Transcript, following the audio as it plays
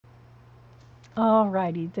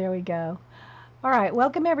Alrighty, there we go. All right,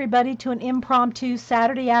 welcome everybody to an impromptu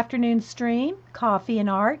Saturday afternoon stream, Coffee and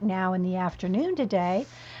Art, now in the afternoon today.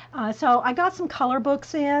 So I got some color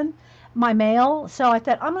books in my mail, so I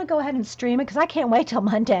thought I'm going to go ahead and stream it because I can't wait till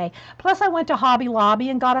Monday. Plus, I went to Hobby Lobby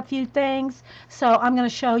and got a few things, so I'm going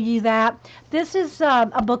to show you that. This is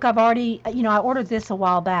a book I've already, I ordered this a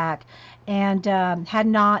while back and had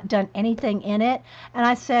not done anything in it. And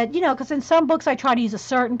I said, because in some books I try to use a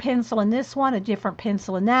certain pencil in this one, a different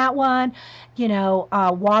pencil in that one,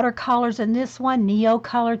 watercolors in this one,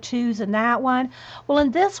 Neocolor 2s in that one. Well,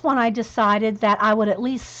 in this one, I decided that I would at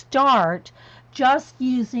least start just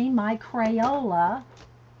using my Crayola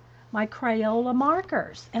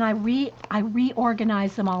markers, and I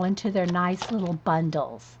reorganize them all into their nice little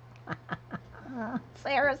bundles.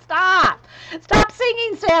 Sarah, stop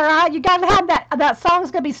singing, Sarah. You gotta have that song's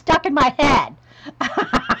gonna be stuck in my head.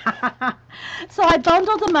 So I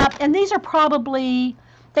bundled them up, and these are probably,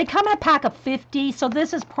 they come in a pack of 50, so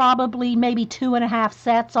this is probably maybe 2.5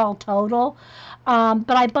 sets all total. But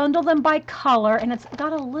I bundle them by color, and it's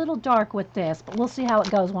got a little dark with this, but we'll see how it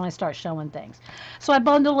goes when I start showing things. So I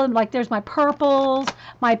bundle them, like there's my purples,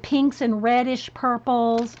 my pinks and reddish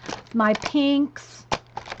purples, my pinks,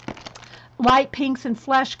 light pinks and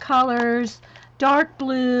flesh colors, dark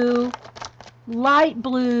blue, light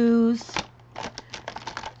blues,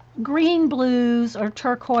 green blues or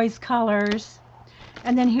turquoise colors,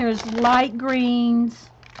 and then here's light greens,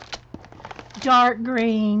 dark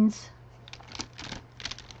greens,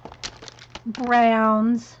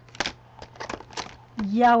 browns,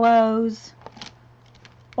 yellows,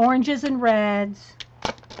 oranges and reds,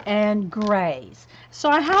 and grays. So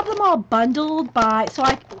I have them all bundled by, if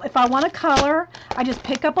I want to color, I just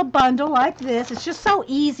pick up a bundle like this. It's just so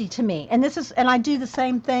easy to me. And I do the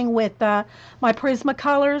same thing with my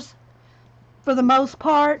Prismacolors for the most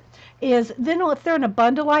part, is then if they're in a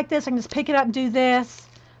bundle like this, I can just pick it up and do this,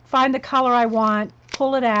 find the color I want,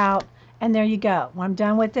 pull it out, and there you go. When I'm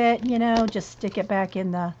done with it, just stick it back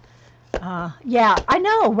in the, yeah, I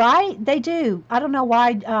know, right? They do. I don't know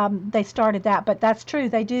why they started that, but that's true.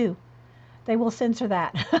 They do. They will censor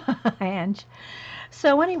that, Ange.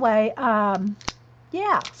 So anyway,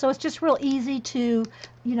 yeah, so it's just real easy to,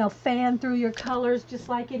 fan through your colors just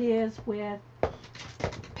like it is with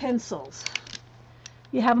pencils.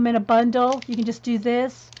 You have them in a bundle. You can just do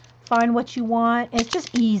this, find what you want. It's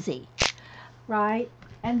just easy, right?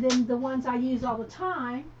 And then the ones I use all the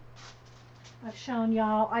time, I've shown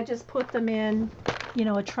y'all, I just put them in,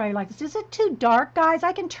 a tray like this. Is it too dark, guys?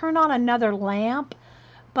 I can turn on another lamp,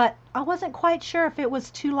 but I wasn't quite sure if it was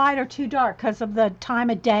too light or too dark because of the time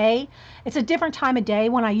of day. It's a different time of day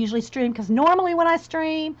when I usually stream, because normally when I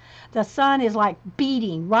stream, the sun is like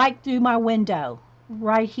beating right through my window,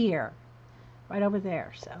 right here, right over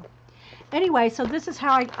there. So anyway, so this is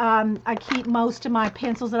how I keep most of my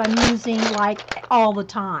pencils that I'm using like all the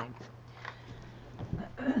time.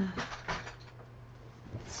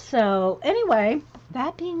 So anyway,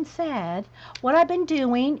 that being said, what I've been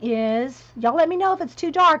doing is, y'all let me know if it's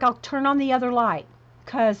too dark. I'll turn on the other light,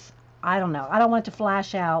 because I don't know. I don't want it to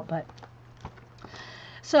flash out, but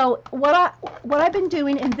so what I've been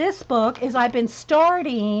doing in this book is I've been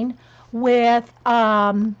starting with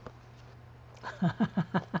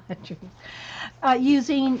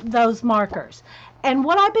using those markers. And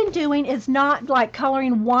what I've been doing is not like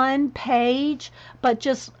coloring one page, but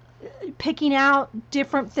just picking out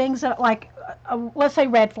different things that, like, let's say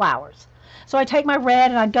red flowers. So I take my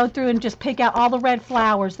red and I go through and just pick out all the red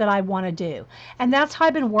flowers that I want to do. And that's how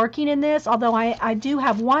I've been working in this, although I do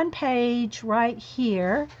have one page right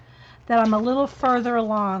here that I'm a little further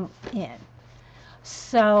along in.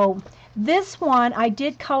 So this one, I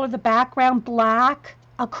did color the background black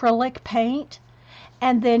acrylic paint,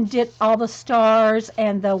 and then did all the stars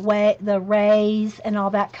and the rays and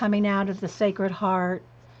all that coming out of the Sacred Heart.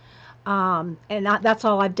 And that's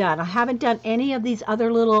all I've done. I haven't done any of these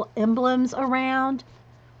other little emblems around.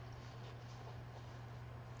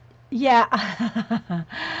 Yeah,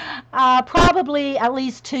 probably at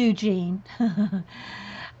least 2, Jean.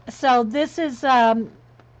 So this is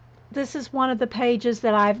one of the pages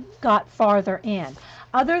that I've got farther in.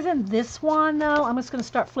 Other than this one, though, I'm just going to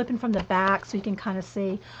start flipping from the back so you can kind of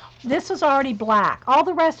see. This was already black. All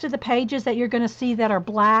the rest of the pages that you're going to see that are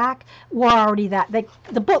black were already that.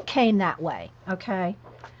 The book came that way, okay?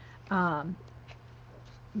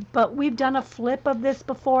 But we've done a flip of this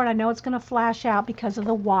before, and I know it's going to flash out because of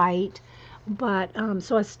the white. But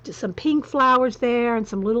so it's some pink flowers there and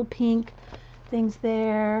some little pink things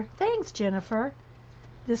there. Thanks, Jennifer.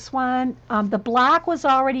 This one, the black was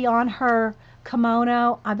already on her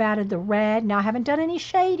Kimono, I've added the red. Now I haven't done any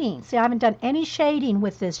shading. See, I haven't done any shading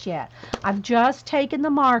with this yet. I've just taken the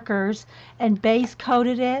markers and base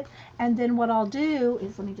coated it. And then what I'll do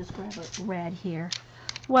is, let me just grab a red here.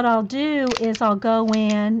 What I'll do is I'll go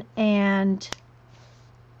in and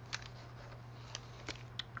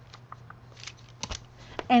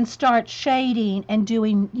start shading and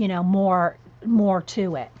doing, you know, more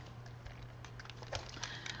to it.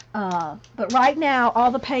 But right now,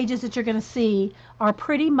 all the pages that you're going to see are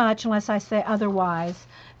pretty much, unless I say otherwise,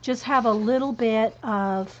 just have a little bit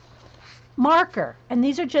of marker. And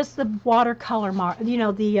these are just the watercolor you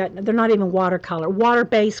know, they're not even watercolor,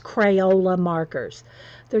 water-based Crayola markers.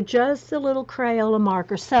 They're just the little Crayola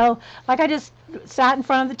markers. So, like, I just sat in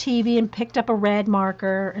front of the TV and picked up a red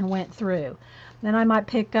marker and went through. Then I might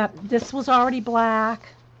pick up, this was already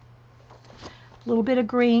black, a little bit of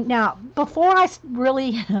green. Now, before I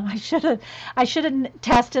really, I should have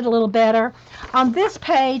tested a little better. On this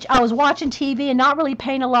page, I was watching TV and not really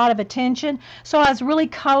paying a lot of attention, so I was really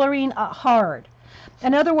coloring hard.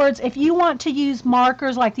 In other words, if you want to use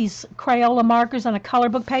markers like these Crayola markers on a color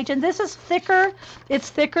book page, and this is thicker, it's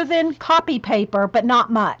thicker than copy paper, but not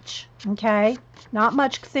much, okay? Not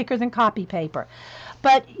much thicker than copy paper.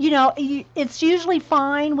 But, you know, it's usually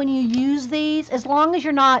fine when you use these as long as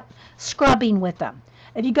you're not scrubbing with them.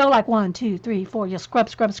 If you go like 1, 2, 3, 4, you scrub,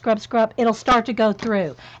 scrub, scrub, scrub, it'll start to go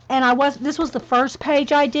through. And this was the first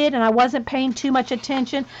page I did, and I wasn't paying too much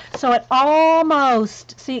attention, so it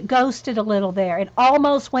almost, see, it ghosted a little there. It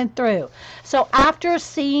almost went through. So after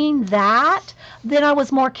seeing that, then I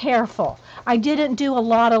was more careful. I didn't do a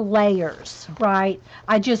lot of layers, right?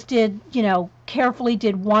 I just did, you know, carefully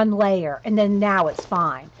did one layer, and then now it's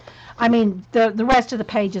fine. I mean, the rest of the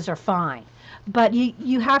pages are fine. But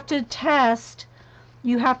you have to test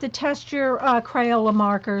your Crayola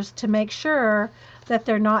markers to make sure that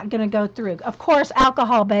they're not going to go through. Of course,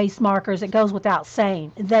 alcohol-based markers, it goes without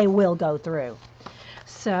saying, they will go through.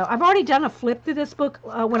 So I've already done a flip through this book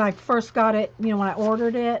when I first got it, you know, when I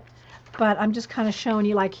ordered it. But I'm just kind of showing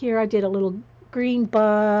you, like here I did a little green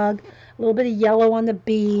bug, a little bit of yellow on the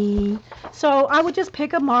bee. So I would just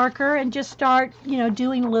pick a marker and just start, you know,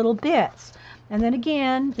 doing little bits. And then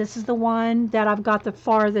again, this is the one that I've got the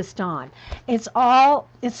farthest on. It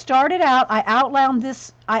started out, I outlined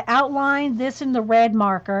this in the red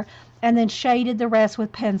marker and then shaded the rest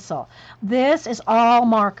with pencil. This is all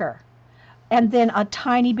marker and then a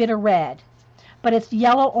tiny bit of red. But it's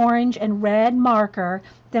yellow, orange, and red marker.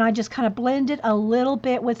 Then I just kind of blended a little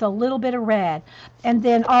bit with a little bit of red. And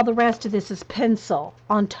then all the rest of this is pencil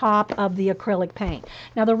on top of the acrylic paint.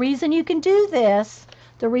 Now the reason you can do this,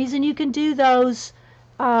 the reason you can do those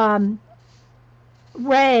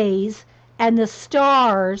rays and the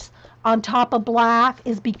stars on top of black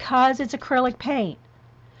is because it's acrylic paint.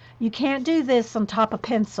 You can't do this on top of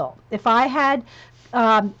pencil. If I had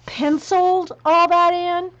penciled all that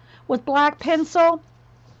in with black pencil,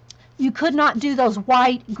 you could not do those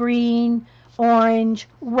white, green, orange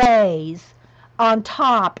rays on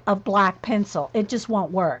top of black pencil. It just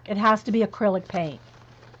won't work. It has to be acrylic paint.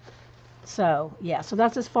 So, yeah, so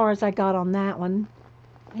that's as far as I got on that one.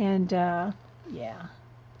 And, yeah.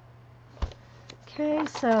 Okay,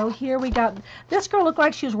 so here we got, this girl looked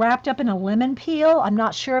like she was wrapped up in a lemon peel. I'm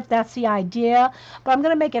not sure if that's the idea, but I'm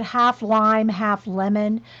going to make it half lime, half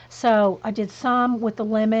lemon. So I did some with the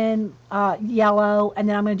lemon, yellow, and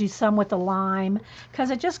then I'm going to do some with the lime, because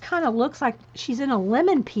it just kind of looks like she's in a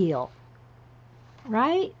lemon peel,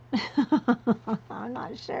 right? I'm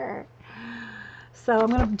not sure. So I'm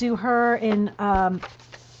going to do her in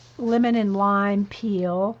lemon and lime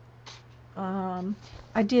peel.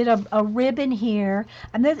 I did a ribbon here,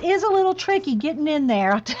 and this is a little tricky getting in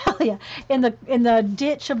there, I'll tell you, in the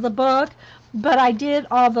ditch of the book, but I did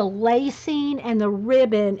all the lacing and the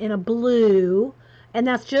ribbon in a blue, and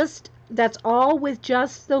that's all with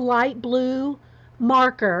just the light blue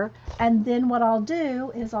marker. And then what I'll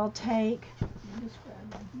do is I'll take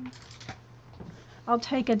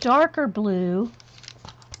a darker blue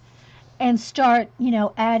and start, you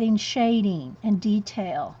know, adding shading and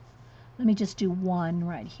detail. Let me just do one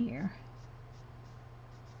right here.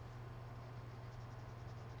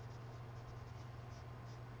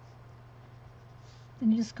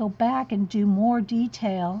 Then you just go back and do more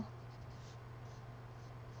detail.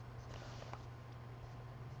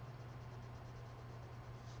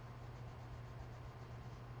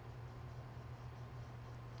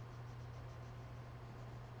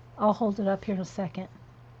 I'll hold it up here in a second.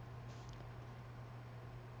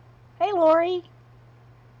 Hey, Lori.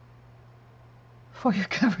 Before you're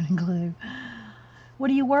covered in glue.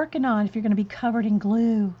 What are you working on if you're going to be covered in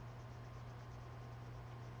glue?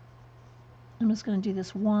 just going to do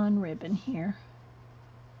this one ribbon here.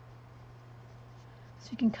 So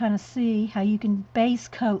you can kind of see how you can base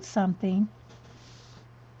coat something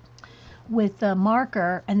with a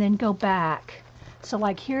marker and then go back. So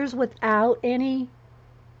like here's without any,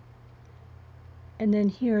 and then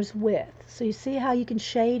here's with. So you see how you can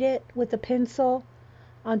shade it with the pencil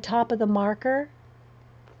on top of the marker?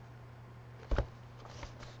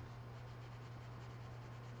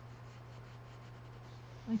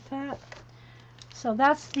 Like that. So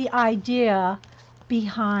that's the idea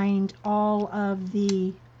behind all of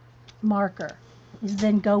the marker, is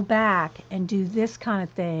then go back and do this kind of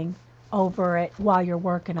thing over it while you're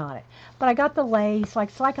working on it. But I got the lace, like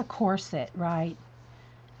it's like a corset, right?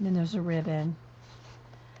 And then there's a ribbon.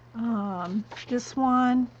 This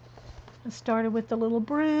one, I started with the little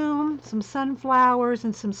broom, some sunflowers,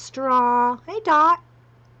 and some straw. Hey, Dot.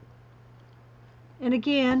 And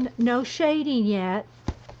again, no shading yet,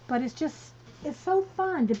 but it's just, it's so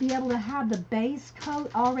fun to be able to have the base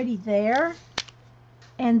coat already there,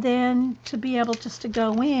 and then to be able just to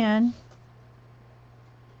go in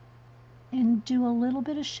and do a little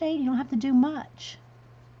bit of shade. You don't have to do much.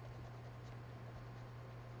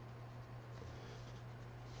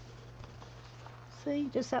 See,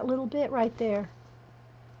 just that little bit right there.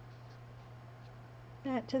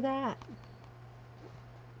 That to that.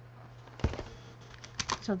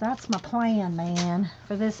 So that's my plan, man,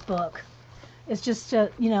 for this book. It's just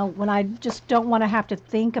to, you know, when I just don't want to have to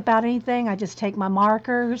think about anything, I just take my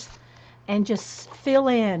markers and just fill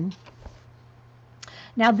in.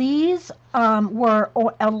 Now these were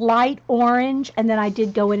a light orange, and then I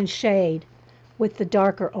did go in and shade with the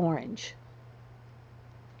darker orange.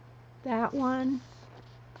 That one.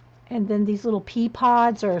 And then these little pea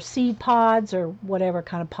pods or seed pods or whatever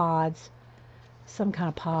kind of pods. Some kind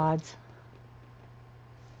of pods.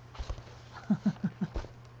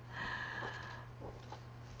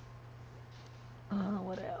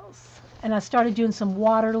 What else? And I started doing some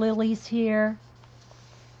water lilies here.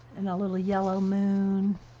 And a little yellow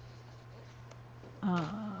moon.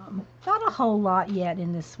 Not a whole lot yet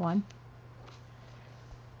in this one.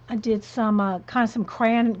 I did some kind of some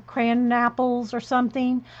crayon apples or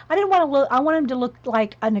something. I didn't want to look. I wanted them to look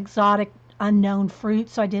like an exotic, unknown fruit,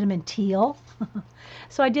 so I did them in teal.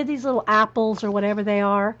 So I did these little apples or whatever they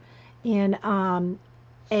are in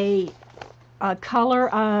a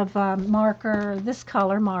color of marker. This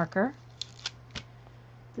color marker.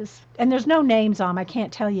 This, and there's no names on them. I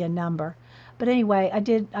can't tell you a number. But anyway,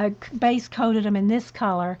 I base coated them in this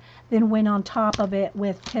color, then went on top of it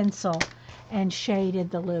with pencil and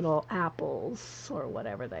shaded the little apples or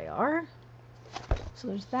whatever they are. So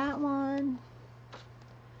there's that one.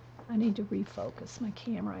 I need to refocus my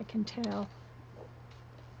camera, I can tell.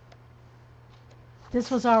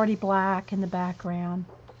 This was already black in the background.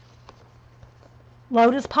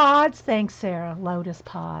 Lotus pods? Thanks, Sarah. Lotus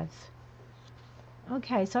pods.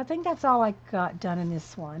 Okay, so I think that's all I got done in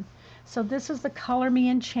this one. So this is the Color Me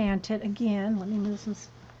Enchanted. Again, let me move some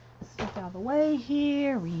stuff out of the way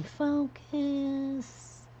here. Refocus.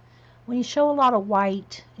 When you show a lot of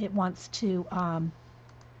white, it wants to unfocus.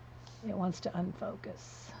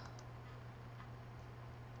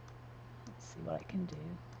 Let's see what I can do.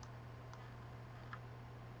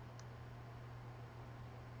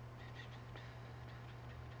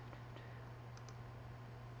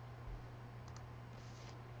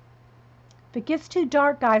 If it gets too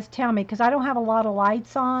dark, guys, tell me, because I don't have a lot of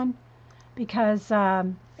lights on, because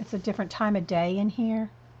it's a different time of day in here.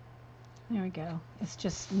 There we go. It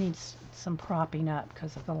just needs some propping up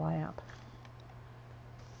because of the lamp.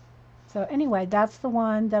 So anyway, that's the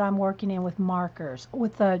one that I'm working in with markers,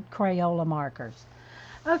 with the Crayola markers.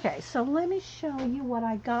 Okay, so let me show you what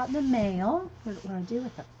I got in the mail. What did I do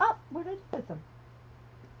with them? Oh, what did I do with them?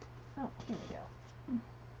 Oh, here we go.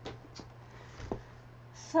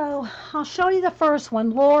 So I'll show you the first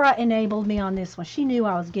one. Laura enabled me on this one. She knew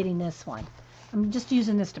I was getting this one. I'm just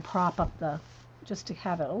using this to prop up just to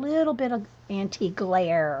have a little bit of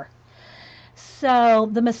anti-glare. So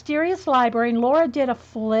the Mysterious Library, and Laura did a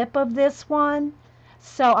flip of this one.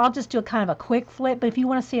 So I'll just do a kind of a quick flip. But if you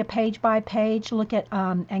want to see a page by page, look at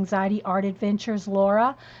Anxiety Art Adventures,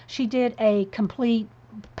 Laura. She did a complete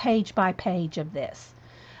page by page of this.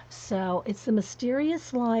 So it's the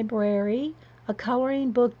Mysterious Library, a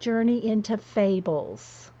coloring book journey into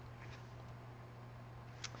fables.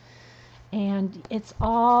 And it's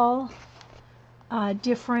all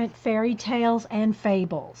different fairy tales and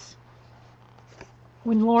fables.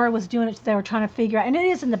 When Laura was doing it, they were trying to figure out, and it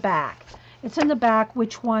is in the back. It's in the back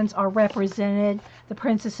which ones are represented. The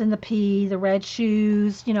Princess and the Pea, the Red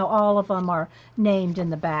Shoes, you know, all of them are named in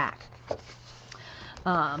the back.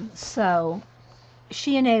 So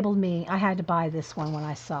she enabled me. I had to buy this one when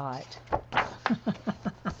I saw it.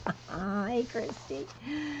 Hey, Christy.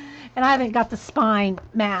 And I haven't got the spine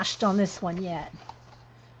mashed on this one yet.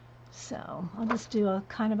 So I'll just do a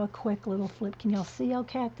kind of a quick little flip. Can y'all see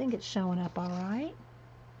okay? I think it's showing up all right.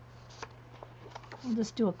 I'll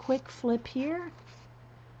just do a quick flip here.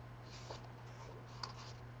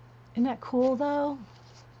 Isn't that cool though?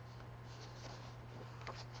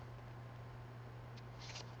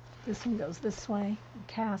 This one goes this way,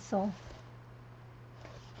 castle.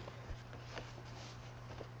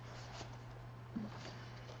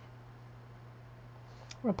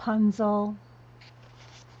 Rapunzel.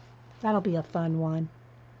 That'll be a fun one.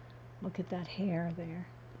 Look at that hair there.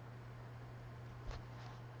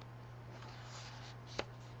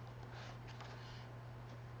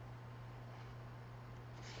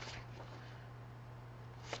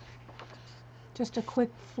 Just a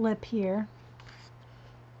quick flip here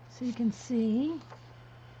so you can see.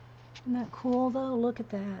 Isn't that cool though? Look at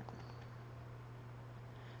that.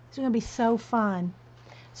 It's going to be so fun.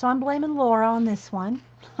 So I'm blaming Laura on this one.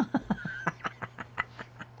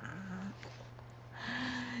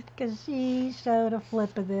 Because she showed a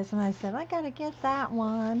flip of this and I said, I got to get that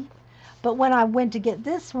one. But when I went to get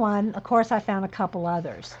this one, of course I found a couple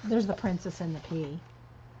others. There's the Princess and the Pea.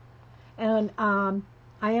 And I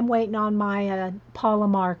am waiting on my Paula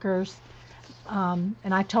markers. And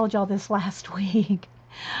I told y'all this last week.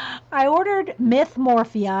 I ordered Myth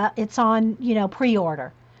Morphia. It's on, you know,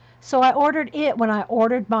 pre-order. So I ordered it when I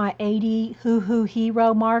ordered my 80 Hoo Hoo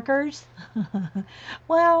Hero markers.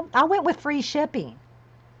 Well, I went with free shipping.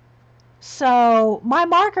 So my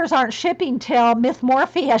markers aren't shipping till Myth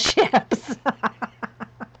Morphia ships.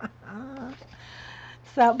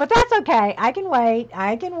 So, but that's okay. I can wait.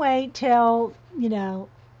 I can wait till, you know,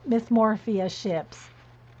 Myth Morphia ships.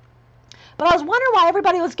 But I was wondering why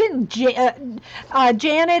everybody was getting Janet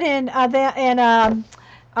and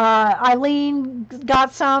Eileen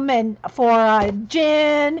got some, and for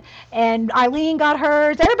Jen, and Eileen got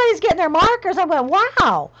hers. Everybody's getting their markers. I went,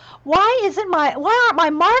 wow, why aren't my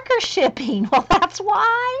markers shipping? Well, that's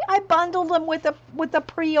why I bundled them with the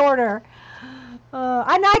pre-order.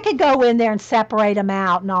 And I could go in there and separate them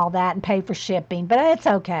out and all that and pay for shipping, but it's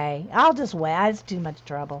okay. I'll just wait. It's too much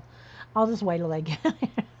trouble. I'll just wait till they get here.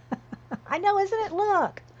 I know, isn't it?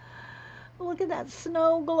 Look at that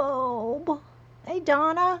snow globe. Hey,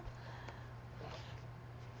 Donna.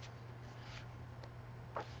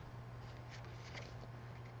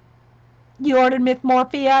 You ordered Myth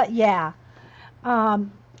Morphia? Yeah.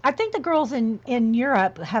 I think the girls in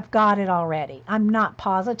Europe have got it already. I'm not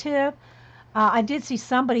positive. I did see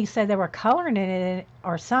somebody say they were coloring in it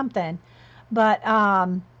or something. But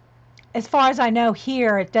as far as I know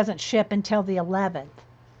here, it doesn't ship until the 11th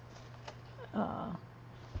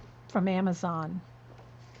from Amazon.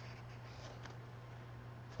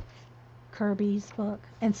 Kirby's book.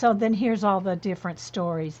 And so then here's all the different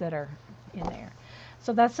stories that are in there.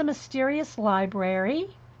 So that's a mysterious library.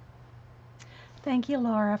 Thank you,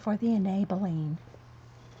 Laura, for the enabling.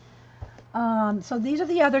 So these are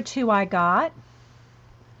the other two I got.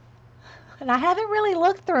 And I haven't really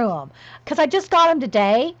looked through them because I just got them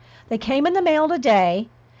today. They came in the mail today,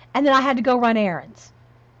 and then I had to go run errands.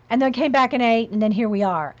 And then came back and ate, and then here we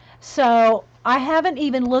are. So I haven't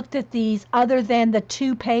even looked at these other than the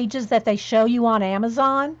 2 pages that they show you on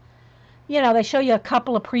Amazon. You know, they show you a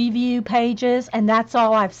couple of preview pages, and that's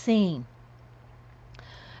all I've seen.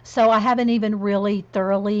 So I haven't even really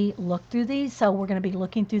thoroughly looked through these, so we're going to be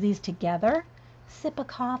looking through these together. Sip of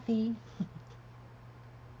coffee.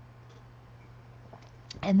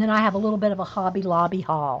 And then I have a little bit of a Hobby Lobby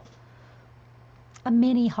haul. A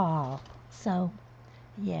mini haul. So,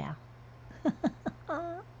 yeah.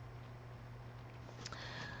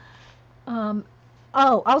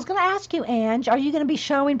 Oh, I was going to ask you, Ange, are you going to be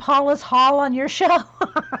showing Paula's haul on your show?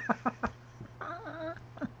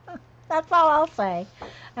 That's all I'll say.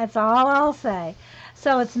 That's all I'll say.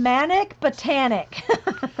 So it's Manic Botanic.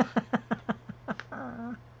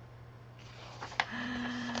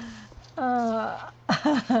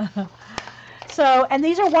 So, and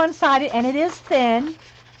these are one-sided, and it is thin.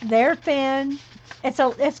 They're thin.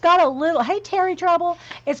 It's got a little, hey Terry Trouble,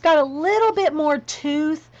 it's got a little bit more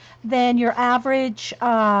tooth than your average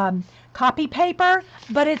copy paper,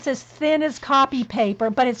 but it's as thin as copy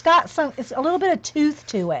paper, but it's a little bit of tooth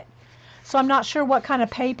to it. So I'm not sure what kind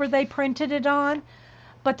of paper they printed it on,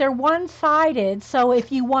 but they're one-sided, so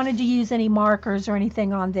if you wanted to use any markers or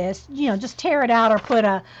anything on this, you know, just tear it out or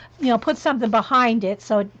put something behind it,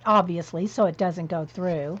 so it, obviously, so it doesn't go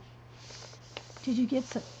through. Did you get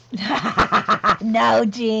some? No,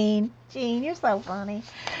 Jean. Jean, you're so funny.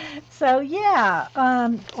 So yeah,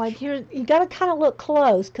 like here, you got to kind of look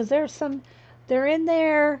close because they're in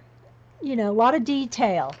there, a lot of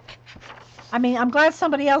detail. I mean, I'm glad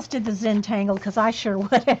somebody else did the Zentangle because I sure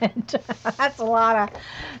wouldn't. That's a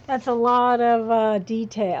lot of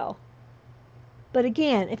detail. But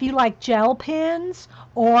again, if you like gel pens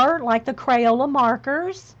or like the Crayola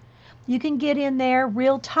markers, you can get in there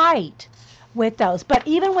real tight with those. But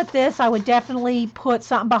even with this, I would definitely put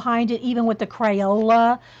something behind it, even with the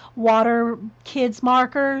Crayola water kids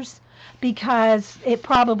markers, because it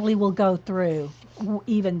probably will go through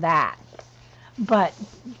even that. But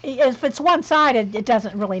if it's one-sided, it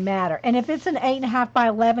doesn't really matter. And if it's an 8.5 by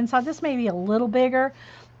 11 size, this may be a little bigger.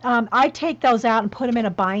 I take those out and put them in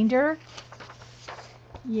a binder.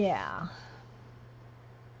 Yeah.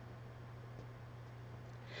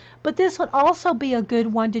 But this would also be a good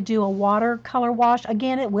one to do a watercolor wash.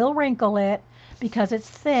 Again, it will wrinkle it because it's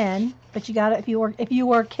thin, but you got to, if you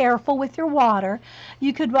were careful with your water,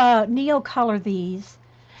 you could neocolor these,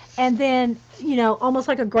 and then almost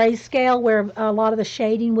like a grayscale where a lot of the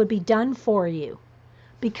shading would be done for you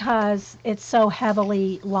because it's so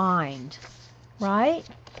heavily lined, right?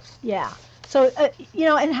 Yeah. So,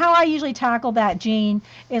 and how I usually tackle that, Jean,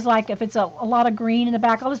 is like if it's a lot of green in the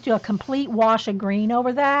back, I'll just do a complete wash of green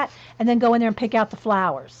over that and then go in there and pick out the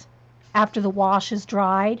flowers after the wash is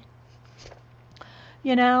dried,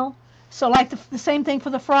 you know? So, like the same thing for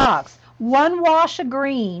the frogs. One wash of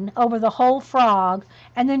green over the whole frog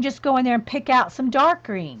and then just go in there and pick out some dark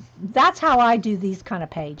green. That's how I do these kind of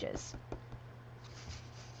pages.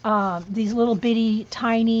 These little bitty,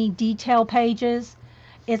 tiny detail pages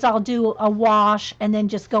is I'll do a wash and then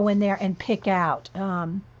just go in there and pick out.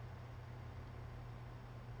 You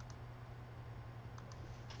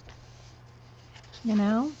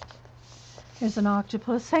know, there's an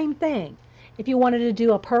octopus, same thing. If you wanted to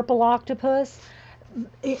do a purple octopus,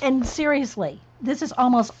 and seriously, this is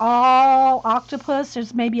almost all octopus.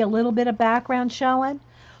 There's maybe a little bit of background showing.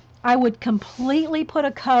 I would completely put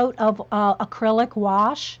a coat of acrylic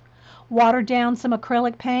wash, water down some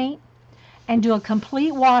acrylic paint, and do a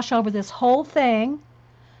complete wash over this whole thing,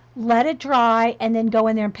 let it dry, and then go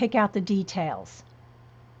in there and pick out the details.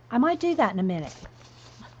 I might do that in a minute.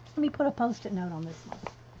 Let me put a post-it note on this one.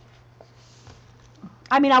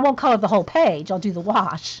 I mean, I won't color the whole page. I'll do the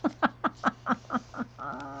wash.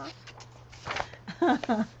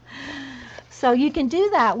 So you can do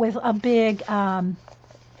that with a big, a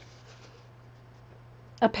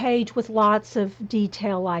page with lots of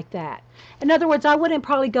detail like that. In other words, I wouldn't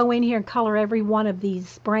probably go in here and color every one of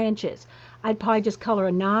these branches. I'd probably just color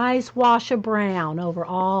a nice wash of brown over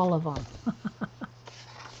all of them.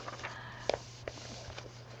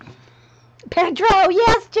 Pedro,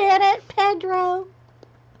 yes, Janet, Pedro.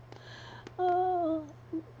 Oh.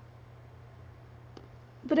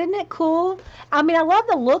 But isn't it cool? I mean, I love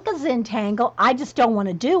the look of Zentangle. I just don't want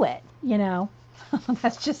to do it,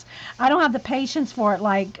 That's just, I don't have the patience for it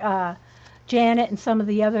like Janet and some of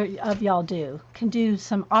the other of y'all can do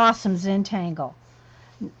some awesome Zentangle.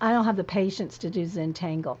 I don't have the patience to do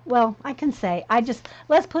Zentangle. Well, I can say,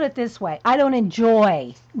 let's put it this way. I don't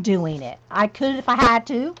enjoy doing it. I could if I had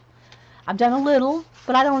to. I've done a little,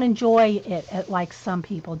 but I don't enjoy it like some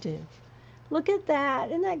people do. Look at that.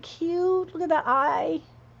 Isn't that cute? Look at that eye.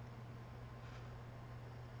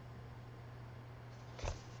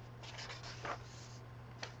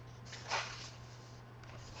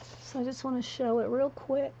 So I just want to show it real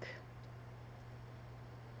quick.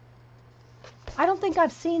 I don't think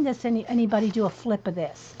I've seen this anybody do a flip of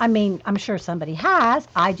this. I mean, I'm sure somebody has.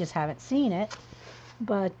 I just haven't seen it.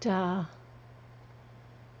 But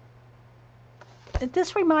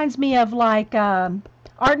this reminds me of like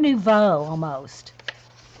Art Nouveau almost.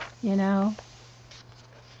 The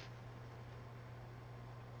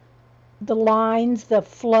lines, the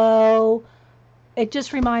flow. It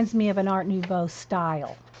just reminds me of an Art Nouveau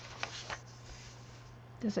style.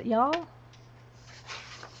 Does it, y'all?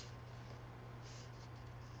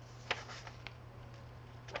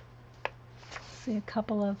 See a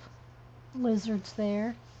couple of lizards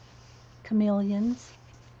there, chameleons.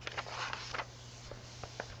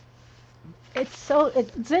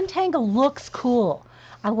 Zentangle looks cool.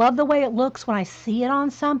 I love the way it looks when I see it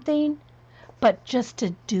on something, but just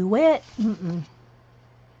to do it,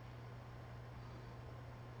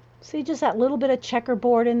 See just that little bit of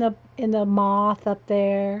checkerboard in the moth up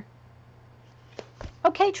there.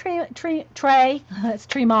 Okay, Trey. It's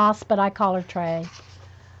Tree Moss, but I call her Trey.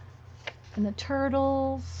 And the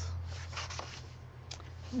turtles.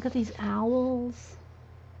 Look at these owls.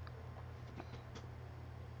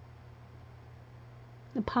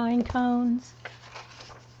 The pine cones.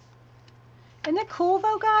 Isn't it cool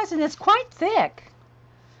though, guys? And it's quite thick.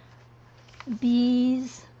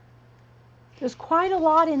 Bees. There's quite a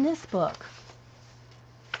lot in this book.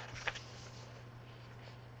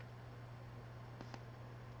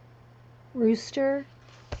 Rooster.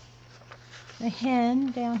 The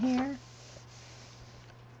hen down here.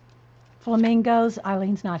 Flamingos.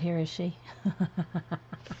 Eileen's not here, is she?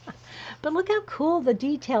 But look how cool the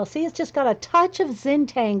detail. See, it's just got a touch of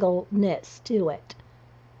Zentangle-ness to it.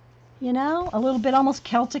 You know, a little bit almost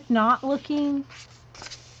Celtic knot looking.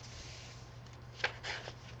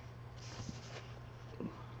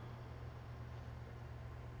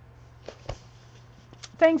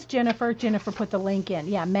 Thanks, Jennifer. Jennifer put the link in.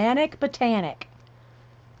 Yeah, Manic Botanic.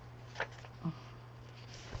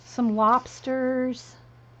 Some lobsters.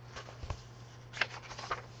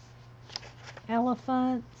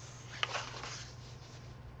 Elephants.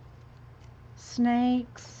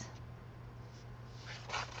 Snakes.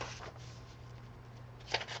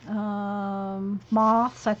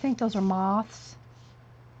 Moths. I think those are moths.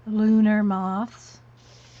 Lunar moths.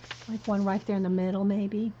 Like one right there in the middle,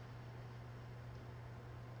 maybe.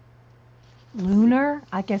 Lunar?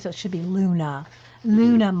 I guess it should be Luna.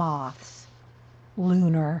 Luna moths.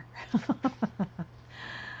 Lunar.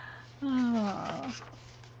 Oh,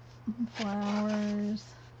 flowers.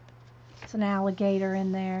 It's an alligator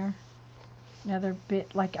in there. Another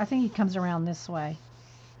bit, like, I think he comes around this way.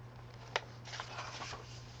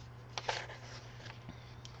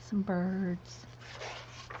 Some birds.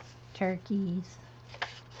 Turkeys.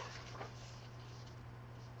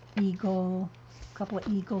 Eagle. A couple of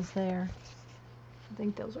eagles there. I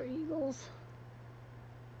think those are eagles.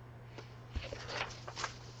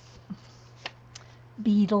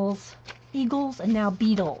 Beetles. Eagles and now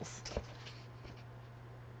beetles.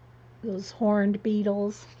 Those horned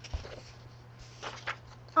beetles.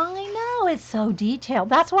 I know, it's so detailed.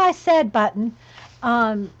 That's why I said, Button,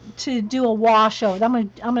 to do a wash over. I'm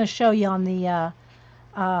gonna show you on the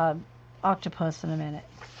octopus in a minute.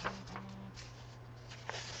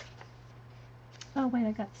 Oh wait,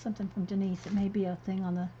 I got something from Denise. It may be a thing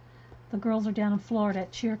on the girls are down in Florida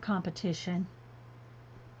at cheer competition.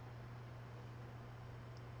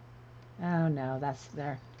 Oh no, that's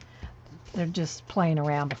they're just playing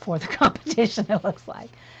around before the competition, it looks like.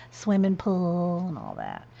 Swimming pool and all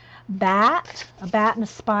that. Bat, a bat and a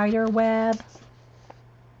spider web.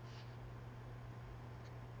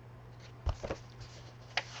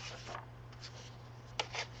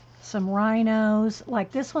 Some rhinos.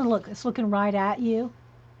 Like this one, look, it's looking right at you.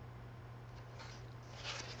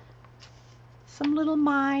 Some little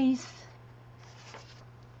mice.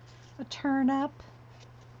 A turnip.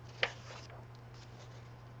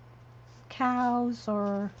 Cows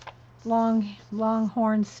or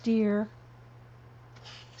longhorn steer.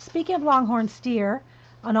 Speaking of longhorn steer,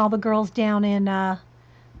 on all the girls down in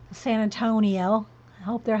San Antonio, I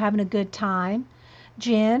hope they're having a good time.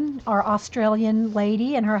 Jen, our Australian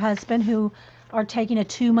lady, and her husband, who are taking a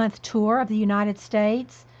 2-month tour of the United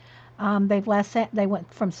States. They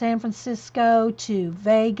went from San Francisco to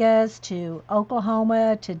Vegas to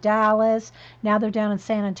Oklahoma to Dallas. Now they're down in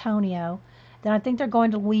San Antonio. Then I think they're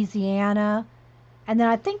going to Louisiana. And then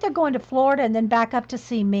I think they're going to Florida and then back up to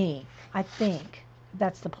see me. I think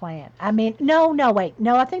that's the plan. I mean, wait.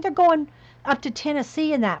 No, I think they're going up to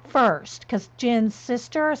Tennessee in that first. Because Jen's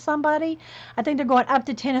sister or somebody. I think they're going up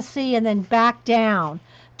to Tennessee and then back down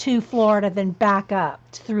to Florida, then back up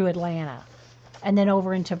through Atlanta. And then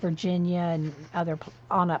over into Virginia and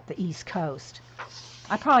on up the East Coast.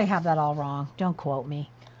 I probably have that all wrong. Don't quote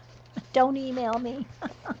me. Don't email me.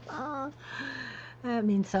 That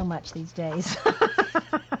means so much these days.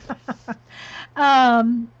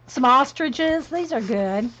 Some ostriches. These are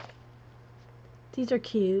good. These are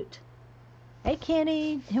cute. Hey,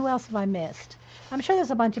 Kenny. Who else have I missed? I'm sure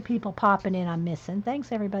there's a bunch of people popping in I'm missing.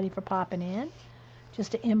 Thanks, everybody, for popping in.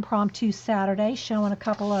 Just an impromptu Saturday, showing a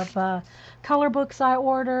couple of color books I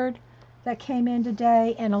ordered that came in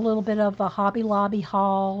today and a little bit of a Hobby Lobby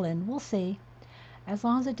haul, and we'll see. As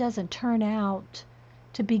long as it doesn't turn out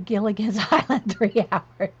to be Gilligan's Island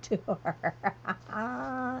 3-hour tour.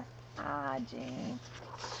 Gee.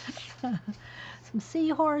 Some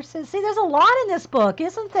seahorses. See, there's a lot in this book,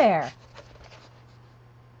 isn't there?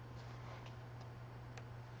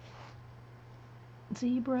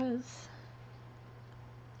 Zebras.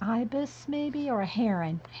 Ibis, maybe, or a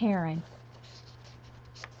heron. Heron.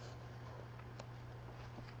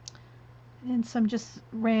 And some just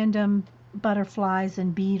random butterflies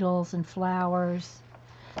and beetles and flowers.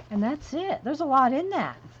 And that's it. There's a lot in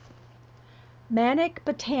that. Manic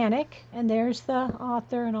Botanic, and there's the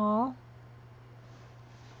author and all.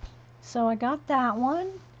 So I got that one.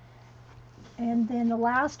 And then the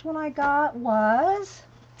last one I got was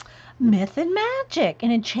Myth and Magic,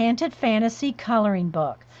 an enchanted fantasy coloring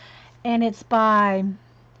book. And it's by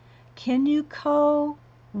Kinuko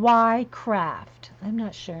Y Craft. I'm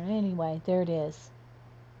not sure. Anyway, there it is.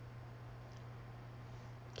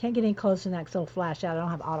 Can't get any closer than that because it'll flash out. I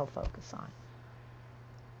don't have autofocus on.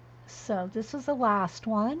 So this is the last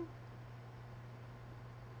one.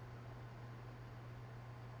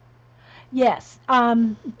 Yes.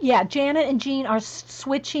 Yeah, Janet and Jean are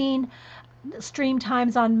switching stream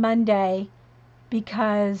times on Monday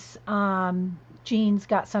because Jean's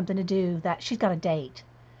got something to do. That she's got a date.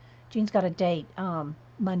 Jean's got a date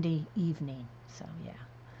Monday evening. So yeah.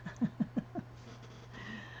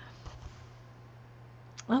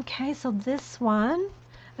 Okay, so this one,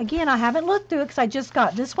 again, I haven't looked through it because I just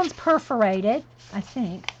got, this one's perforated, I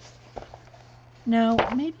think. No,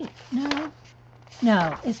 maybe, no.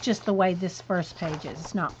 No, it's just the way this first page is.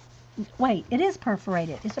 It's not, wait, it is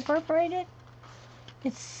perforated. Is it perforated?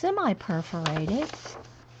 It's semi-perforated.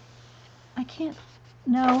 I can't,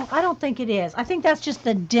 no, I don't think it is. I think that's just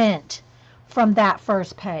the dent from that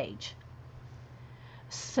first page.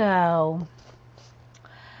 So,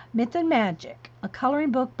 Myth and Magic, a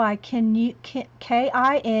coloring book by K-I-N-U-K-O,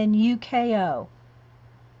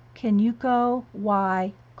 Kinuko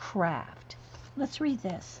Y Craft. Let's read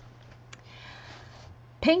this.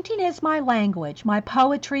 Painting is my language, my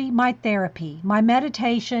poetry, my therapy, my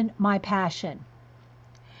meditation, my passion.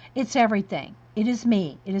 It's everything. It is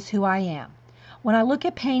me. It is who I am. When I look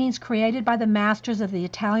at paintings created by the masters of the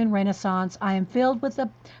Italian Renaissance, I am filled with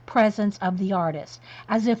the presence of the artist,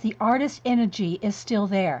 as if the artist's energy is still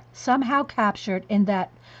there, somehow captured in the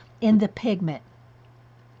pigment.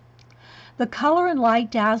 The color and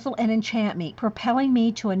light dazzle and enchant me, propelling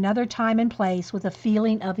me to another time and place with a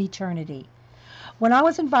feeling of eternity. When I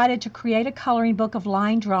was invited to create a coloring book of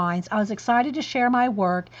line drawings, I was excited to share my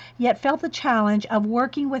work, yet felt the challenge of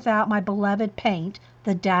working without my beloved paint,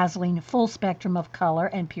 the dazzling full spectrum of color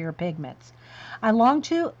and pure pigments. I long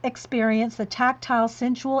to experience the tactile,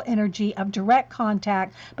 sensual energy of direct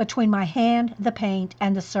contact between my hand, the paint,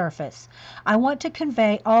 and the surface. I want to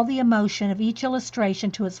convey all the emotion of each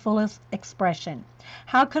illustration to its fullest expression.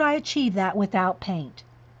 How could I achieve that without paint?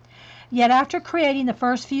 Yet after creating the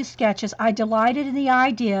first few sketches, I delighted in the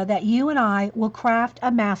idea that you and I will craft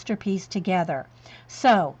a masterpiece together.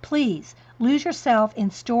 So, please, lose yourself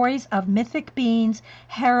in stories of mythic beings,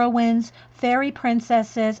 heroines, fairy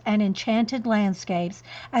princesses, and enchanted landscapes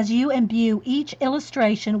as you imbue each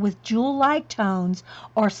illustration with jewel-like tones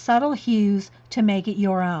or subtle hues to make it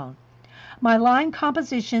your own. My line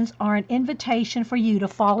compositions are an invitation for you to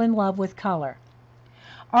fall in love with color.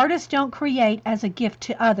 Artists don't create as a gift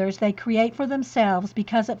to others, they create for themselves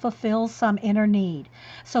because it fulfills some inner need.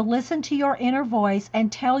 So listen to your inner voice and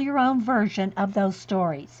tell your own version of those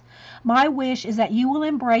stories. My wish is that you will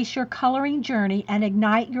embrace your coloring journey and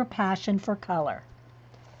ignite your passion for color.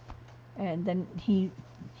 And then he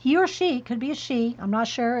or she, could be a she, I'm not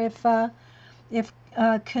sure if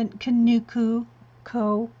Kinuko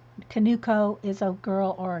is a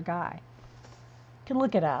girl or a guy. You can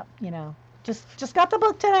look it up, you know. Just got the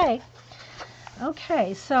book today.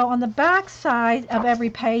 Okay, so on the back side of every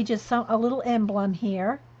page is a little emblem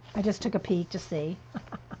here. I just took a peek to see.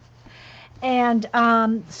 And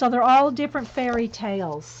so they're all different fairy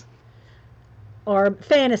tales. Or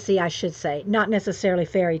fantasy, I should say. Not necessarily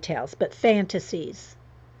fairy tales, but fantasies.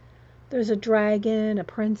 There's a dragon, a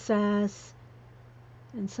princess,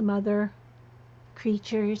 and some other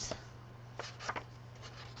creatures.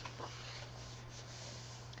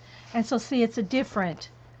 And so see, it's a different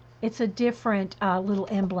little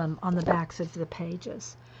emblem on the backs of the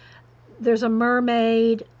pages. There's a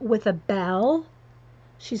mermaid with a bell.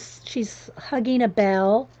 She's hugging a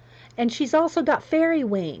bell, and she's also got fairy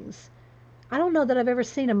wings. I don't know that I've ever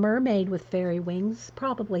seen a mermaid with fairy wings.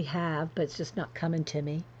 Probably have, but it's just not coming to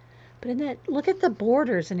me. But look at the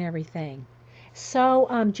borders and everything. So,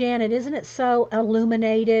 Janet, isn't it so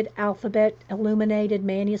illuminated, alphabet, illuminated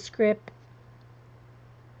manuscript?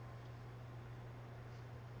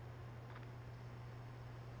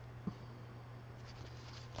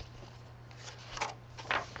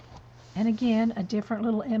 And again, a different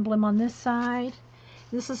little emblem on this side.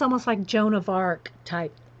 This is almost like Joan of Arc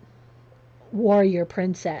type warrior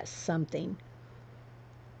princess something.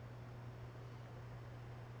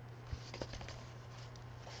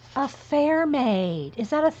 A fair maid.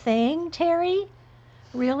 Is that a thing, Terry?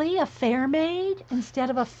 Really? A fair maid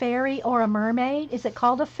instead of a fairy or a mermaid? Is it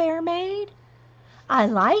called a fair maid? I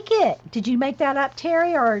like it. Did you make that up,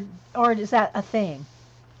 Terry, or is that a thing?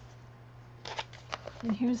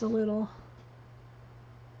 And here's a little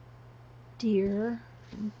deer.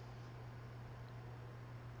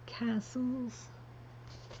 Castles.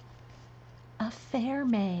 A fair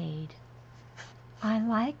maid. I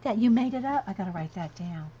like that. You made it up? I gotta write that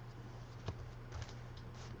down.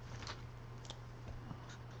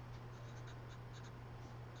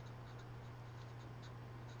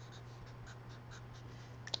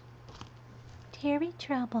 Terry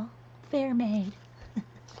Trouble, fair maid. I'm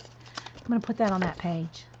gonna put that on that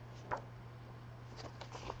page.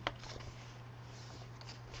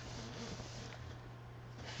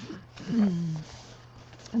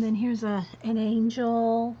 And then here's an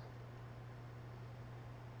angel.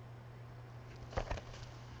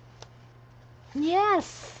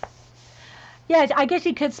 Yes. Yeah, I guess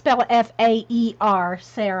you could spell F-A-E-R,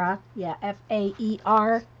 Sarah. Yeah,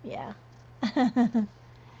 F-A-E-R. Yeah.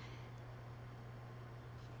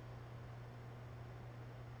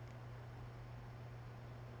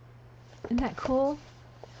 Isn't that cool?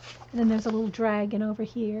 And then there's a little dragon over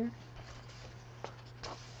here.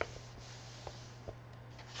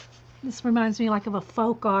 This reminds me like of a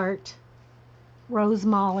folk art rose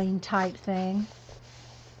malling type thing.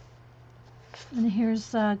 And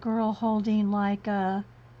here's a girl holding like a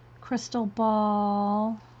crystal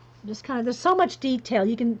ball. Just kind of, there's so much detail.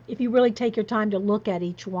 You can, if you really take your time to look at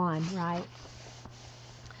each one, right?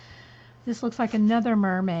 This looks like another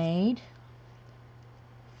mermaid.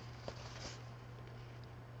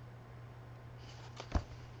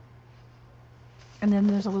 And then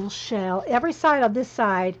there's a little shell. Every side of this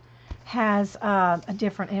side has a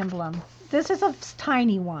different emblem. This is a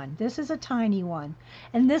tiny one. This is a tiny one.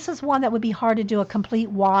 And this is one that would be hard to do a complete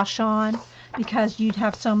wash on because you'd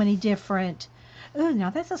have so many different... Ooh, now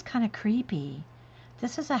this is kind of creepy.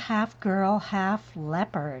 This is a half girl, half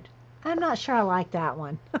leopard. I'm not sure I like that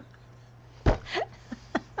one.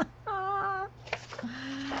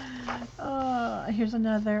 Here's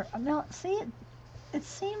another. No, see, it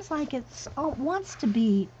seems like it wants to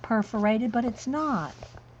be perforated, but it's not.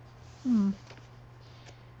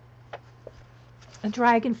 A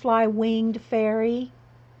dragonfly winged fairy.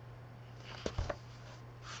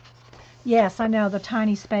 Yes, I know, the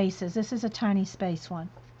tiny spaces. This is a tiny space one.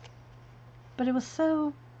 But it was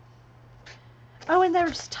so... Oh, and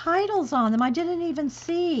there's titles on them. I didn't even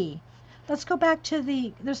see. Let's go back to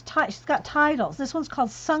the... She's got titles. This one's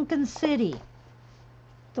called Sunken City.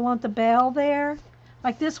 The one with the bell there.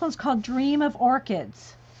 Like this one's called Dream of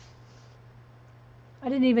Orchids. I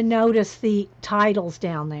didn't even notice the titles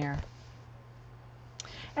down there.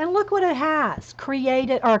 And look what it has.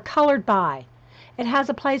 Created or colored by. It has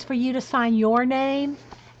a place for you to sign your name.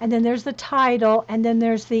 And then there's the title. And then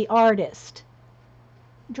there's the artist.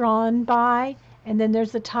 Drawn by. And then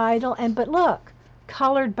there's the title. But look.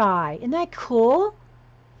 Colored by. Isn't that cool?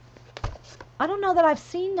 I don't know that I've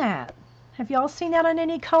seen that. Have y'all seen that on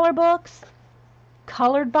any color books?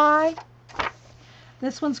 Colored by.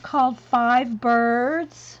 This one's called Five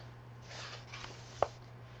Birds.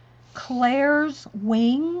 Claire's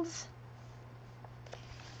Wings.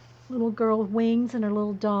 Little girl with wings and her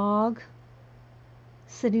little dog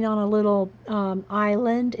sitting on a little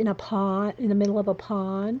island in a pond, in the middle of a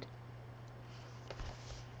pond.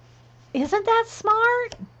 Isn't that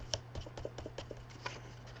smart?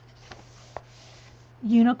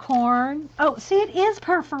 Unicorn. Oh, see, it is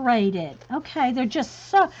perforated. Okay, they're just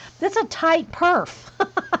so... That's a tight perf.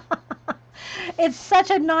 It's such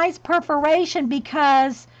a nice perforation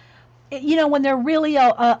because... You know, when they're really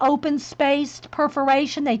open-spaced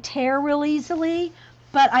perforation, they tear real easily.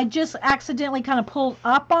 But I just accidentally kind of pulled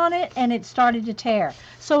up on it, and it started to tear.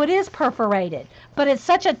 So it is perforated. But it's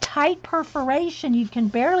such a tight perforation, you can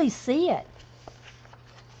barely see it.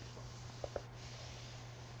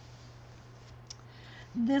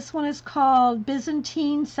 This one is called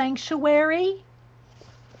Byzantine Sanctuary.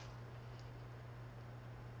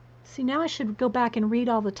 See, now I should go back and read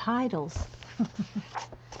all the titles.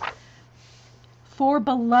 For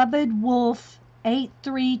Beloved Wolf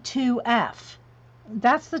 832F.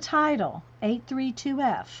 That's the title,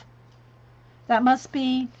 832F. That must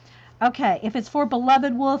be, okay, if it's For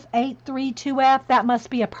Beloved Wolf 832F, that must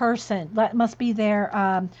be a person. That must be their,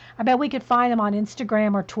 I bet we could find them on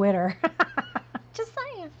Instagram or Twitter. Just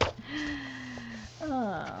saying.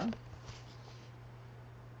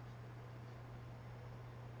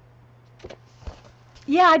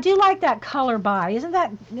 Yeah, I do like that color by. Isn't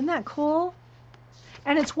that cool?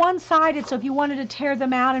 And it's one-sided, so if you wanted to tear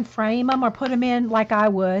them out and frame them or put them in, like I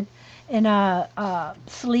would, in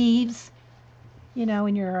sleeves, you know,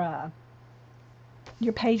 in your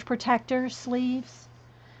page protector sleeves.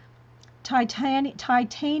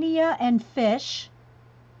 Titania and Fish.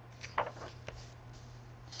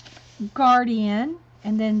 Guardian,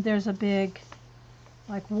 and then there's a big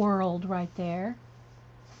like world right there.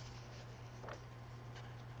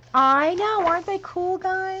 I know, aren't they cool,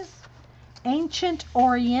 guys? Ancient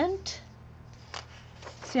Orient.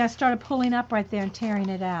 See, I started pulling up right there and tearing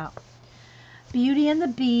it out. Beauty and the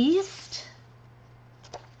Beast.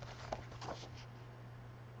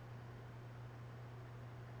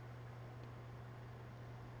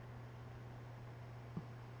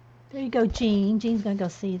 There you go, Jean. Jean's gonna go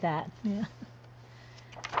see that. Yeah.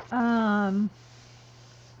 Oh,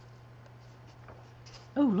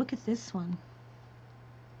 look at this one.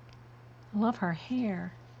 I love her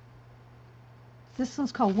hair. This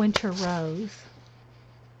one's called Winter Rose.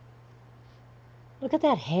 Look at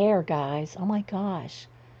that hair, guys. Oh my gosh.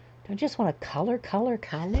 Don't you just want to color?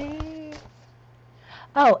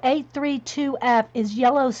 Oh, 832F is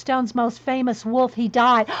Yellowstone's most famous wolf. He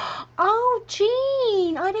died. Oh,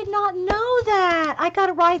 Jean, I did not know that. I got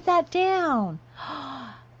to write that down.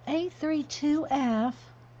 832F,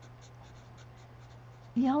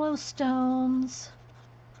 Yellowstone's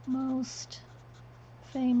most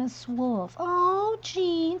famous wolf. Oh,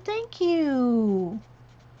 Jean, thank you.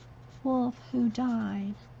 Wolf who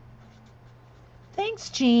died. Thanks,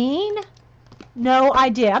 Jean. No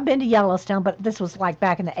idea. I've been to Yellowstone, but this was like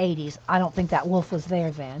back in the 80s. I don't think that wolf was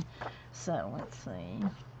there then. So let's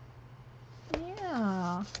see.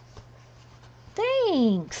 Yeah.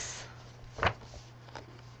 Thanks.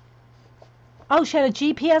 Oh, she had a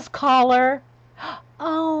GPS collar.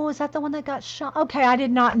 Oh, is that the one that got shot? Okay, I did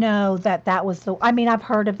not know that that was the. I mean, I've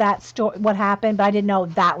heard of that story, what happened, but I didn't know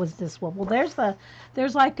that was this wolf. Well,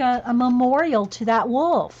 there's like a memorial to that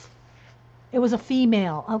wolf. It was a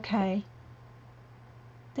female. Okay.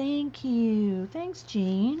 Thank you. Thanks,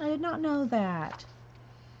 Jean. I did not know that.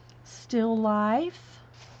 Still Life.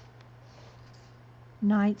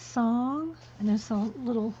 Night Song. And there's a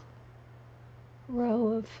little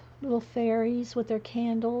row of little fairies with their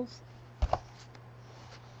candles.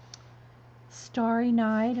 Starry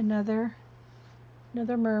Night, another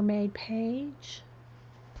mermaid page.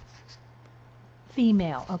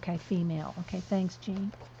 Female. Okay, female. Okay, thanks,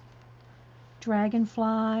 Jean.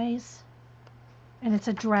 Dragonflies. And it's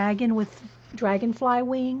a dragon with dragonfly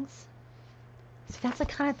wings. See, that's the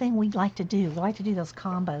kind of thing we like to do. We like to do those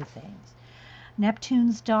combo things.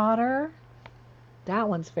 Neptune's Daughter. That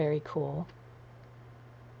one's very cool.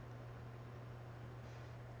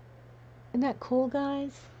 Isn't that cool,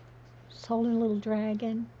 guys? Just holding a little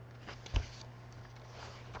dragon.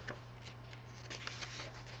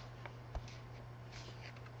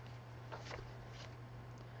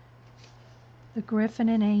 The Griffin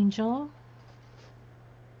and Angel.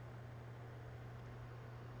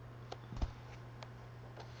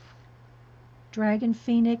 Dragon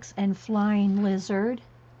Phoenix and Flying Lizard.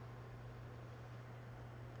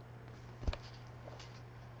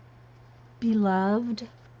 Beloved.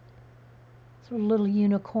 Sort of little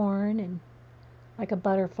unicorn and like a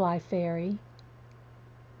butterfly fairy.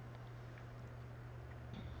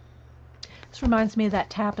 This reminds me of that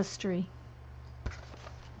tapestry.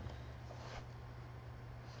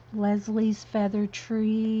 Leslie's Feather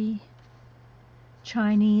Tree.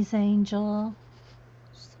 Chinese Angel.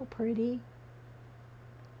 So pretty.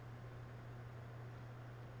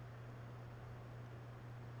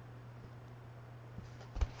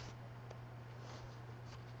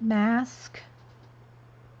 Mask.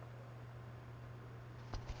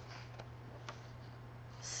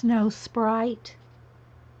 Snow Sprite.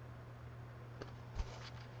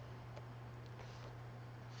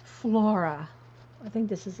 Flora. I think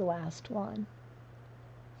this is the last one.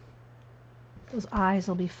 Those eyes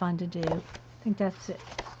will be fun to do. I think that's it.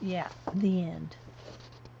 Yeah, the end.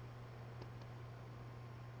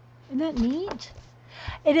 Isn't that neat?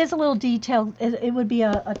 It is a little detailed. It would be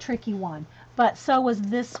a tricky one. But so was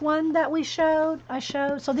this one that I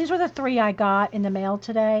showed. So these were the 3 I got in the mail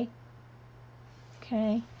today.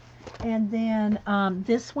 Okay. And then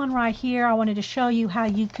this one right here, I wanted to show you how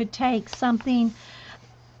you could take something,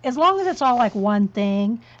 as long as it's all like one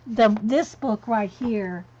thing. This book right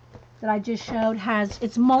here that I just showed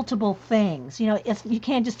it's multiple things. You know, you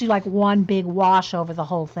can't just do like one big wash over the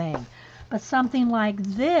whole thing. But something like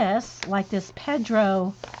this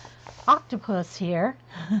Pedro octopus here,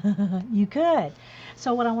 you could.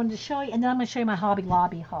 So what I wanted to show you, and then I'm going to show you my Hobby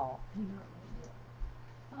Lobby haul.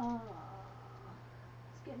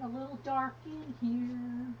 It's getting a little dark in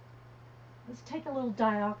here. Let's take a little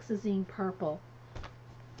dioxazine purple.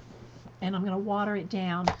 And I'm going to water it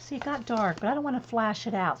down. See, it got dark, but I don't want to flash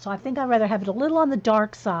it out. So I think I'd rather have it a little on the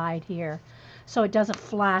dark side here so it doesn't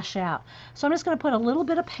flash out. So I'm just going to put a little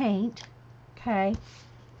bit of paint, okay,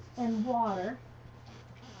 and water.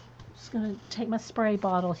 Just going to take my spray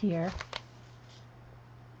bottle here.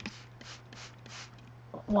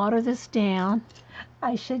 Water this down.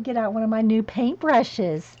 I should get out one of my new paint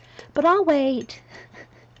brushes, but I'll wait.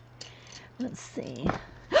 Let's see.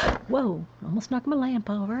 Whoa, almost knocked my lamp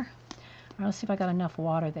over. Let's see if I got enough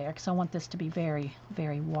water there, because I want this to be very,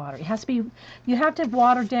 very watery. It has to be, you have to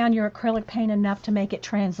water down your acrylic paint enough to make it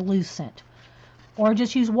translucent, or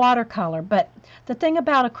just use watercolor. But the thing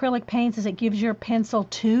about acrylic paints is it gives your pencil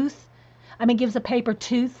tooth. I mean, gives a paper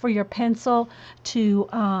tooth for your pencil to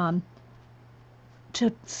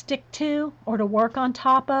stick to or to work on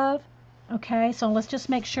top of. Okay, so let's just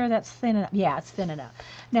make sure that's thin enough. Yeah, it's thin enough.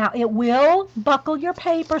 Now, it will buckle your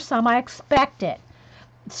paper some. I expect it.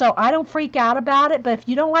 So I don't freak out about it, but if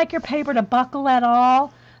you don't like your paper to buckle at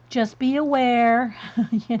all, just be aware,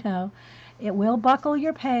 you know, it will buckle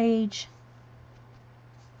your page.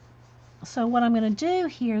 So what I'm going to do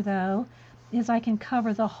here, though, is I can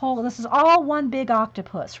cover the whole, this is all one big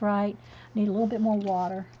octopus, right? Need a little bit more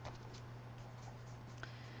water.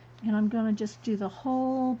 And I'm going to just do the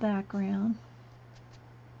whole background.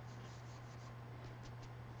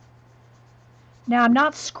 Now I'm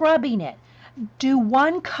not scrubbing it. Do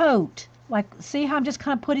one coat. Like, see how I'm just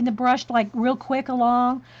kind of putting the brush like real quick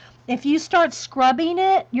along? If you start scrubbing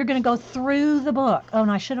it, you're going to go through the book. Oh,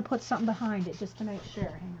 and I should have put something behind it just to make sure.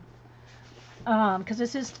 Hang on. Because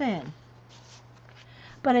this is thin.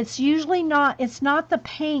 But it's usually not, it's not the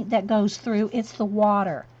paint that goes through, it's the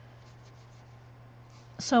water.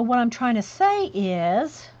 So what I'm trying to say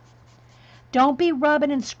is, don't be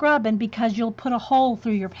rubbing and scrubbing because you'll put a hole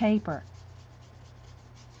through your paper.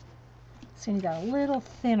 So you got a little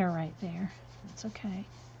thinner right there. That's okay.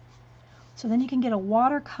 So then you can get a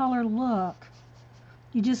watercolor look.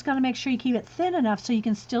 You just got to make sure you keep it thin enough so you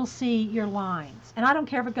can still see your lines. And I don't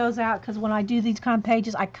care if it goes out, because when I do these kind of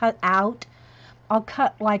pages, I cut out. I'll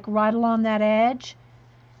cut like right along that edge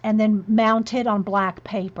and then mount it on black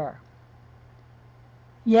paper.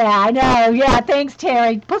 Yeah, I know. Yeah, thanks,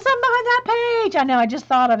 Terry. Put something behind that page. I know. I just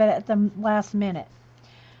thought of it at the last minute.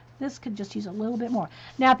 This could just use a little bit more.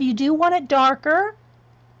 Now, if you do want it darker,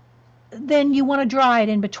 then you want to dry it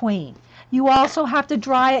in between. You also have to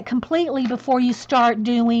dry it completely before you start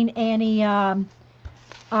doing any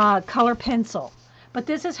color pencil. But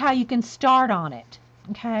this is how you can start on it.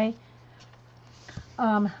 Okay.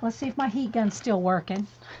 Let's see if my heat gun's still working.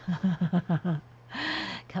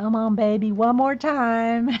 Come on, baby, one more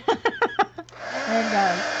time. There it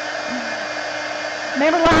goes.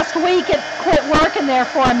 Remember last week it quit working there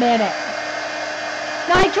for a minute.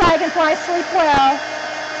 Night, Dragonfly, sleep well.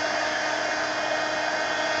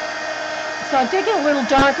 So it did get a little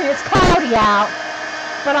darker. It's cloudy out,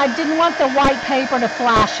 but I didn't want the white paper to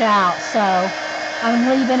flash out, so I'm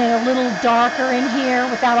leaving it a little darker in here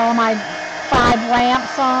without all my 5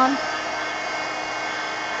 lamps on.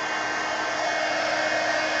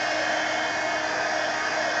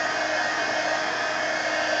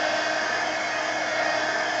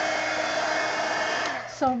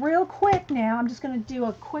 So real quick now, I'm just going to do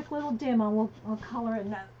a quick little demo. I'll color it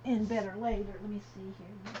in better later. Let me see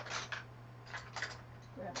here.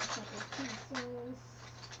 Grab a couple of pencils.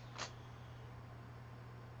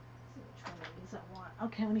 See which one of these I want.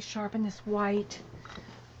 Okay, let me sharpen this white.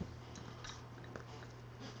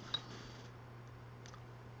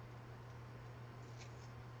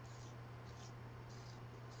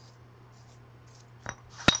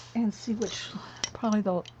 And see which, probably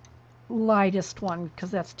the lightest one,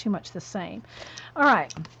 because that's too much the same. All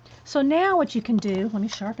right, so now what you can do, let me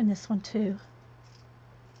sharpen this one too,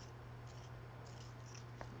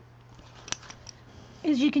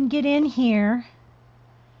 is you can get in here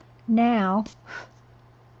now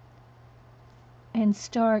and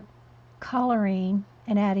start coloring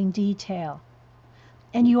and adding detail.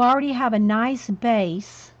 And you already have a nice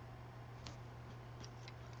base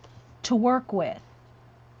to work with.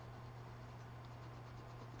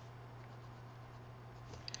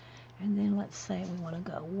 And then let's say we want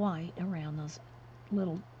to go white around those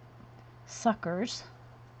little suckers.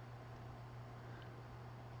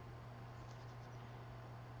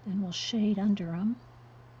 Then we'll shade under them.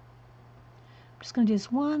 I'm just going to do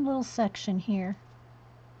this one little section here.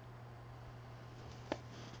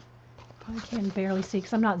 Probably can barely see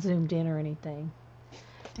because I'm not zoomed in or anything.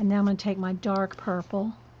 And now I'm going to take my dark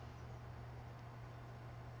purple.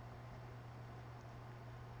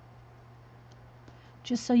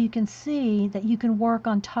 Just so you can see that you can work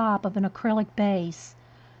on top of an acrylic base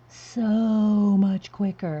so much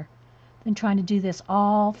quicker than trying to do this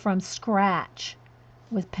all from scratch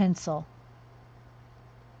with pencil.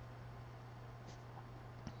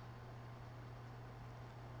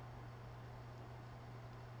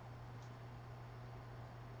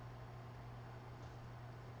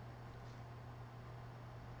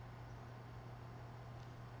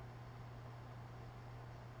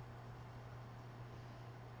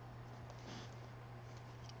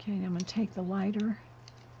 Okay, I'm going to take the lighter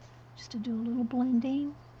just to do a little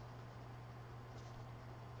blending.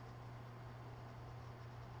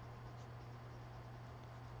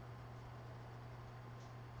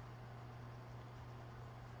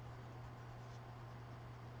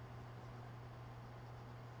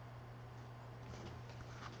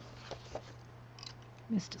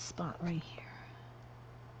 Missed a spot right here.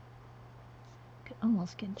 Could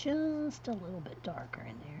almost get just a little bit darker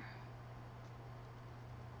in there.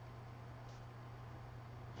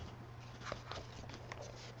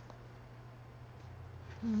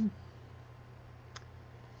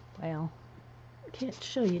 Well, can't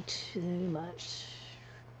show you too much.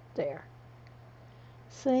 There.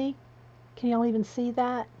 See? Can y'all even see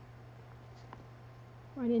that?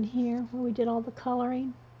 Right in here where we did all the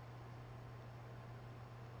coloring.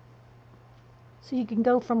 So you can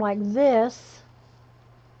go from like this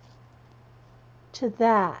to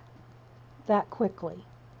that quickly.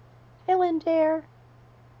 Hey, Lynn-Dare.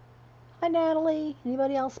 Hi, Natalie.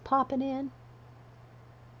 Anybody else popping in?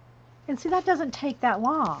 And see, that doesn't take that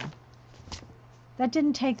long. That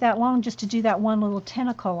didn't take that long just to do that one little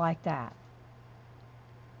tentacle like that.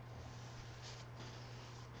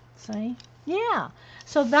 See? Yeah.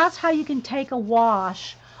 So that's how you can take a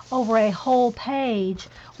wash over a whole page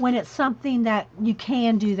when it's something that you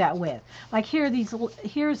can do that with. Like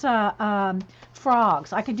here's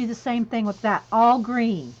frogs. I could do the same thing with that, all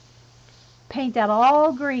green. Paint that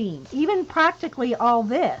all green, even practically all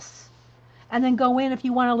this. And then go in, if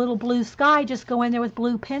you want a little blue sky, just go in there with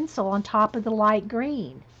blue pencil on top of the light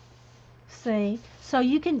green. See? So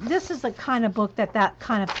you can, this is the kind of book that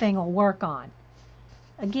kind of thing will work on.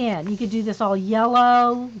 Again, you could do this all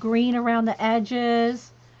yellow, green around the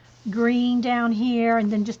edges, green down here,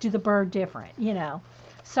 and then just do the bird different, you know.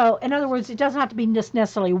 So, in other words, it doesn't have to be just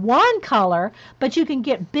necessarily one color, but you can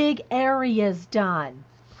get big areas done.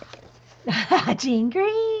 Jean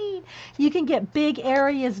Green! You can get big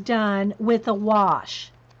areas done with a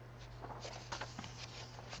wash.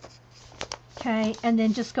 Okay, and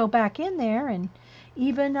then just go back in there, and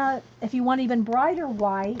even if you want even brighter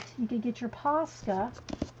white, you could get your Posca.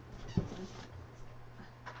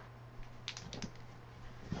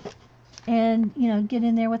 And, you know, get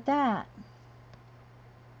in there with that.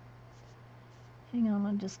 Hang on,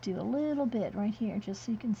 I'll just do a little bit right here just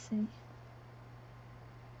so you can see.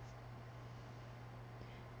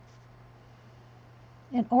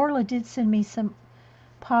 And Orla did send me some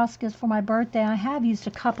Poscas for my birthday. I have used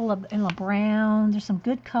a couple of in a brown. There's some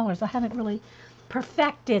good colors. I haven't really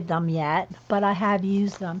perfected them yet, but I have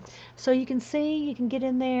used them. So you can see, you can get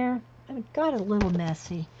in there. It got a little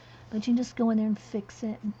messy, but you can just go in there and fix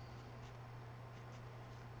it.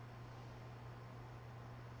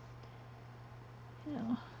 You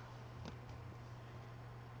know.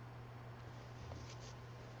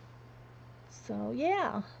 So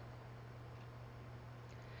yeah.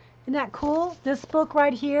 Isn't that cool? This book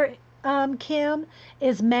right here, Kim,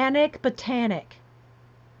 is Manic Botanic.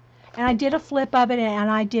 And I did a flip of it, and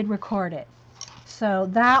I did record it. So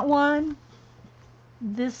that one,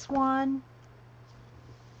 this one,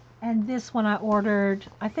 and this one I ordered,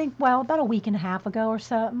 I think, well, about a week and a half ago or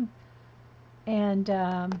something. And,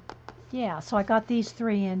 yeah, so I got these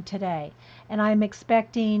 3 in today. And I'm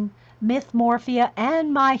expecting Mythmorphia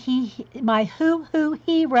and my Hoo Hoo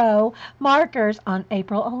Hero markers on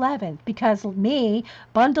April 11th because me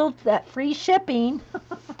bundled that free shipping.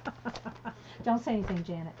 Don't say anything,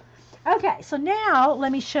 Janet. Okay, so now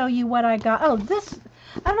let me show you what I got. Oh, this,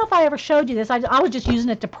 I don't know if I ever showed you this. I was just using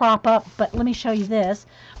it to prop up, but let me show you this.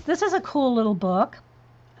 This is a cool little book.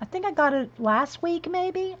 I think I got it last week,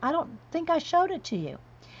 maybe. I don't think I showed it to you.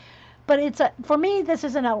 But it's for me, this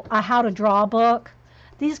isn't a how to draw book.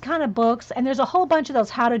 These kind of books, and there's a whole bunch of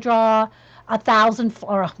those how to draw 1,000,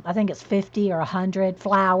 or I think it's 50 or 100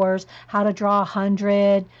 flowers, how to draw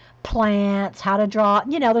 100 plants, how to draw,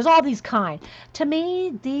 you know, there's all these kind. To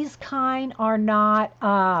me, these kind are not,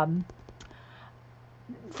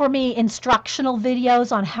 for me, instructional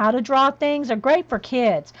videos on how to draw things. They're great for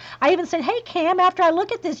kids. I even said, hey, Cam, after I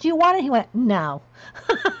look at this, do you want it? He went, no.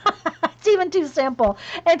 It's even too simple.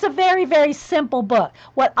 It's a very, very simple book.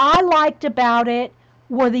 What I liked about it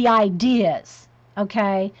were the ideas,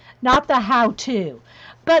 okay, not the how-to.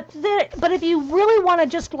 But if you really want to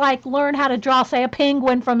just like learn how to draw, say, a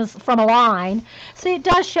penguin from a line, see, it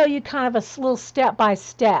does show you kind of a little step by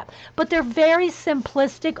step. But they're very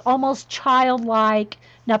simplistic, almost childlike.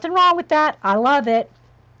 Nothing wrong with that. I love it.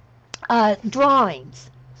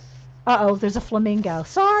 Drawings. Uh-oh, there's a flamingo.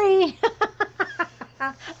 Sorry.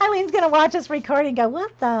 Eileen's going to watch this recording and go,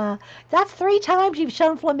 what the? That's 3 times you've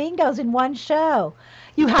shown flamingos in one show.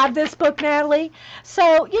 You have this book, Natalie?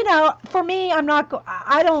 So, you know, for me, I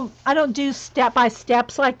don't do step by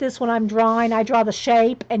steps like this when I'm drawing. I draw the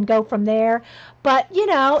shape and go from there. But, you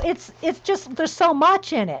know, it's just there's so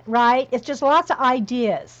much in it, right? It's just lots of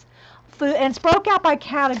ideas. Food, and it's broke out by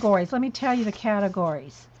categories. Let me tell you the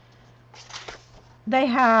categories. They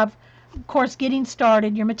have, of course, getting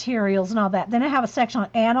started, your materials and all that. Then I have a section on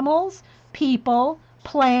animals, people,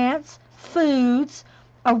 plants, foods,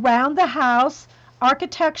 around the house,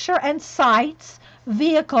 architecture and sites,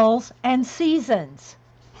 vehicles, and seasons.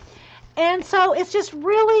 And so it's just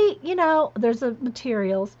really, you know, there's the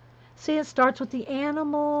materials. See, it starts with the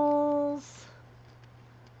animals.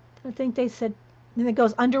 I think they said, and it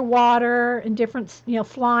goes underwater and different, you know,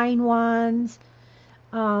 flying ones,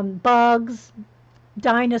 bugs,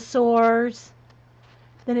 dinosaurs.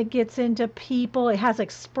 Then it gets into people. It has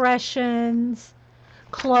expressions,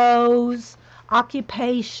 clothes,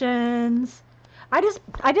 occupations. I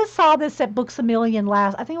just saw this at Books A Million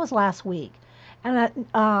I think it was last week, and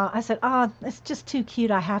I said, oh, it's just too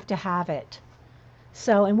cute. I have to have it.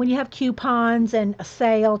 So, and when you have coupons and a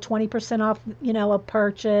sale, 20% off, you know, a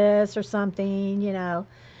purchase or something, you know,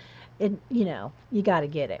 you got to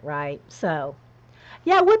get it, right? So,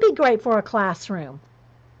 yeah, it would be great for a classroom.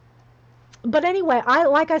 But anyway,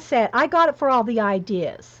 like I said, I got it for all the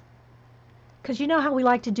ideas. Because you know how we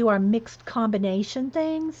like to do our mixed combination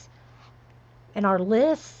things and our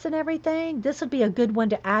lists and everything? This would be a good one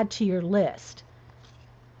to add to your list,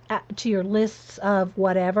 to your lists of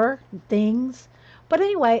whatever things. But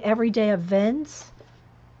anyway, everyday events,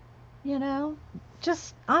 you know,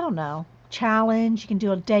 just, I don't know, challenge. You can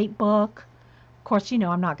do a date book. Of course, you know,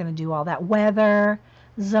 I'm not going to do all that. Weather,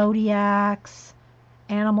 zodiacs,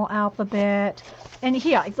 animal alphabet. And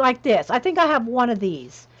here, it's like this. I think I have one of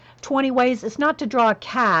these. 20 ways. It's not to draw a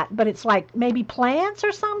cat, but it's like maybe plants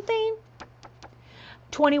or something.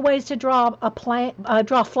 20 ways to draw a plant,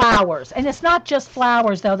 draw flowers. And it's not just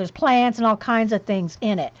flowers, though. There's plants and all kinds of things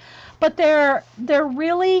in it. But they're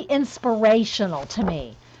really inspirational to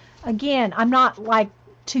me. Again, I'm not like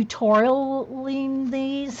tutorialing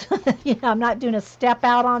these. You know, I'm not doing a step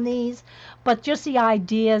out on these, but just the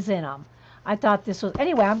ideas in them. I thought this was,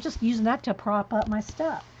 anyway, I'm just using that to prop up my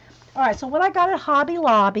stuff. All right, so what I got at Hobby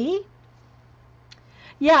Lobby.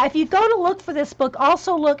 Yeah, if you go to look for this book,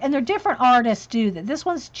 also look, and there are different artists do that. This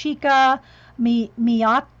one's Chika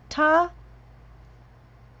Miyata,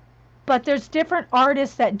 but there's different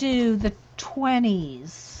artists that do the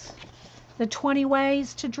 20s, the 20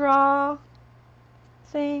 ways to draw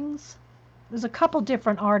things. There's a couple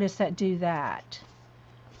different artists that do that.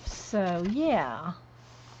 So, yeah.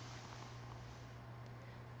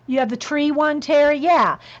 You have the tree one, Terry.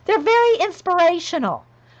 Yeah, they're very inspirational.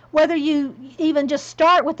 Whether you even just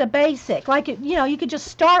start with the basic, like, you know, you could just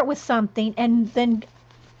start with something and then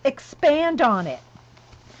expand on it.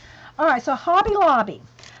 All right, so Hobby Lobby,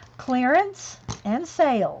 clearance and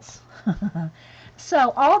sales.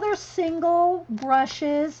 So all their single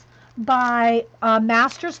brushes by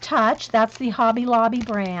Master's Touch, that's the Hobby Lobby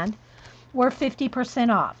brand, were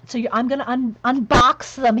 50% off. So I'm going to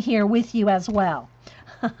unbox them here with you as well.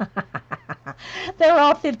 They're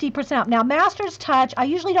all 50% off. Now, Master's Touch, I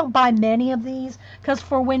usually don't buy many of these because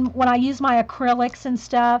for when I use my acrylics and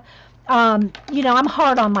stuff, you know, I'm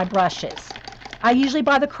hard on my brushes. I usually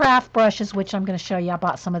buy the craft brushes, which I'm going to show you. I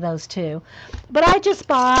bought some of those too. But I just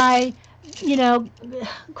buy, you know,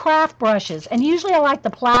 craft brushes. And usually I like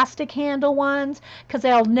the plastic handle ones because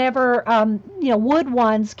they'll never, you know, wood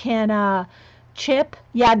ones can chip.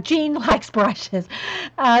 Yeah, Jean likes brushes.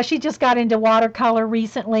 She just got into watercolor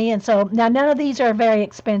recently, and so now none of these are very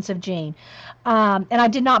expensive, Jean. And I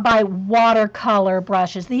did not buy watercolor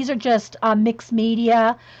brushes. These are just mixed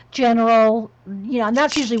media, general, you know, and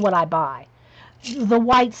that's usually what I buy. The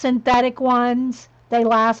white synthetic ones, they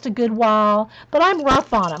last a good while, but I'm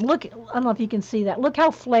rough on them. Look, I don't know if you can see that. Look how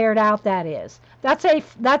flared out that is. That's a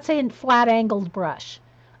flat angled brush.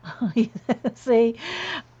 See,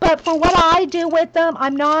 but for what I do with them,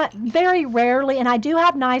 I'm not very rarely, and I do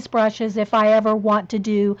have nice brushes if I ever want to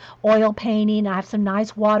do oil painting. I have some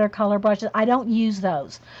nice watercolor brushes. I don't use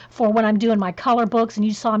those for when I'm doing my color books, and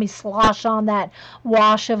you saw me slosh on that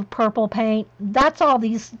wash of purple paint. That's all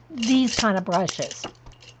these kind of brushes.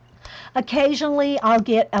 Occasionally I'll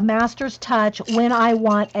get a Master's Touch when I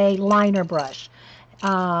want a liner brush.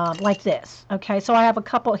 Like this. Okay, so I have a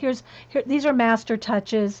couple. Here, these are Master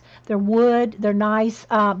Touches. They're wood. They're nice,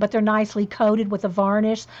 but they're nicely coated with a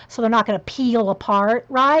varnish, so they're not going to peel apart,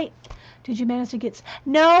 right? Did you manage to get?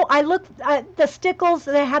 No, I looked at the Stickles.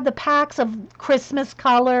 They had the packs of Christmas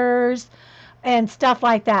colors and stuff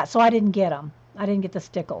like that, so I didn't get them. I didn't get the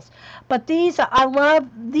stickles. But these, I love,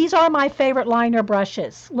 these are my favorite liner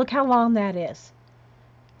brushes. Look how long that is.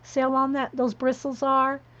 See how long those bristles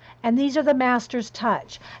are? And these are the Master's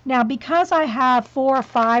Touch. Now, because I have 4 or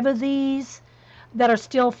 5 of these that are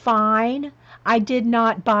still fine, I did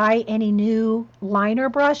not buy any new liner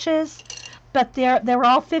brushes, but they're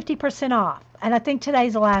all 50% off. And I think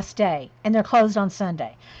today's the last day, and they're closed on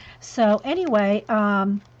Sunday. So anyway,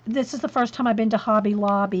 this is the first time I've been to Hobby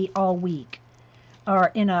Lobby all week.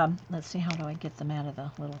 Or in a, let's see, how do I get them out of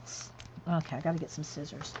the little, okay, I got to get some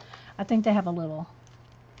scissors. I think they have a little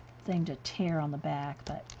thing to tear on the back,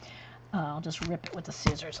 but I'll just rip it with the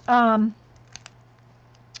scissors. I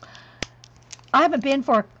haven't been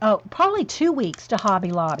for probably 2 weeks to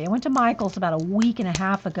Hobby Lobby. I went to Michael's about a week and a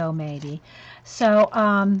half ago, maybe. So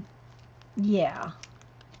yeah,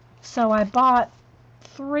 so I bought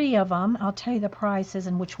 3 of them. I'll tell you the prices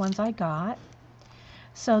and which ones I got.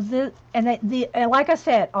 So and like I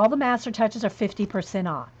said, all the Master Touches are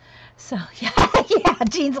 50% off. So yeah, yeah,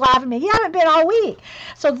 Jean's laughing at me. You haven't been all week.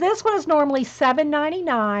 So this one is normally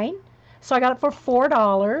 $7.99. So I got it for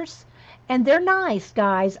 $4. And they're nice,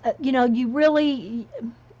 guys. You know, you really,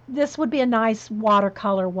 this would be a nice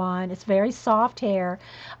watercolor one. It's very soft hair.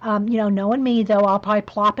 You know, knowing me, though, I'll probably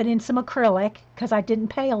plop it in some acrylic because I didn't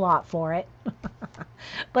pay a lot for it.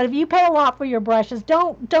 But if you pay a lot for your brushes,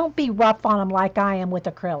 don't be rough on them like I am with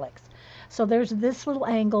acrylics. So there's this little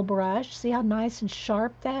angle brush. See how nice and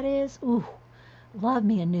sharp that is? Ooh, love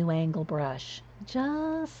me a new angle brush.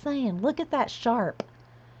 Just saying. Look at that sharp.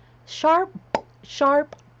 Sharp,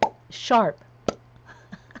 sharp, sharp.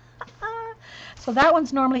 So that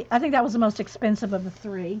one's normally, I think that was the most expensive of the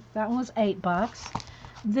 3. That one was $8.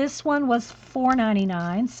 This one was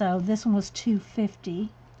 $4.99, so this one was $2.50.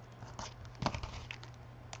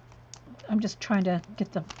 I'm just trying to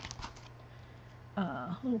get the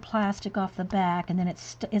little plastic off the back, and then it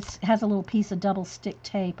has a little piece of double stick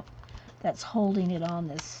tape that's holding it on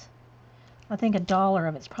this. I think $1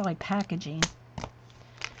 of it's probably packaging.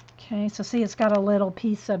 Okay, so see, it's got a little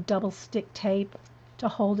piece of double stick tape to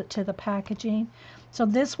hold it to the packaging. So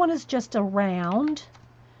this one is just a round.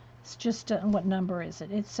 It's just a, what number is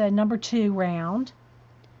it? It's a number 2 round.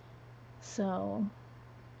 So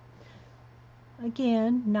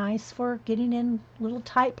again, nice for getting in little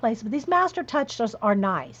tight places. But these Master Touches are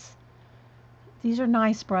nice. These are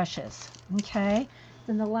nice brushes. Okay.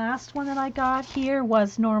 Then the last one that I got here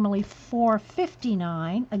was normally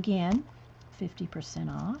 $4.59. Again, 50%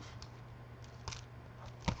 off.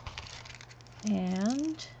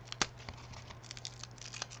 And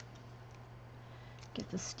get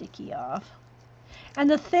the sticky off. And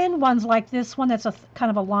the thin ones like this one, that's a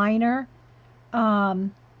kind of a liner.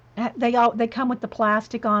 They come with the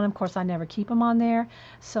plastic on them. Of course, I never keep them on there.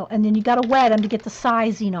 So, and then you got to wet them to get the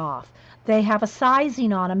sizing off. They have a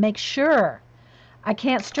sizing on them. Make sure. I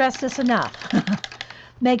can't stress this enough.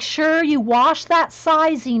 Make sure you wash that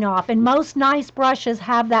sizing off. And most nice brushes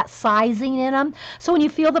have that sizing in them. So when you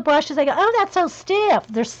feel the brushes, they go, oh, that's so stiff.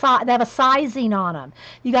 They have a sizing on them.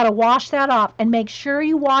 You got to wash that off. And make sure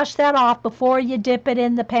you wash that off before you dip it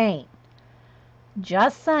in the paint.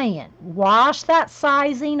 Just saying. Wash that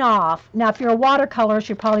sizing off. Now, if you're a watercolorist,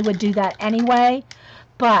 you probably would do that anyway.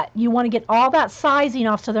 But you want to get all that sizing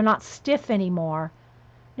off so they're not stiff anymore.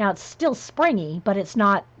 Now, it's still springy, but it's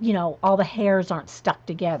not, you know, all the hairs aren't stuck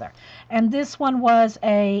together. And this one was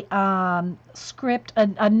a script,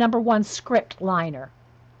 a number 1 script liner.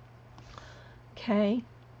 Okay.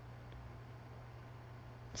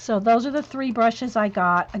 So those are the 3 brushes I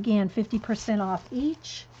got. Again, 50% off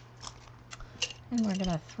each. And we're going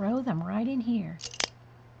to throw them right in here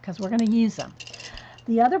because we're going to use them.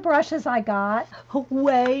 The other brushes I got,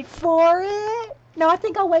 wait for it. No, I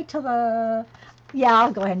think I'll wait till the... Yeah,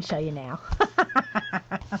 I'll go ahead and show you now.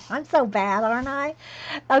 I'm so bad, aren't I?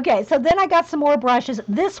 Okay, so then I got some more brushes.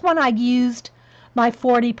 This one I used my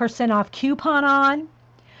 40% off coupon on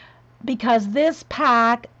because this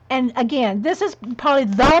pack, and again, this is probably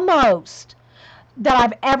the most that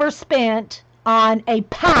I've ever spent on a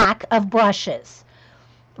pack of brushes.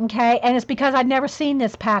 Okay, and it's because I'd never seen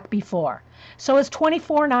this pack before. So it's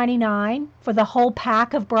 $24.99 for the whole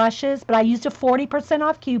pack of brushes, but I used a 40%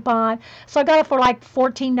 off coupon. So I got it for like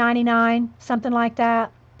 $14.99, something like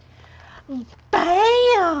that.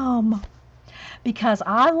 Bam! Because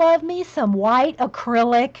I love me some white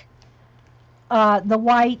acrylic, the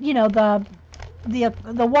white, you know, the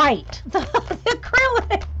white, the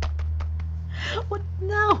acrylic. What?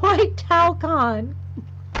 No, white Talcon.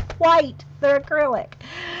 White, they're acrylic.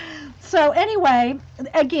 So anyway,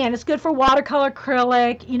 again, it's good for watercolor,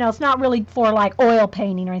 acrylic. You know, it's not really for like oil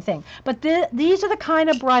painting or anything. But these are the kind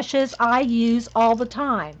of brushes I use all the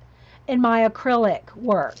time in my acrylic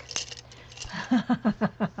work.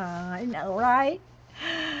 I know, right?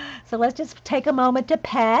 So let's just take a moment to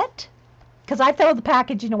pet, because I throw the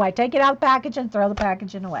packaging away. Take it out of the package and throw the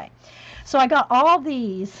packaging away. So I got all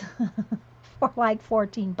these for like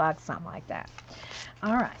 14 bucks, something like that.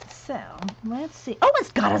 All right, so let's see. Oh,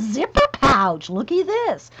 it's got a zipper pouch. Looky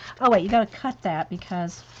this. Oh, wait, you got to cut that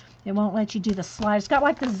because it won't let you do the slide. It's got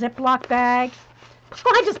like the Ziploc bag.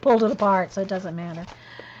 I just pulled it apart, so it doesn't matter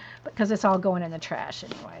because it's all going in the trash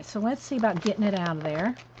anyway. So let's see about getting it out of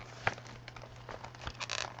there.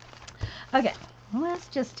 Okay, let's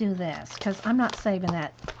just do this because I'm not saving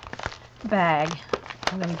that bag.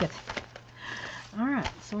 I'm going to get... All right,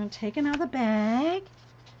 so I'm taking out the bag.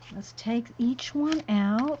 Let's take each one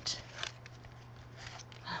out.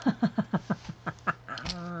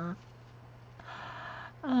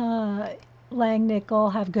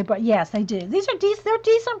 Langnickel have good brushes. Yes, they do. They're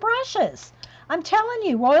decent brushes. I'm telling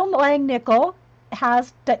you, Royal Langnickel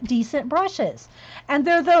has decent brushes, and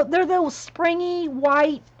they're those springy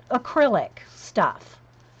white acrylic stuff.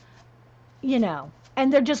 You know,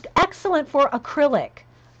 and they're just excellent for acrylic.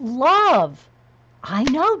 Love. I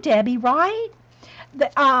know, Debbie, right?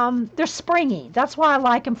 They're springy. That's why I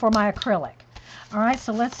like them for my acrylic. All right,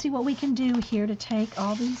 so let's see what we can do here to take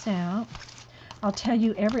all these out. I'll tell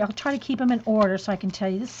you I'll try to keep them in order so I can tell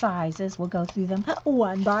you the sizes. We'll go through them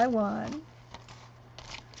one by one.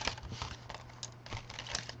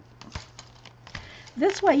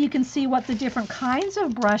 This way you can see what the different kinds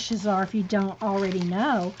of brushes are if you don't already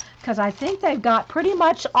know, because I think they've got pretty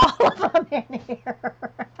much all of them in here.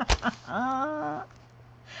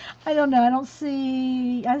 I don't know. I don't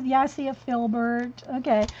see... Yeah, I see a filbert.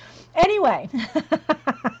 Okay. Anyway.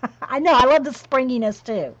 I know. I love the springiness,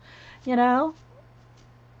 too. You know?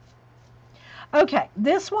 Okay.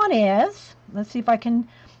 This one is... Let's see if I can...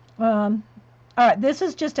 all right. This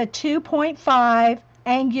is just a 2.5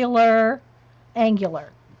 angular.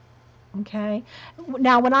 Okay?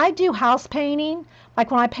 Now, when I do house painting,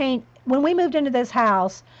 like when I paint... When we moved into this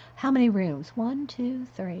house, how many rooms? 1, 2,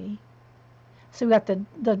 3... So we got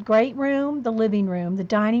the great room, the living room, the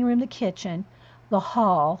dining room, the kitchen, the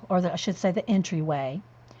hall, or I should say the entryway,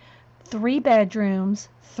 3 bedrooms,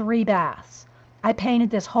 3 baths. I painted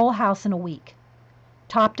this whole house in a week,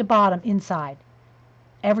 top to bottom, inside,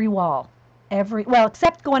 every wall, well,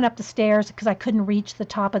 except going up the stairs because I couldn't reach the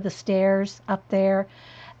top of the stairs up there.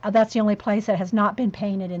 That's the only place that has not been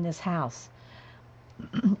painted in this house.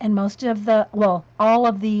 And most of the, well, all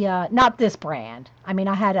of the, not this brand. I mean,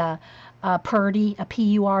 I had a Purdy, a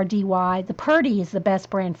P-U-R-D-Y. The Purdy is the best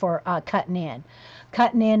brand for cutting in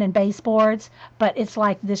and baseboards, but it's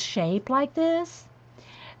like this shape like this.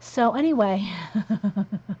 So anyway,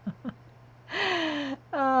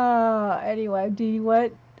 anyway, do you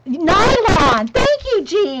what? Nylon! Thank you,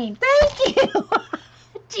 Jean! Thank you!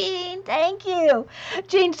 Jean, thank you!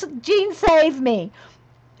 Jean saved me.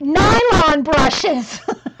 Nylon brushes!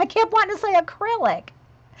 I kept wanting to say acrylic.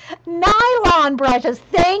 Nylon brushes.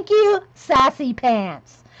 Thank you, Sassy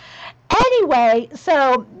Pants. Anyway,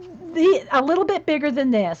 so a little bit bigger than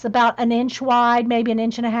this, about 1 inch wide, maybe 1.5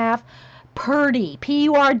 inches. Purdy,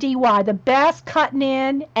 P-U-R-D-Y, the best cutting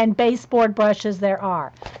in and baseboard brushes there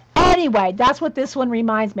are. Anyway, that's what this one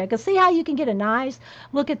reminds me of. Because see how you can get a nice,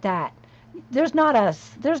 look at that. There's not a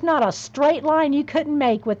straight line you couldn't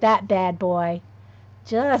make with that bad boy.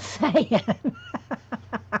 Just saying.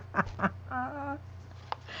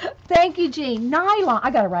 Thank you, Jean. Nylon. I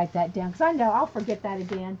got to write that down because I know I'll forget that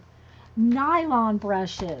again. Nylon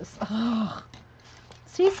brushes. Oh.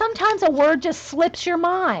 See, sometimes a word just slips your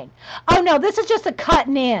mind. Oh, no, this is just a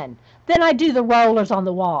cutting in. Then I do the rollers on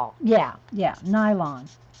the wall. Yeah, nylon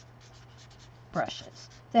brushes.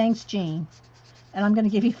 Thanks, Jean. And I'm going to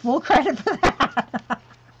give you full credit for that.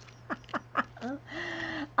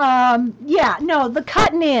 Yeah, no, the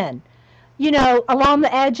cutting in. You know, along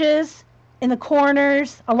the edges, in the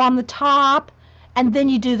corners, along the top, and then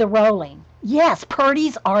you do the rolling. Yes,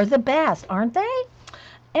 Purdy's are the best, aren't they?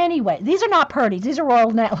 Anyway, these are not Purdy's. These are Royal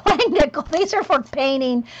Langnickel. These are for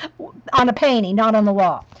painting on a painting, not on the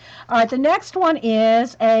wall. All right, the next one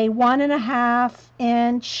is a 1.5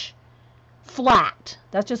 inch flat.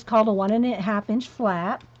 That's just called a 1.5 inch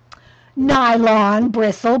flat. Nylon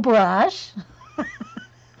bristle brush.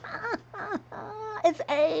 It's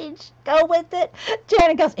age. Go with it.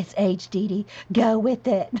 Janet goes, it's age, Dee Dee. Go with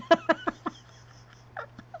it.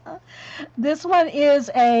 This one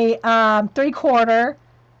is a 3/4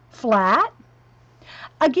 flat.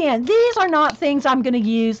 again, these are not things I'm going to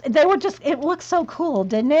use. They were just, it looks so cool,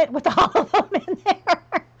 didn't it? With all of them in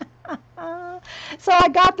there. So I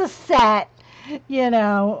got the set, you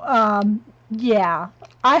know. Yeah.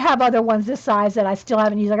 I have other ones this size that I still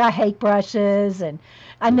haven't used. I got hake brushes, and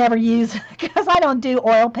I never use, because I don't do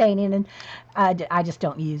oil painting, and I just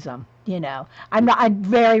don't use them, you know. I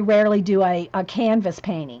very rarely do a canvas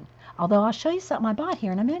painting. Although I'll show you something I bought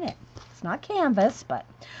here in a minute. It's not canvas, but...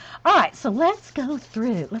 All right, so let's go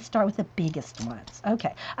through. Let's start with the biggest ones.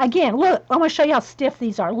 Okay. Again, look, I want to show you how stiff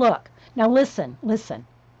these are. Look. Now listen, listen.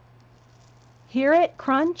 Hear it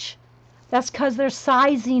crunch? That's because there's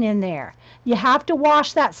sizing in there. You have to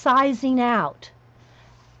wash that sizing out.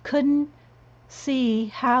 Couldn't see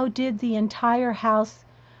how did the entire house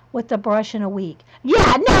with the brush in a week.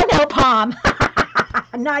 Yeah, no, Palm.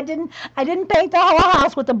 No, I didn't paint the whole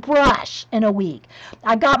house with a brush in a week.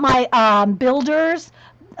 I got my builder's,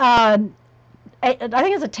 I think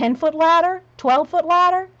it's a 10-foot ladder, 12-foot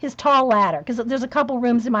ladder, his tall ladder, because there's a couple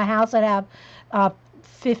rooms in my house that have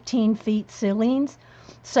 15 feet ceilings.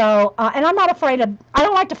 So, and I'm not afraid of, I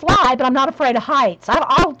don't like to fly, but I'm not afraid of heights.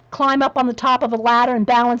 I'll climb up on the top of a ladder and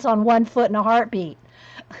balance on 1 foot in a heartbeat.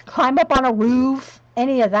 Climb up on a roof,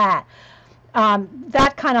 any of that.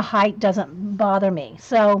 That kind of height doesn't bother me.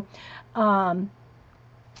 So,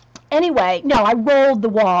 anyway, no, I rolled the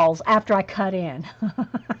walls after I cut in.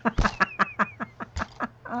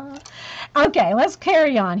 Okay, let's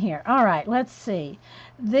carry on here. All right, let's see.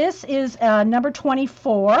 This is number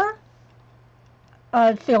 24.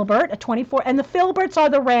 Filbert, a 24, and the filberts are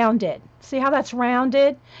the rounded. See how that's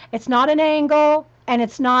rounded? It's not an angle, and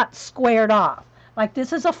it's not squared off. Like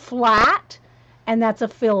this is a flat, and that's a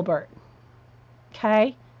filbert.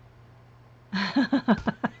 Okay?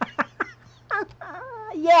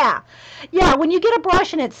 Yeah. Yeah, when you get a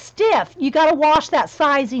brush and it's stiff, you got to wash that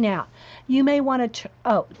sizing out. You may want to,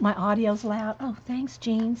 oh, my audio's loud. Oh, thanks,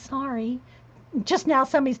 Jean. Sorry. Just now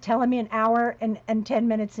somebody's telling me an hour and 10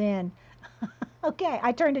 minutes in. Okay,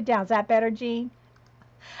 I turned it down. Is that better, Jean?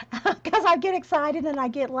 Because I get excited and I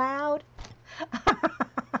get loud.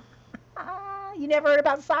 You never heard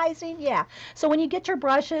about sizing? Yeah. So when you get your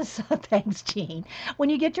brushes, thanks, Jean. When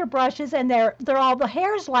you get your brushes and they're all, the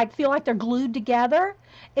hairs like feel like they're glued together,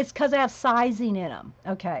 it's because they have sizing in them.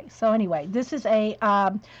 Okay, so anyway, this is a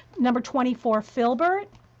number 24 filbert.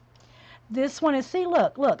 This one is, see,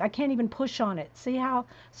 look, I can't even push on it. See how?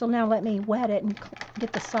 So now let me wet it and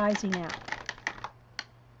get the sizing out.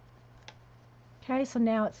 Okay, so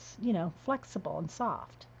now it's, you know, flexible and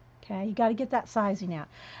soft. Okay, you got to get that sizing out.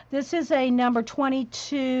 This is a number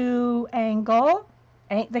 22 angle.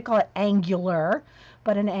 They call it angular,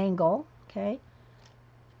 but an angle. Okay.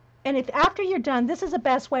 And if after you're done, this is the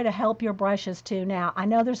best way to help your brushes too. Now, I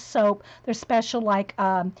know there's soap. There's special like,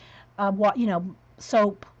 what, you know,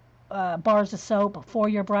 soap, bars of soap for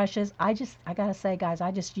your brushes. I got to say, guys,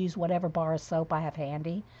 I just use whatever bar of soap I have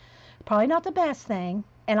handy. Probably not the best thing.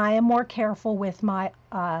 And I am more careful with my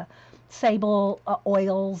sable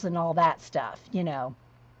oils and all that stuff, you know.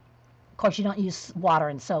 Of course, you don't use water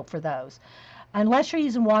and soap for those. Unless you're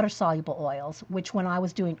using water-soluble oils, which when I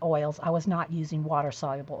was doing oils, I was not using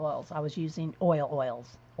water-soluble oils. I was using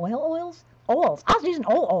oils. Oil oils? Oils. I was using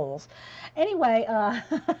oils. Anyway,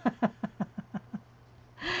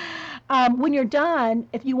 when you're done,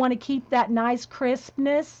 if you want to keep that nice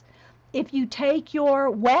crispness, if you take your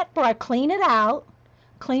wet brush, clean it out,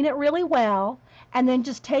 clean it really well, and then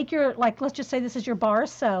just take your, like, let's just say this is your bar of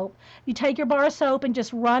soap. You take your bar of soap and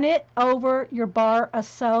just run it over your bar of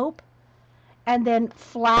soap, and then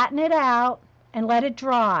flatten it out and let it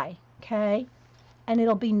dry, okay? And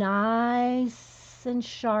it'll be nice and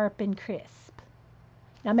sharp and crisp.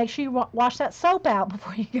 Now make sure you wash that soap out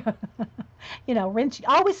before you go. You know, rinse.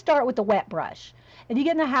 Always start with the wet brush. If you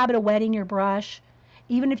get in the habit of wetting your brush,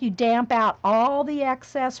 even if you damp out all the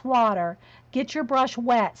excess water, get your brush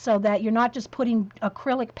wet so that you're not just putting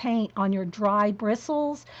acrylic paint on your dry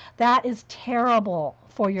bristles. That is terrible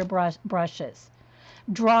for your brushes.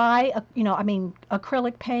 Dry, you know, I mean,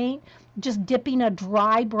 acrylic paint, just dipping a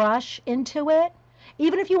dry brush into it.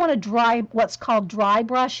 Even if you want to dry, what's called dry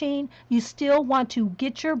brushing, you still want to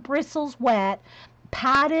get your bristles wet,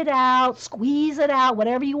 pat it out, squeeze it out,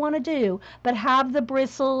 whatever you want to do, but have the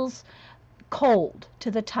bristles cold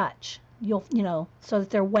to the touch. You know, so that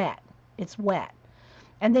they're wet. It's wet.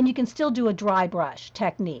 And then you can still do a dry brush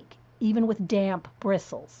technique, even with damp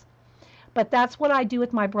bristles. But that's what I do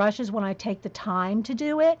with my brushes when I take the time to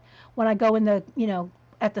do it. When I go in the, you know,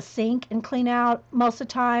 at the sink and clean out most of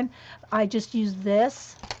the time, I just use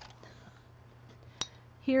this.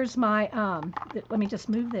 Here's my, let me just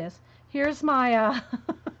move this. Here's my,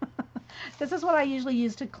 This is what I usually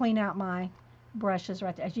use to clean out my brushes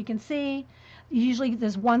right there. As you can see, usually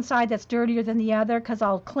there's one side that's dirtier than the other because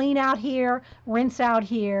I'll clean out here, rinse out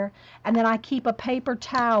here, and then I keep a paper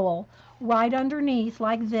towel right underneath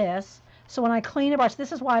like this. So when I clean a brush,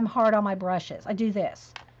 this is why I'm hard on my brushes. I do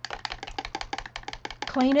this.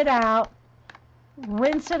 Clean it out,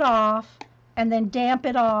 rinse it off, and then damp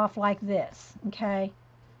it off like this, okay?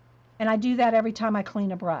 And I do that every time I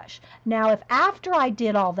clean a brush. Now, if after I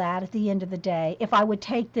did all that at the end of the day, if I would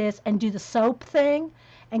take this and do the soap thing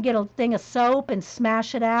and get a thing of soap and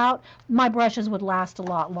smash it out, my brushes would last a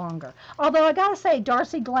lot longer. Although I gotta say,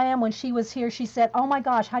 Darcy Glam, when she was here, she said, oh my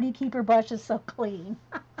gosh, how do you keep your brushes so clean?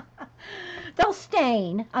 They'll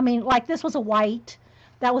stain. I mean, like this was a white,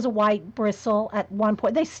 that was a white bristle at one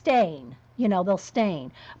point. They stain, you know, they'll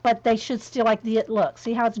stain. But they should still, like, look,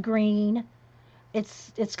 see how it's green?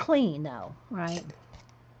 It's clean though, right?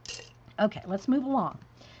 Okay, let's move along.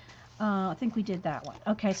 I think we did that one.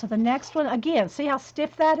 Okay, so the next one, again, see how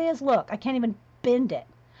stiff that is? Look, I can't even bend it.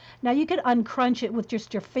 Now you could uncrunch it with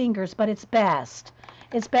just your fingers, but it's best.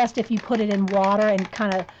 It's best if you put it in water and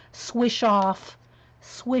kind of swish off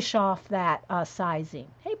that sizing.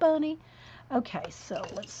 Hey, Bunny. Okay, so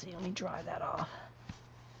let's see. Let me dry that off.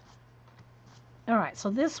 All right, so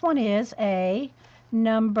this one is a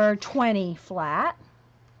number 20 flat.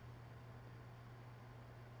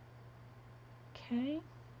 Okay.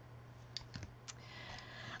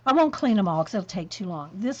 I won't clean them all because it'll take too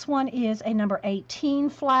long. This one is a number 18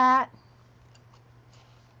 flat,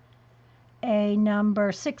 a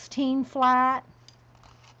number 16 flat.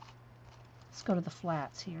 Let's go to the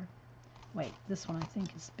flats here. Wait, this one I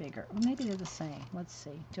think is bigger. Well, maybe they're the same. Let's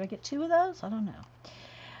see. Do I get two of those? I don't know.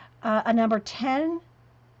 A number 10,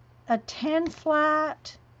 a 10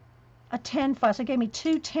 flat, a 10 flat. So it gave me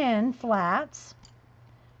two 10 flats.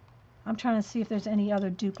 I'm trying to see if there's any other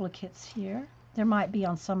duplicates here. There might be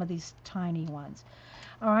on some of these tiny ones.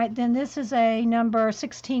 All right, then this is a number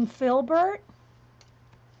 16 filbert.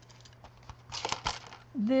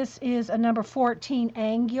 This is a number 14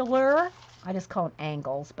 angular. I just call them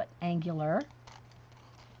angles, but angular.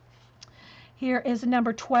 Here is a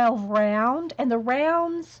number 12 round, and the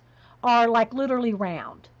rounds are like literally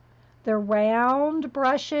round. They're round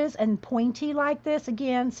brushes and pointy like this.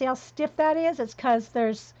 Again, see how stiff that is? It's because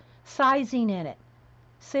there's sizing in it.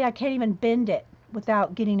 See, I can't even bend it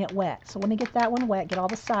without getting it wet. So let me get that one wet, get all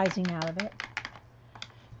the sizing out of it.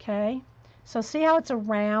 Okay, so see how it's a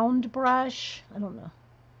round brush? I don't know.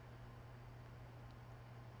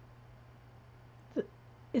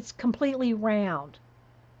 It's completely round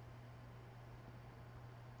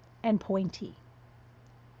and pointy.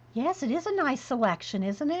 Yes, it is a nice selection,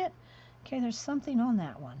 isn't it? Okay, there's something on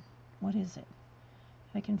that one. What is it?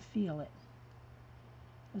 I can feel it.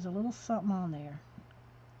 There's a little something on there.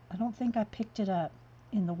 I don't think I picked it up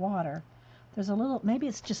in the water. There's a little, maybe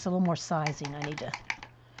it's just a little more sizing I need to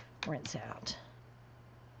rinse out.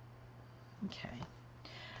 Okay.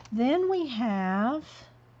 Then we have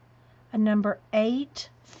a number 8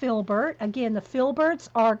 filbert. Again, the filberts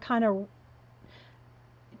are kind of,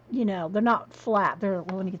 you know, they're not flat. They're,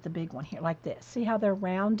 well, let me get the big one here, like this. See how they're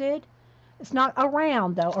rounded? It's not a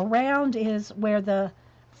round, though. A round is where the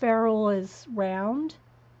ferrule is round.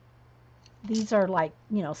 These are like,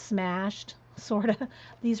 you know, smashed, sort of.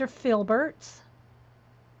 These are filberts.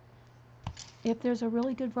 If there's a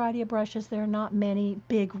really good variety of brushes, there are not many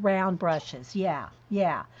big round brushes. Yeah,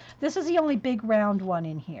 yeah. This is the only big round one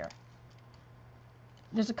in here.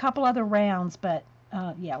 There's a couple other rounds, but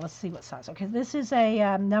yeah, let's see what size. Okay, this is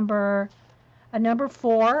a number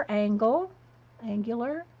 4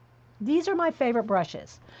 angular. These are my favorite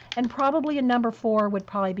brushes, and probably a number 4 would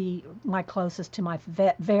probably be my closest to my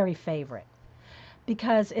very favorite,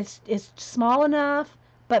 because it's small enough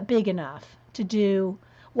but big enough to do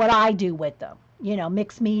what I do with them. You know,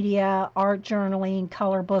 mixed media, art journaling,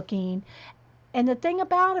 color booking. And the thing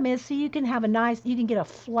about them is, see, you can have a nice, you can get a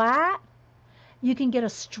flat, you can get a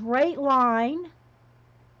straight line,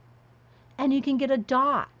 and you can get a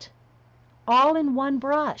dot, all in one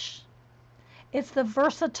brush. It's the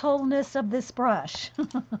versatileness of this brush.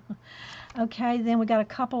 Okay, then we got a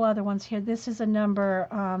couple other ones here. This is a number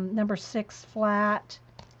 6 flat,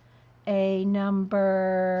 a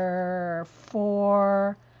number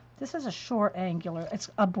 4. This is a short angular. It's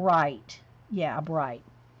a bright. Yeah, a bright.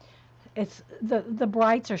 It's the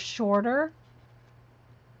brights are shorter.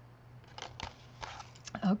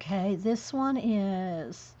 Okay, this one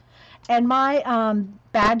is, and my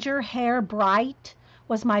Badger Hair Bright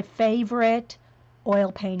was my favorite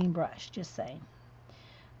oil painting brush, just saying.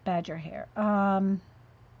 Badger Hair.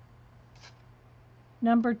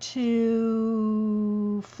 Number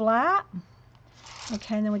 2 flat.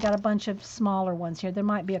 Okay, and then we got a bunch of smaller ones here. There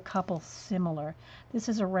might be a couple similar. This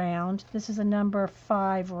is a round. This is a number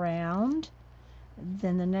 5 round.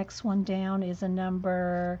 Then the next one down is a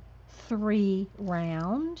number 3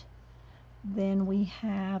 round. Then we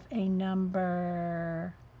have a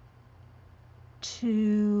number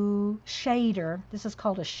 2 shader. This is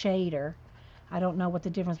called a shader. I don't know what the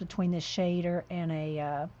difference between this shader and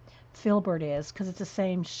a filbert is, because it's the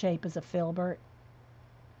same shape as a filbert,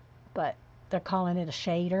 but they're calling it a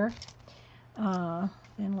shader.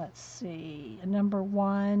 Then let's see, a number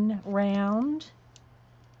 1 round,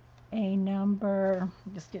 a number,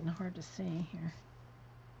 just getting hard to see here.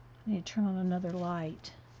 I need to turn on another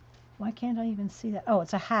light. Why can't I even see that? Oh,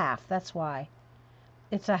 it's a half, that's why.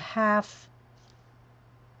 It's a half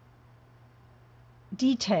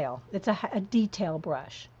detail. It's a detail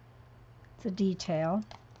brush. It's a detail.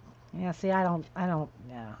 Yeah, see, I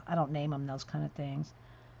don't name them those kind of things.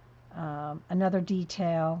 Another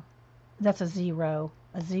detail, that's a zero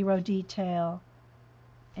detail,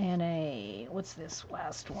 and a, what's this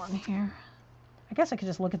last one here? I guess I could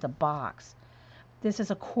just look at the box. This is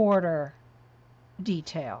a quarter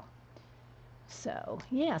detail. So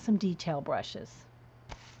yeah, some detail brushes.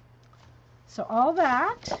 So all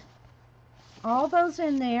that, all those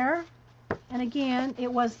in there, and again, it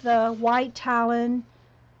was the white Talcon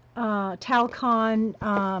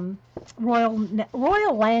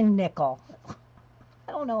Royal Lang nickel.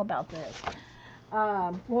 I don't know about this.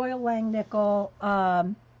 Royal Lang nickel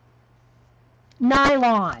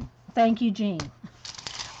nylon. Thank you, Jean.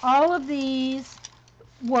 All of these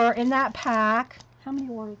were in that pack. How many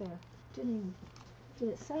were there? Did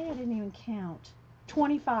it say? I didn't even count.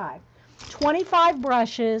 25. 25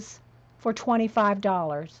 brushes for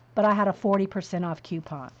 $25, but I had a 40% off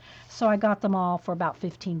coupon. So I got them all for about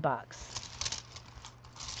 15 bucks.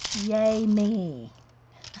 Yay me.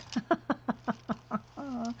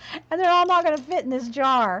 And they're all not going to fit in this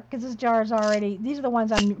jar, because this jar is already, these are the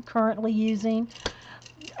ones I'm currently using.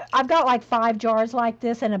 I've got like 5 jars like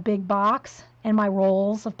this in a big box, and my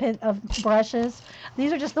rolls of brushes.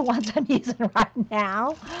 These are just the ones I'm using right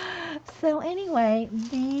now. So anyway,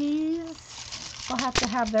 these will have to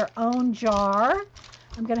have their own jar.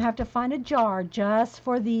 I'm going to have to find a jar just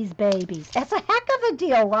for these babies. That's a heck of a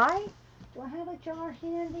deal, right? Do I have a jar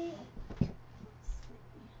handy? Let's see.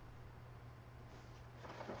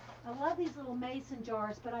 I love these little mason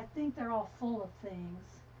jars, but I think they're all full of things.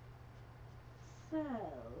 So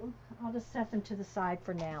I'll just set them to the side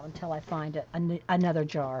for now until I find another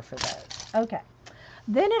jar for those. Okay.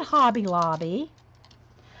 Then at Hobby Lobby,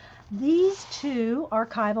 these 2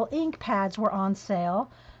 archival ink pads were on sale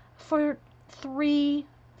for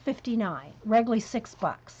 $3.59, regularly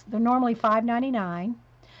 $6. They're normally $5.99.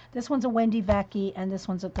 This one's a Wendy Vecchi, and this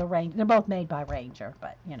one's at the Ranger. They're both made by Ranger,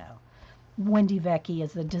 but you know, Wendy Vecchi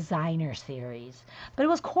is the designer series. But it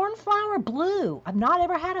was cornflower blue. I've not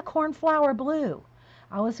ever had a cornflower blue.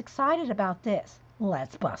 I was excited about this.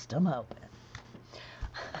 Let's bust them open.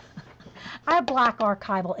 I have black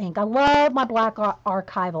archival ink. I love my black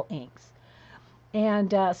archival inks.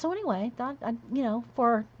 And so anyway, thought you know,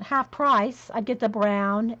 for half price, I'd get the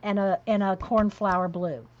brown and a cornflower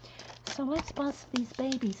blue. So let's bust these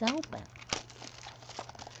babies open.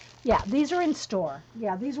 Yeah, these are in store.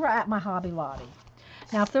 Yeah, these were at my Hobby Lobby.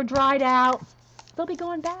 Now, if they're dried out, they'll be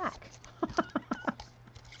going back.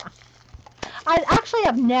 I actually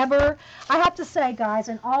have never, I have to say, guys,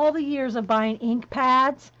 in all the years of buying ink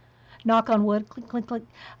pads, knock on wood, click, click, click,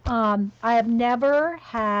 I have never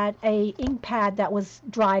had a ink pad that was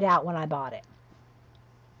dried out when I bought it.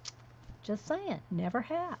 Just saying, never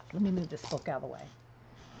have. Let me move this book out of the way.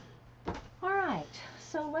 All right,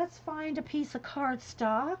 so let's find a piece of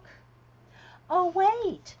cardstock. Oh,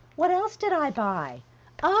 wait, what else did I buy?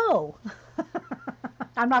 Oh,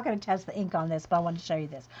 I'm not going to test the ink on this, but I want to show you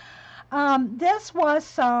this. This was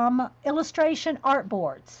some illustration art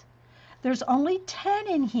boards. There's only 10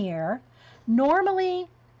 in here, normally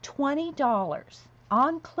 $20,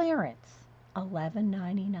 on clearance,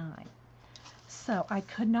 $11.99. So I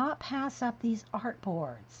could not pass up these art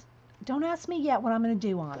boards. Don't ask me yet what I'm going to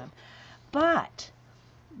do on them. But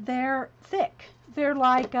they're thick. They're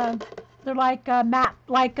like matte,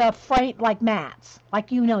 like a frame, like mats.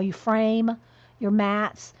 Like, you know, you frame your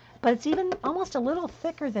mats, but it's even almost a little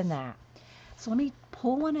thicker than that. So let me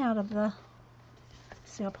pull one out of the.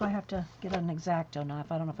 See, I'll probably have to get an X-Acto knife.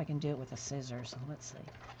 I don't know if I can do it with a scissors. So let's see.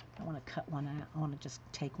 I want to cut one out. I want to just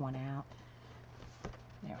take one out.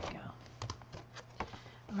 There we go.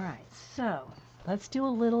 All right. So let's do a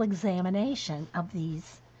little examination of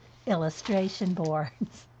these illustration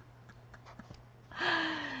boards.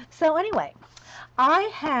 So anyway,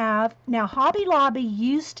 I have, now Hobby Lobby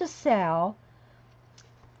used to sell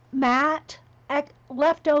matte,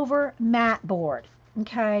 leftover matte board,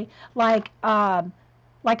 okay? Like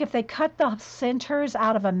if they cut the centers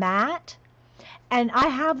out of a mat, and I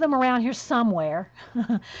have them around here somewhere,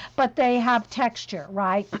 but they have texture,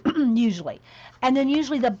 right? Usually. And then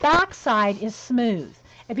usually the back side is smooth.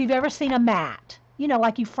 If you've ever seen a mat, you know,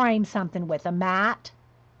 like you frame something with a mat,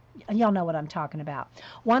 y'all know what I'm talking about.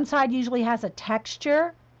 One side usually has a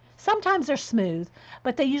texture. Sometimes they're smooth,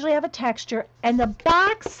 but they usually have a texture, and the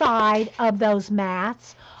back side of those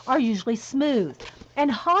mats are usually smooth.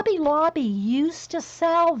 And Hobby Lobby used to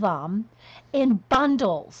sell them in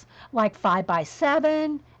bundles, like 5 by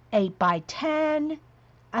 7, 8 by 10.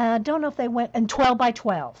 I don't know if they went, and 12 by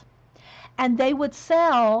 12. And they would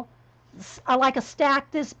sell like a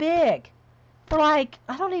stack this big for like,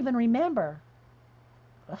 I don't even remember,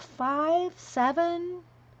 5, 7,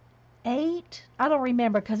 8. I don't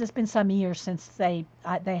remember because it's been some years since they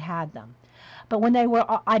had them. But when they were,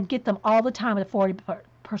 I'd get them all the time with a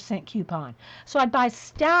 40% coupon. So I'd buy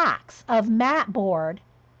stacks of mat board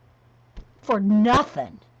for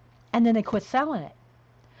nothing, and then they quit selling it.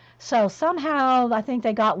 So somehow I think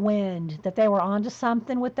they got wind that they were onto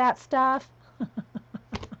something with that stuff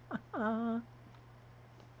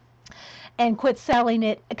and quit selling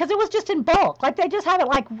it because it was just in bulk. Like they just had it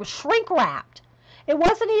like shrink wrapped. It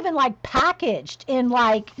wasn't even like packaged in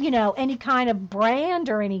like, you know, any kind of brand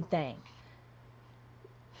or anything.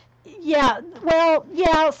 Yeah, well,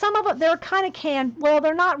 yeah, some of it, they're kind of well,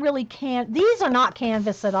 they're not really these are not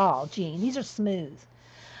canvas at all, Jean. These are smooth.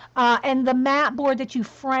 And the mat board that you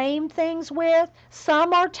frame things with,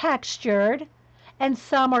 some are textured and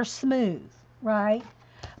some are smooth, right?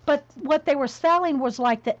 But what they were selling was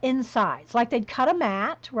like the insides. Like they'd cut a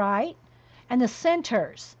mat, right? And the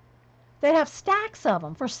centers. They'd have stacks of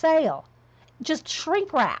them for sale, just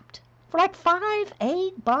shrink wrapped for like $5,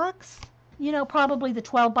 $8. You know, probably the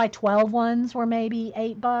 12 by 12 ones were maybe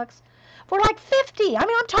 $8 for like 50. I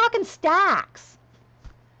mean, I'm talking stacks.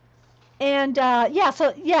 And yeah,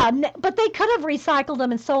 so yeah, but they could have recycled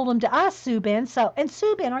them and sold them to us, Subin. So, and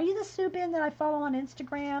Subin, are you the Subin that I follow on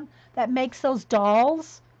Instagram that makes those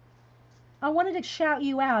dolls? I wanted to shout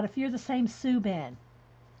you out if you're the same Subin.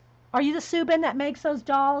 Are you the Subin that makes those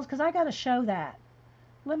dolls? Because I got to show that.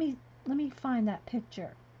 Let me find that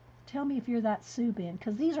picture. Tell me if you're that Subin,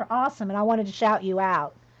 because these are awesome, and I wanted to shout you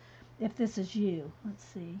out if this is you. Let's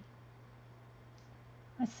see.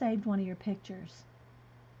 I saved one of your pictures.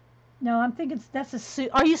 No, I'm thinking that's a Sue.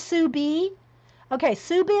 Are you Sue B? Okay,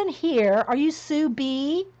 Subin here. Are you Sue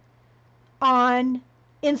B on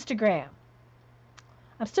Instagram?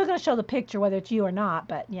 I'm still going to show the picture whether it's you or not,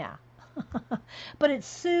 but yeah. But it's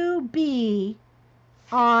Sue B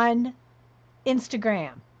on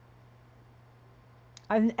Instagram.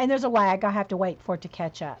 And there's a lag. I have to wait for it to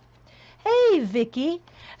catch up. Hey, Vicky.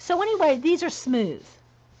 So anyway, these are smooth.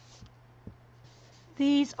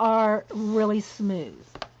 These are really smooth.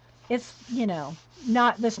 It's, you know,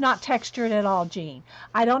 that's not textured at all, Jean.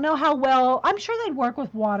 I don't know how well, I'm sure they'd work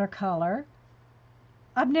with watercolor.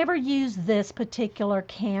 I've never used this particular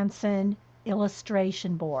Canson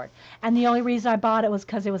illustration board. And the only reason I bought it was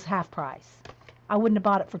because it was half price. I wouldn't have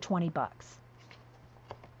bought it for $20.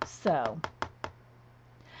 So,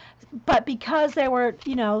 but because they were,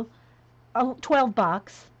 you know,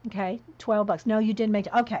 $12, okay, $12. No, you didn't make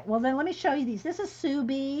it. Okay, well then let me show you these. This is Sue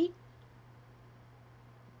B.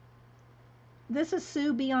 This is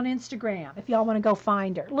Sue B on Instagram. If y'all want to go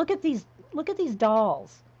find her, look at these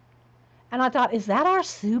dolls. And I thought, is that our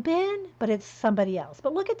Subin? But it's somebody else.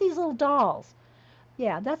 But look at these little dolls.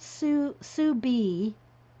 Yeah, that's Sue B,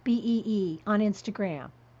 B-E-E on Instagram.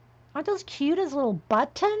 Aren't those cute as little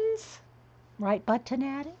buttons? Right,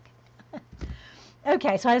 buttonatic?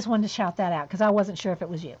 Okay, so I just wanted to shout that out because I wasn't sure if it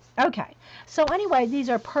was you. Okay, so anyway, these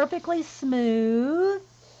are perfectly smooth.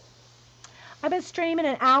 I've been streaming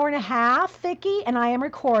an hour and a half, Vicki, and I am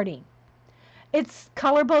recording. It's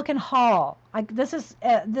ColorBook and haul. This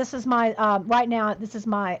is my right now. This is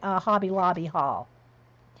my Hobby Lobby haul.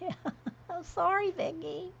 Yeah, I'm sorry,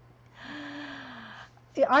 Vicki.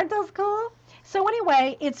 Aren't those cool? So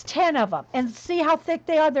anyway, it's 10 of them, and see how thick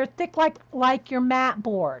they are. They're thick like your mat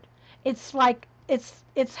board. It's like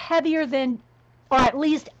it's heavier than, or at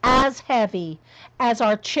least as heavy as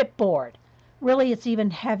our chipboard. Really, it's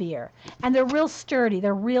even heavier, and they're real sturdy.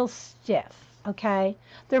 They're real stiff. Okay,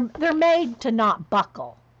 they're made to not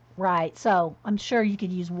buckle, right? So I'm sure you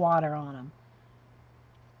could use water on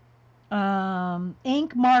them.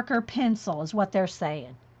 Ink marker pencil is what they're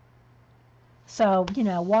saying. So, you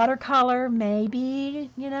know, watercolor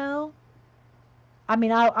maybe, you know. I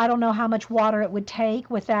mean, I don't know how much water it would take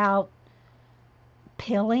without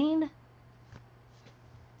pilling.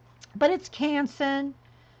 But it's Canson.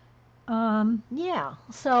 Yeah,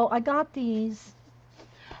 so I got these.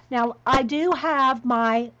 Now, I do have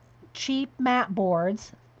my cheap mat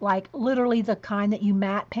boards, like literally the kind that you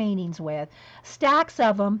mat paintings with. Stacks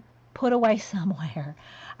of them put away somewhere.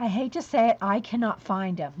 I hate to say it, I cannot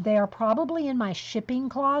find them. They are probably in my shipping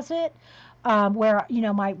closet, where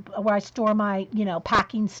where I store my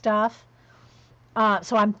packing stuff.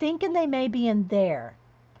 So I'm thinking they may be in there.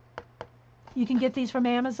 You can get these from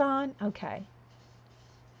Amazon? Okay.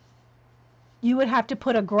 You would have to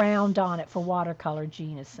put a ground on it for watercolor,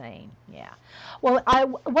 Jean is saying. Yeah. Well,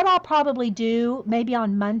 what I'll probably do, maybe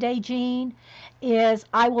on Monday, Jean, is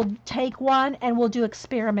I will take one and we'll do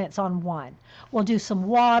experiments on one. We'll do some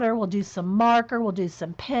water, we'll do some marker, we'll do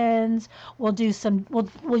some pens, we'll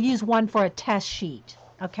use one for a test sheet,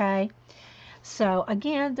 okay? So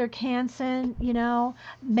again, they're Canson,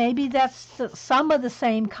 maybe that's some of the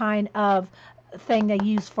same kind of thing they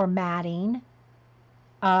use for matting.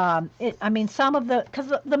 I mean,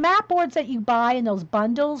 because the mat boards that you buy in those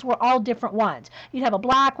bundles were all different ones. You'd have a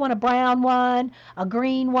black one, a brown one, a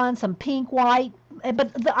green one, some pink, white.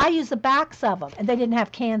 But I used the backs of them, and they didn't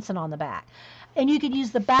have Canson on the back. And you could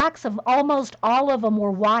use the backs of almost all of them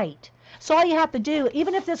were white. So all you have to do,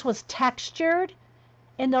 even if this was textured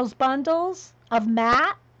in those bundles of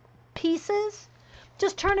matte pieces,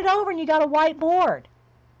 just turn it over and you got a white board.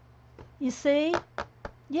 You see?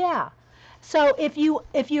 Yeah. So if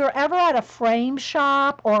you're ever at a frame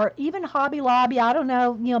shop or even Hobby Lobby, I don't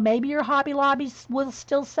know, maybe your Hobby Lobby will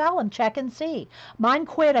still sell them. Check and see. Mine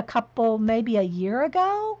quit maybe a year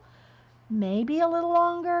ago, maybe a little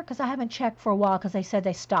longer, because I haven't checked for a while because they said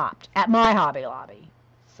they stopped at my Hobby Lobby.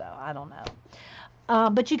 So I don't know.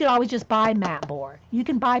 But you could always just buy mat board. You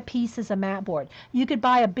can buy pieces of mat board. You could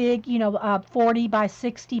buy a big, 40 by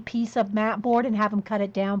 60 piece of mat board and have them cut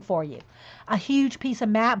it down for you. A huge piece of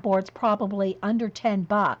mat board's probably under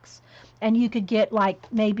 $10, and you could get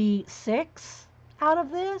like maybe 6 out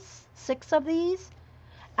of this, 6 of these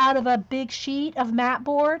out of a big sheet of mat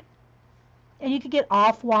board, and you could get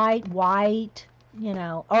off-white, white,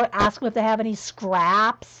 or ask them if they have any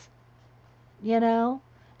scraps,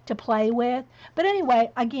 to play with. But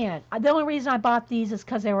anyway, again, the only reason I bought these is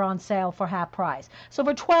because they were on sale for half price. So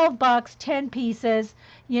for $12, 10 pieces,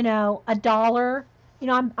 $1.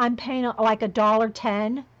 I'm paying like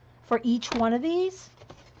 $1.10 for each one of these.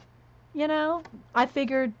 I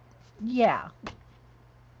figured, yeah.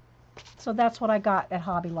 So that's what I got at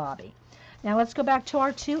Hobby Lobby. Now let's go back to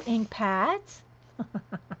our 2 ink pads.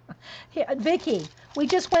 Here, Vicky, we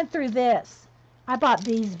just went through this. I bought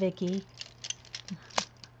these, Vicky.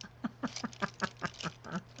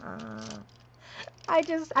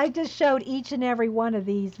 I just showed each and every one of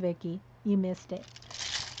these, Vicky. You missed it.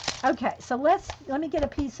 Okay, so let me get a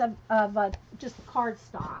piece of just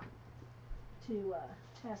cardstock to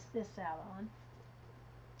test this out on.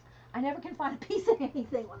 I never can find a piece of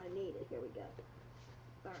anything when I need it. Here we go.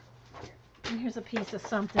 All right, here. And here's a piece of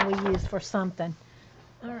something we use for something.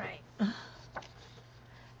 All right.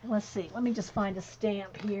 Let's see. Let me just find a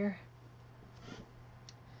stamp here.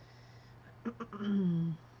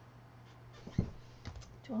 Do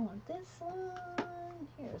I want this one?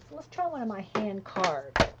 Here, so let's try one of my hand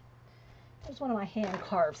carved. Here's one of my hand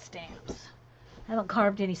carved stamps. I haven't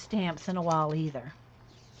carved any stamps in a while either.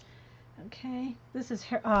 Okay, this is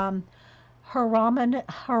I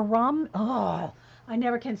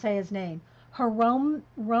never can say his name.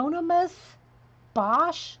 Hieronymus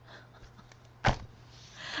Bosch.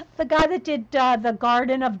 The guy that did the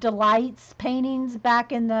Garden of Delights paintings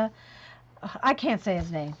back in the... I can't say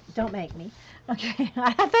his name. Don't make me. Okay, I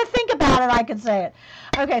have to think about it. I can say it.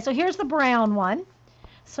 Okay, so here's the brown one.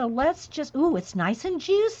 So let's just... Ooh, it's nice and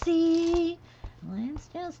juicy. Let's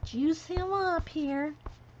just juice him up here.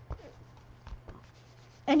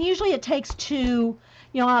 And usually it takes 2...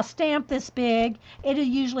 I'll stamp this big. It'll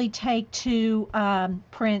usually take 2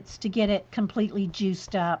 prints to get it completely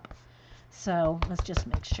juiced up. So let's just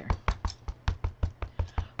make sure.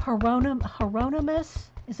 Hieronymus,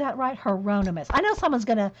 is that right? Hieronymus. I know someone's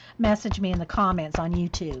going to message me in the comments on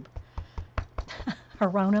YouTube.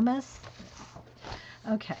 Hieronymus.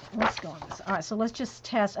 Okay, let's go on this. All right, so let's just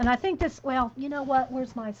test. And I think this, well, you know what?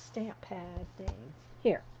 Where's my stamp pad thing?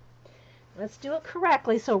 Here. Let's do it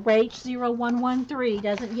correctly so Rach0113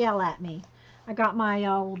 doesn't yell at me. I got my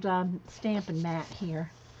old stamping mat here.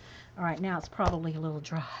 All right, now it's probably a little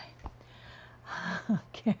dry.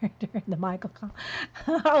 Character in the Michael Connelly.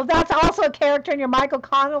 Oh, that's also a character in your Michael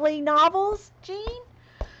Connelly novels, Jean?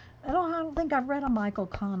 I don't think I've read a Michael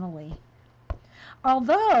Connelly.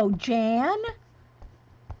 Although Jan,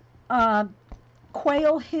 uh,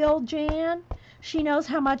 Quail Hill Jan, she knows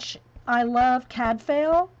how much I love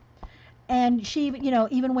Cadfael. And she,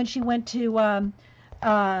 even when she went to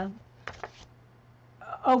uh,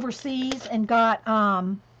 overseas and got,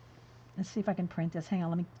 let's see if I can print this. Hang on,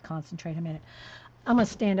 let me concentrate a minute. I'm going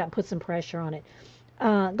to stand up and put some pressure on it.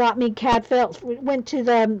 Got me Cadfael, went to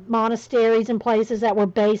the monasteries and places that were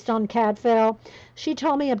based on Cadfael. She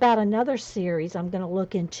told me about another series I'm going to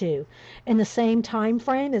look into in the same time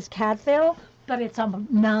frame as Cadfael, but it's a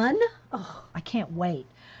nun. Oh, I can't wait.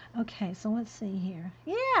 Okay, so let's see here.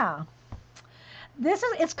 Yeah.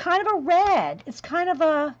 It's kind of a red. It's kind of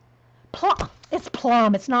a plum. It's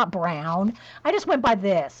plum. It's not brown. I just went by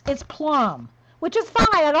this. It's plum, which is fine.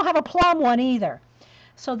 I don't have a plum one either.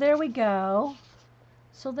 So there we go.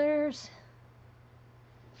 So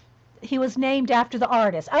he was named after the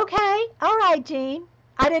artist. Okay. All right, Jean.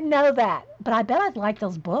 I didn't know that, but I bet I'd like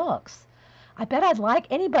those books. I bet I'd like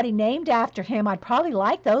anybody named after him. I'd probably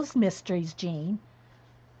like those mysteries, Jean.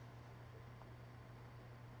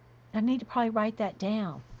 I need to probably write that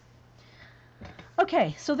down.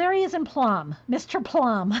 Okay, so there he is in Plum, Mr.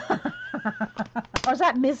 Plum. Or is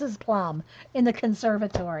that Mrs. Plum in the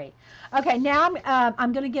conservatory? Okay, now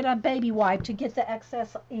I'm going to get a baby wipe to get the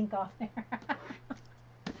excess ink off there.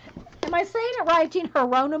 Am I saying it right, Jean?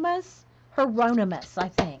 Hieronymus? Hieronymus, I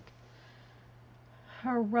think.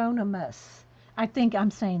 Hieronymus. I think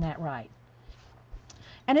I'm saying that right.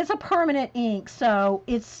 And it's a permanent ink, so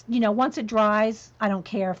it's, once it dries, I don't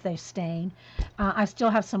care if they stain. I still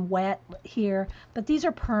have some wet here, but these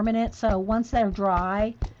are permanent, so once they're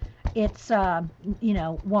dry, it's,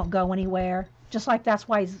 won't go anywhere. Just like that's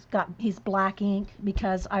why he's black ink,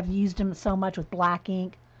 because I've used him so much with black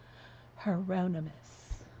ink. Hieronymus.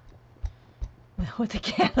 With the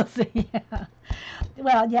candles, yeah.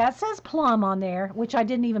 Well, yeah, it says plum on there, which I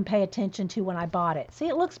didn't even pay attention to when I bought it. See,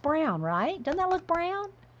 it looks brown, right? Doesn't that look brown?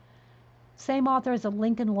 Same author as a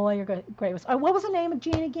Lincoln Lawyer. Great. Oh, what was the name of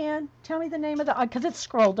Jean again? Tell me the name of the, because it's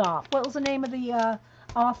scrolled off. What was the name of the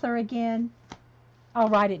author again? I'll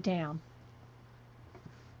write it down.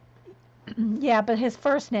 Yeah, but his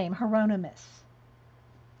first name, Hieronymus.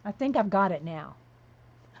 I think I've got it now.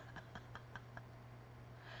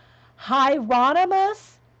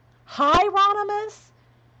 Hieronymus? Hieronymus?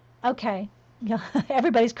 Okay.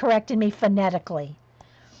 Everybody's correcting me phonetically.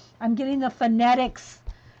 I'm getting the phonetics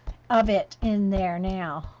of it in there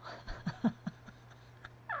now. And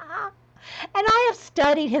I have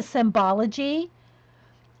studied his symbology.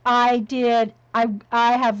 I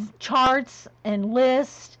have charts and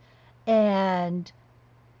lists and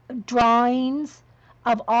drawings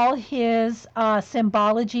of all his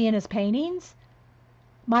symbology in his paintings.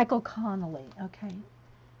 Michael Connolly, okay.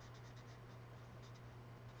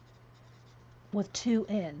 With 2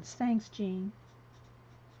 N's. Thanks, Jean.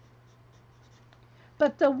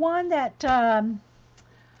 But the one that,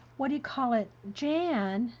 what do you call it,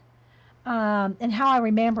 Jan, and how I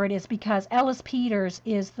remember it is because Ellis Peters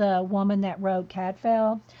is the woman that wrote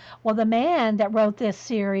Cadfael. Well, the man that wrote this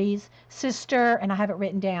series, Sister, and I have it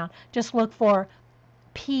written down, just look for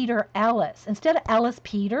Peter Ellis. Instead of Ellis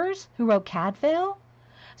Peters, who wrote Cadfael.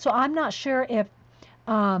 So I'm not sure if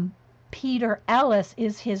Peter Ellis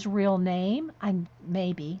is his real name.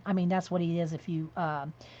 Maybe. I mean, that's what he is if you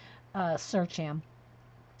search him.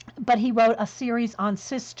 But he wrote a series on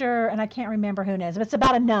Sister, and I can't remember who it is. But it's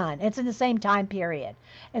about a nun. It's in the same time period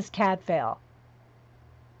as Cadfael.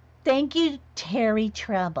 Thank you, Terry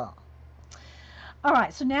Treble. All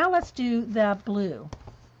right, so now let's do the blue,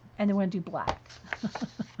 and then we're going to do black.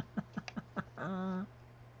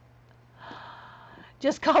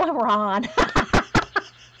 Just call him Ron.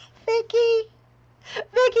 Vicky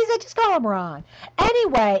said just call him Ron.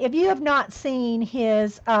 Anyway, if you have not seen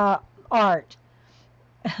his art,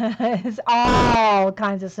 it's all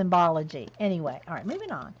kinds of symbology. Anyway, all right,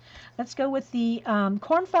 moving on. Let's go with the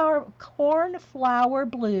Cornflower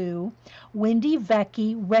Blue Windy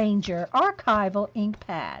Vecchi Ranger Archival Ink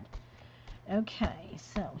Pad. Okay,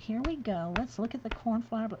 so here we go. Let's look at the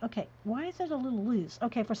Cornflower Blue. Okay, why is it a little loose?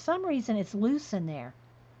 Okay, for some reason it's loose in there.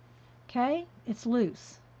 Okay, it's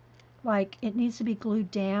loose. Like it needs to be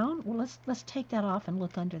glued down. Well, let's take that off and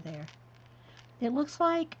look under there. It looks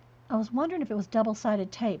like, I was wondering if it was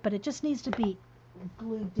double-sided tape, but it just needs to be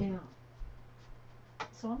glued down.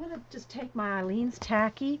 So I'm going to just take my Eileen's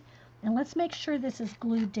Tacky, and let's make sure this is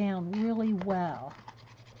glued down really well.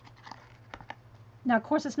 Now, of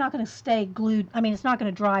course, it's not going to stay glued. I mean, it's not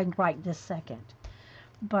going to dry right this second.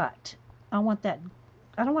 But I want that,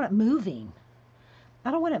 I don't want it moving.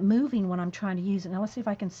 I don't want it moving when I'm trying to use it. Now, let's see if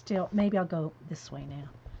I can still, maybe I'll go this way now.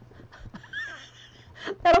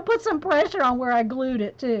 That'll put some pressure on where I glued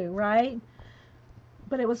it too, right?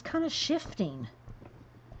 But it was kind of shifting.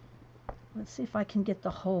 Let's see if I can get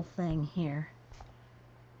the whole thing here.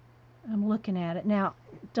 I'm looking at it now.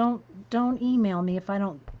 Don't email me if I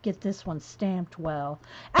don't get this one stamped well.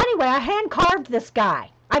 Anyway, I hand carved this guy.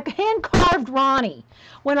 I hand carved Ronnie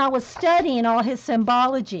when I was studying all his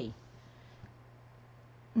symbology.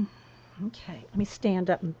 Okay, let me stand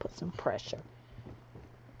up and put some pressure.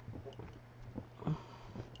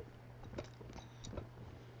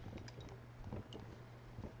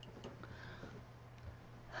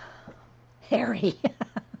 Harry.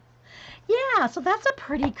 Yeah, so that's a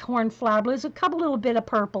pretty cornflower blue. There's a couple little bit of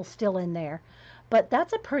purple still in there. But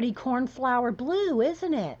that's a pretty cornflower blue,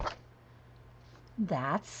 isn't it?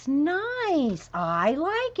 That's nice. I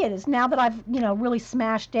like it. It's now that I've, really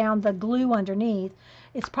smashed down the glue underneath,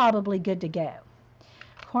 it's probably good to go.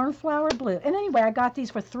 Cornflower blue. And anyway, I got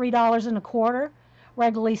these for $3.25,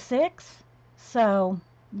 regularly $6. So,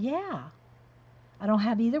 yeah. I don't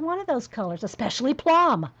have either one of those colors, especially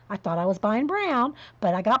plum. I thought I was buying brown,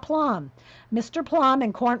 but I got plum. Mr. Plum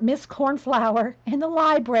and Miss Cornflower in the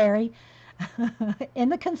library, in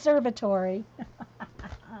the conservatory.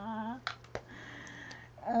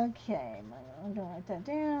 Okay, I'm going to write that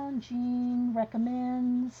down. Jean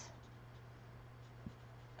recommends.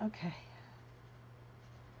 Okay.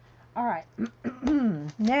 All right.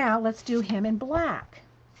 Now let's do him in black.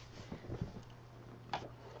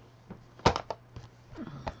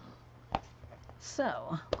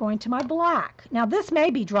 So, going to my black. Now, this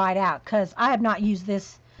may be dried out because I have not used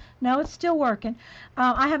this. No, it's still working.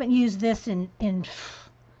 I haven't used this in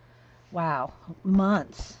wow,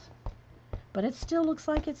 months. But it still looks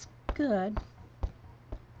like it's good.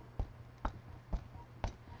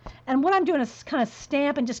 And what I'm doing is kind of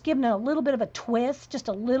stamp and just giving it a little bit of a twist, just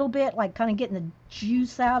a little bit, like kind of getting the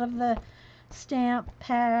juice out of the stamp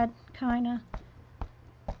pad, kind of.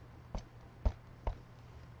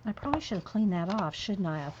 I probably should have cleaned that off, shouldn't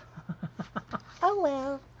I have? Oh,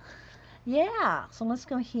 well. Yeah, so let's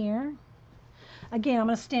go here. Again, I'm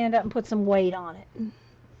going to stand up and put some weight on it.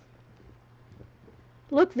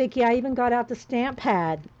 Look, Vicki, I even got out the stamp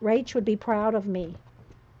pad. Rach would be proud of me.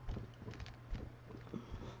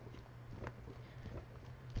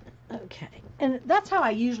 Okay, and that's how I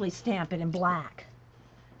usually stamp it, in black,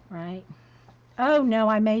 right? Oh, no,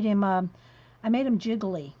 I made him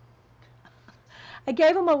jiggly. I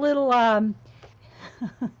gave him a little,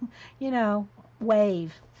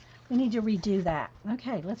 wave. We need to redo that.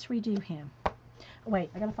 Okay, let's redo him.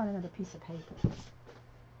 Wait, I gotta find another piece of paper.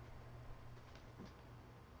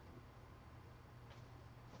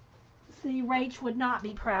 See, Rach would not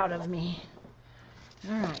be proud of me.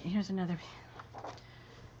 All right, here's another.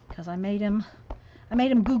 Because I made him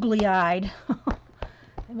googly-eyed.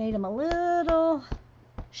 I made him a little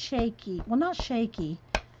shaky. Well, not shaky,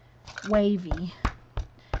 wavy.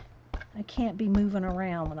 I can't be moving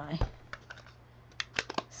around when I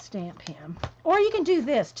stamp him. Or you can do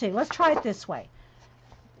this too. Let's try it this way.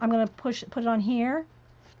 I'm going to put it on here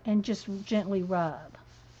and just gently rub.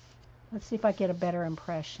 Let's see if I get a better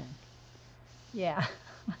impression. Yeah,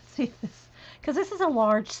 let's see if this, because this is a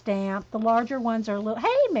large stamp. The larger ones are a little,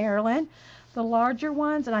 hey Marilyn, the larger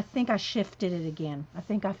ones, and I think I shifted it again. I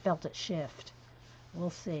think I felt it shift. We'll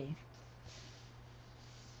see.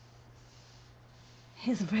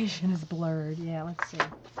 His vision is blurred. Yeah, let's see.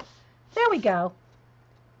 There we go.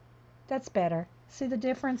 That's better. See the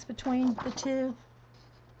difference between the two?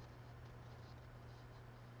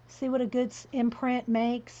 See what a good imprint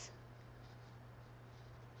makes?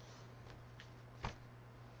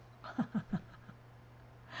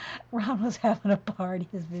 Ron was having a party,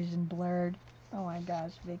 his vision blurred. Oh my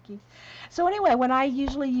gosh, Vicki. So anyway, when I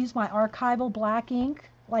usually use my archival black ink,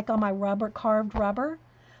 like on my carved rubber,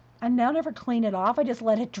 I now never clean it off. I just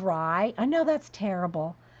let it dry. I know that's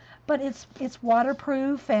terrible, but it's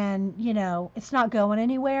waterproof and, it's not going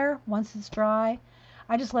anywhere once it's dry.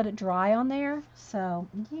 I just let it dry on there. So,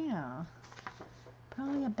 yeah,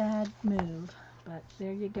 probably a bad move, but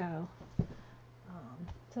there you go.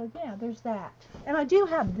 So yeah, there's that. And I do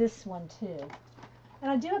have this one too. And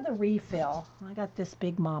I do have the refill. I got this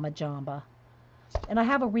big Mama Jamba. And I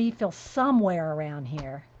have a refill somewhere around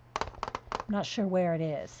here. I'm not sure where it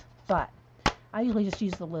is. But I usually just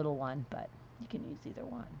use the little one. But you can use either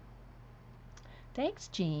one. Thanks,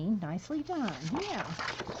 Jean. Nicely done. Yeah.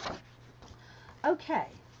 Okay.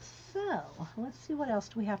 So, let's see what else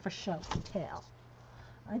do we have for show and tell.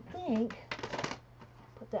 I think,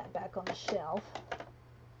 put that back on the shelf.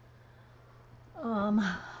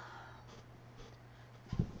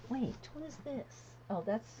 Wait, what is this? Oh,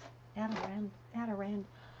 that's Adirond.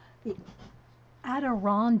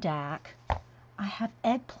 Adirondack. I have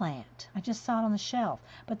eggplant. I just saw it on the shelf.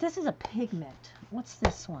 But this is a pigment. What's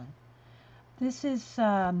this one? This is,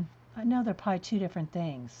 I know they're probably two different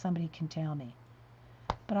things. Somebody can tell me.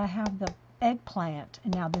 But I have the eggplant,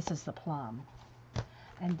 and now this is the plum.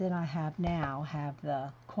 And then I have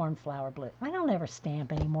the cornflower blue. I don't ever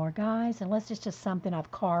stamp anymore, guys, unless it's just something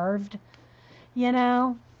I've carved, you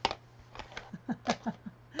know?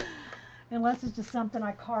 Unless it's just something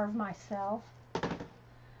I carved myself.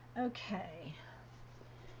 Okay.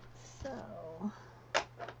 So,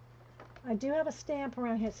 I do have a stamp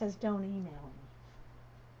around here that says don't email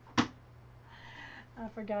me. I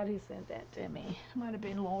forgot who sent that to me. Might have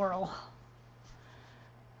been Laurel.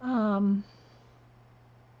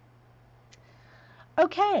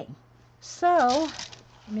 Okay, so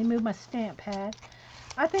let me move my stamp pad.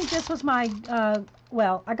 I think this was my,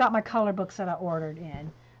 well, I got my color books that I ordered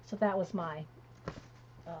in, so that was my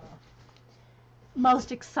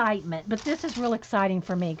most excitement. But this is real exciting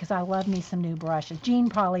for me because I love me some new brushes. Jean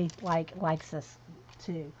probably likes this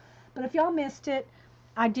too. But if y'all missed it,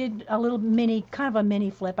 I did a little mini, kind of a mini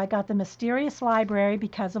flip. I got the Mysterious Library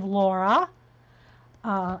because of Laura,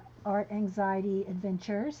 Art Anxiety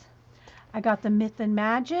Adventures. I got the Myth and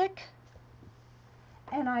Magic,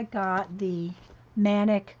 and I got the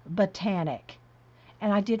Manic Botanic.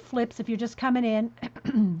 And I did flips, if you're just coming in,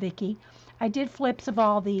 Vicky, I did flips of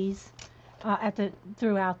all these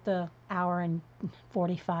throughout the hour and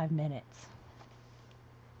 45 minutes.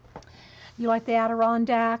 You like the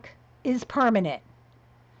Adirondack? Is permanent.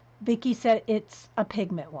 Vicky said it's a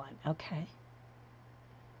pigment one. Okay.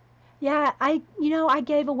 Yeah, I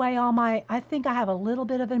gave away all my, I think I have a little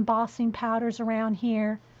bit of embossing powders around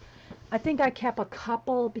here. I think I kept a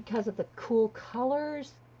couple because of the cool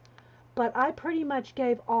colors, but I pretty much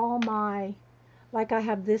gave all my, like I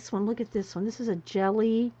have this one, look at this one. This is a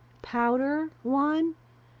jelly powder one,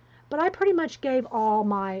 but I pretty much gave all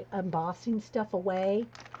my embossing stuff away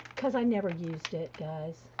because I never used it,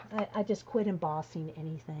 guys. I just quit embossing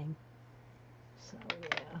anything. So, yeah.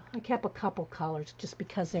 I kept a couple colors just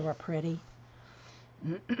because they were pretty.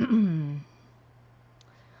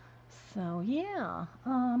 So, yeah.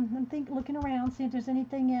 I'm looking around, see if there's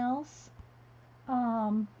anything else.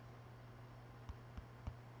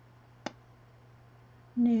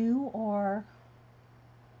 New or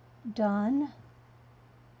done.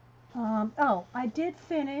 Oh, I did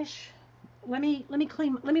finish. Let me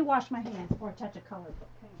wash my hands before I touch a color book.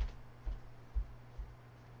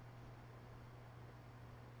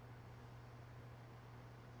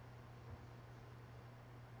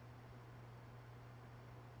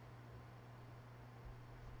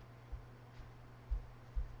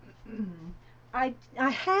 I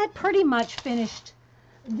had pretty much finished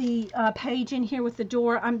the page in here with the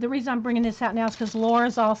door. The reason I'm bringing this out now is because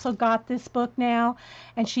Laura's also got this book now,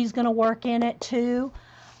 and she's going to work in it too.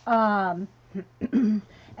 And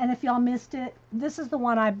if y'all missed it, this is the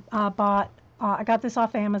one I bought. I got this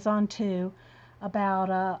off Amazon too,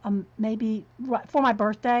 about maybe for my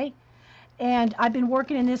birthday. And I've been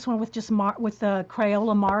working in this one with just with the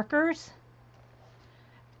Crayola markers,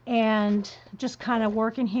 and just kind of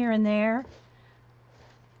working here and there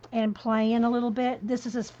and playing a little bit. This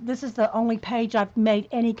is the only page I've made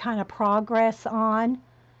any kind of progress on.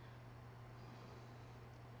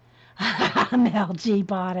 Mel G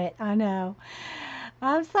bought it. I know.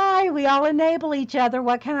 I'm sorry. We all enable each other.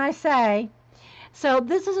 What can I say? So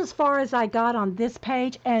this is as far as I got on this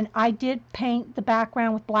page, and I did paint the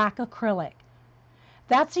background with black acrylic.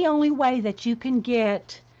 That's the only way that you can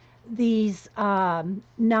get these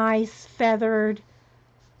nice feathered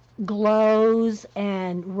glows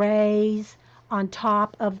and rays on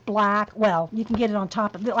top of black. Well, you can get it on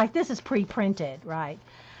top of it. Like this is pre-printed, right?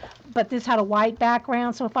 But this had a white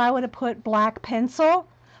background, so if I would have put black pencil,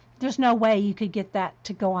 there's no way you could get that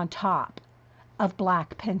to go on top of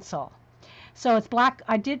black pencil. So it's black.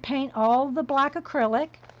 I did paint all the black acrylic,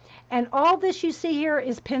 and all this you see here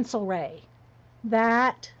is pencil ray.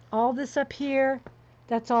 All this up here,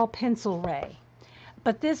 that's all pencil ray.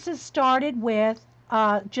 But this is started with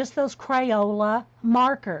just those Crayola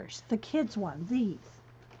markers, the kids ones,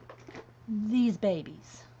 these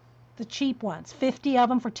babies, the cheap ones, 50 of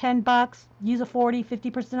them for 10 bucks. Use a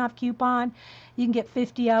 50% off coupon. You can get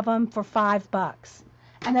 50 of them for $5.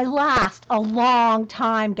 And they last a long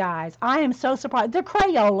time, guys. I am so surprised. They're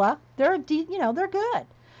Crayola. They're good.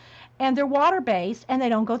 And they're water-based, and they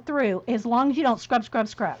don't go through as long as you don't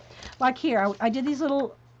scrub. Like here, I did these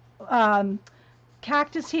little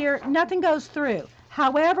cactus here. Nothing goes through.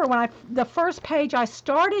 However, when the first page I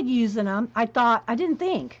started using them, I didn't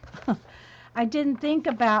think. I didn't think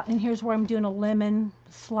about, and here's where I'm doing a lemon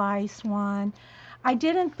slice one. I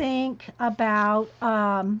didn't think about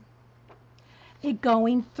it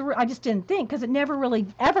going through. I just didn't think, because it never really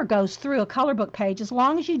ever goes through a color book page as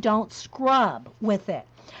long as you don't scrub with it.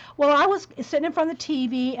 Well, I was sitting in front of the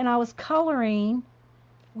TV and I was coloring.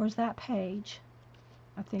 Where's that page?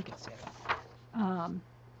 I think it's it.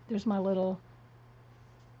 There's my little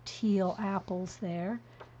teal apples there.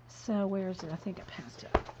 So where is it? I think I passed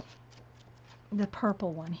it. The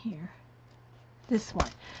purple one here. This one.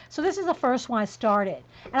 So this is the first one I started.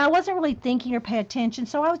 And I wasn't really thinking or paying attention,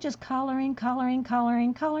 so I was just coloring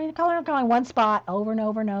one spot over and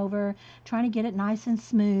over and over, trying to get it nice and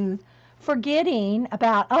smooth, forgetting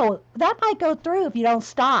about, oh, that might go through if you don't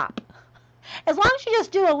stop. As long as you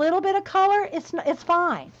just do a little bit of color, it's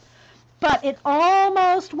fine. But it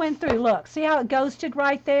almost went through. Look, see how it ghosted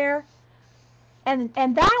right there? And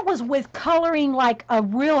that was with coloring, like a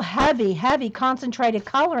real heavy concentrated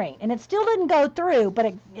coloring. And it still didn't go through,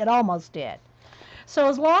 but it almost did. So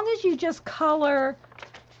as long as you just color,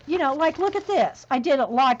 you know, like look at this. I did it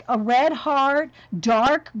like a red heart,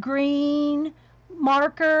 dark green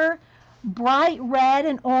marker, bright red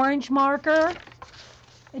and orange marker.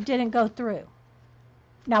 It didn't go through.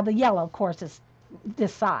 Now the yellow, of course, is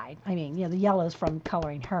this side. I mean, you know, the yellow is from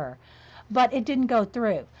coloring her. But it didn't go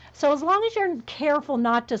through. So as long as you're careful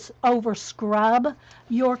not to over scrub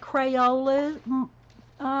your Crayola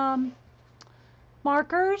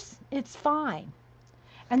markers, it's fine.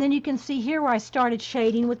 And then you can see here where I started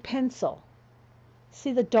shading with pencil.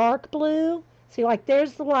 See the dark blue? See, like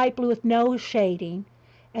there's the light blue with no shading,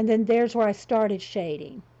 and then there's where I started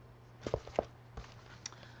shading.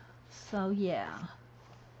 So yeah.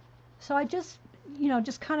 So I just, you know,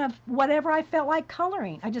 just kind of whatever I felt like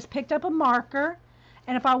coloring. I just picked up a marker,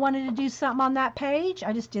 and if I wanted to do something on that page,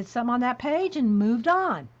 I just did something on that page and moved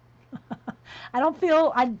on.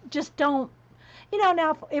 I just don't, you know,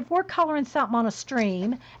 now if we're coloring something on a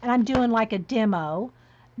stream and I'm doing like a demo,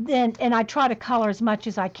 then, and I try to color as much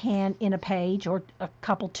as I can in a page or a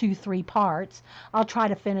couple, 2, 3 parts, I'll try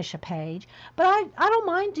to finish a page. But I don't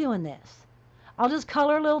mind doing this. I'll just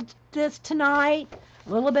color a little this tonight, a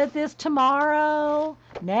little bit this tomorrow,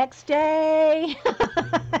 next day.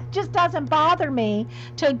 It just doesn't bother me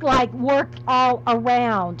to like work all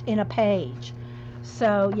around in a page.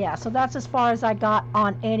 So yeah, so that's as far as I got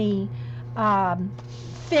on any fuller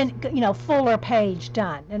page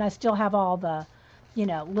done. And I still have all the, you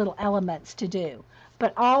know, little elements to do.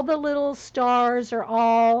 But all the little stars are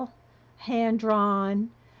all hand drawn.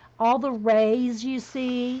 All the rays you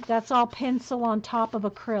see, that's all pencil on top of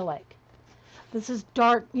acrylic. This is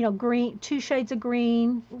dark, you know, green, 2 shades of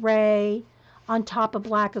green ray on top of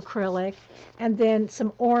black acrylic, and then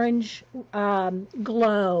some orange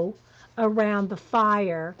glow around the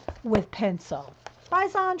fire with pencil. Bye,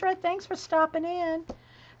 Sandra. Thanks for stopping in.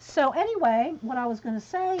 So anyway, what I was going to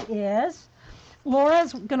say is,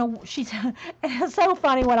 Laura's going to, she's, it's so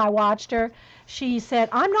funny when I watched her. She said,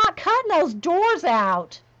 I'm not cutting those doors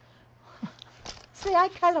out. See, I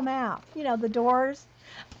cut them out. You know, the doors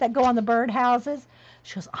that go on the birdhouses.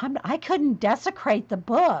 She goes, I couldn't desecrate the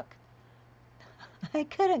book. I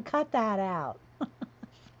couldn't cut that out.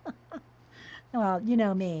 Well, you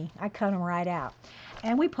know me. I cut them right out.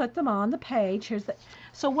 And we put them on the page.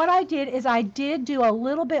 So what I did is I did do a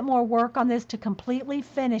little bit more work on this to completely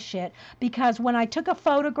finish it, because when I took a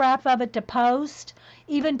photograph of it to post,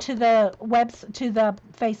 even to the to the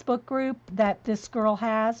Facebook group that this girl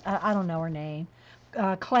has, I don't know her name,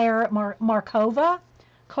 Clara Markova.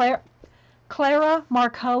 Clara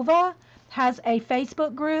Markova has a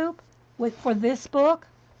Facebook group for this book.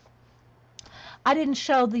 I didn't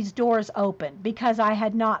show these doors open because I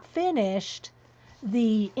had not finished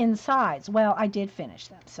the insides. Well, I did finish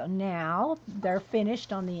them. So now they're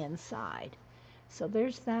finished on the inside. So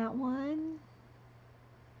there's that one.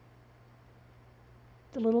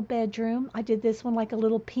 The little bedroom. I did this one like a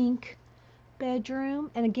little pink bedroom.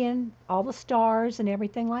 And again, all the stars and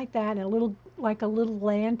everything like that. And a little, like a little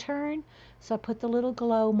lantern. So I put the little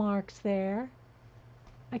glow marks there.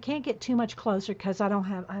 I can't get too much closer because I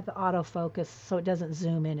have the autofocus so it doesn't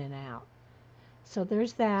zoom in and out. So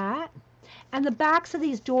there's that. And the backs of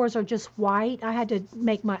these doors are just white. I had to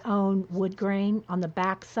make my own wood grain on the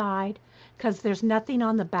back side because there's nothing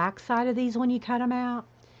on the back side of these when you cut them out.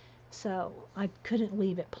 So I couldn't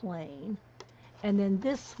leave it plain. And then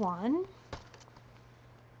this one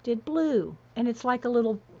did blue. And it's like a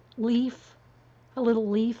little leaf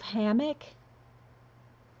hammock.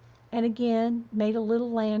 And again, made a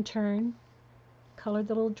little lantern, colored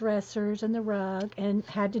the little dressers and the rug, and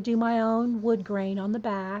had to do my own wood grain on the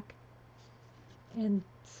back. And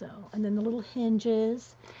So, and then the little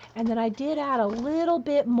hinges. And then I did add a little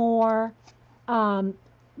bit more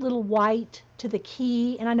little white to the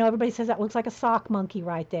key. And I know everybody says that looks like a sock monkey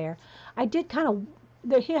right there. I did kind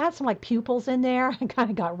of, he had some like pupils in there. I kind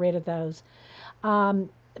of got rid of those.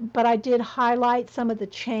 But I did highlight some of the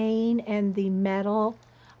chain and the metal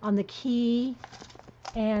on the key.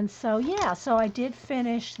 And so, yeah, so I did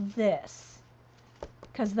finish this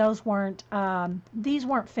because those weren't, these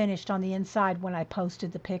weren't finished on the inside when I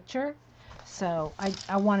posted the picture. So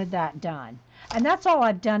I wanted that done. And that's all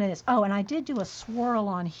I've done is, oh, and I did do a swirl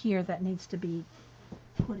on here that needs to be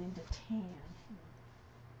put into tan.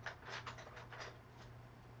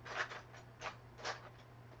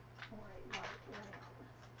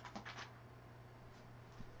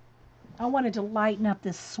 I wanted to lighten up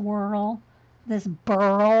this swirl, this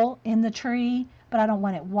burl in the tree, but I don't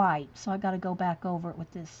want it white, so I got to go back over it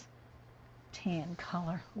with this tan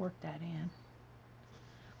color. Work that in.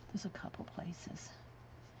 There's a couple places.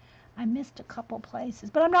 I missed a couple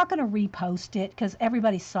places, but I'm not going to repost it because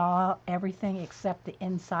everybody saw everything except the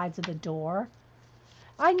insides of the door.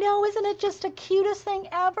 I know, isn't it just the cutest thing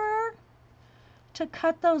ever to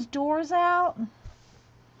cut those doors out?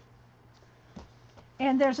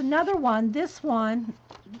 And there's another one, this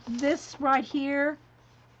right here,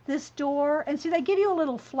 this door. And see, they give you a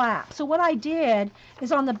little flap. So what I did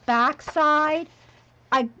is on the back side,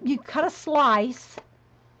 you cut a slice.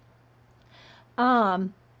 Oh,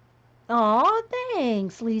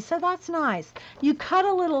 thanks, Lisa. That's nice. You cut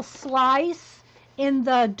a little slice in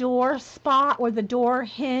the door spot where the door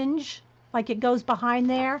hinge, like it goes behind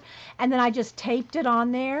there. And then I just taped it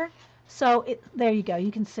on there. So there you go.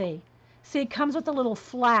 You can see. See, it comes with a little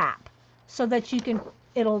flap so that you can,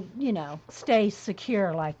 it'll, you know, stay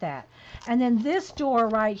secure like that. And then this door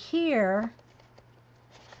right here,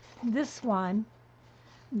 this one,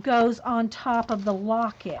 goes on top of the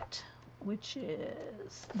locket, which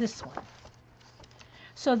is this one.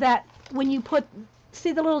 So that when you put,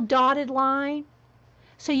 see the little dotted line?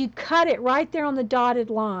 So you cut it right there on the dotted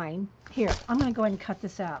line. Here, I'm going to go ahead and cut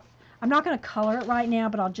this out. I'm not going to color it right now,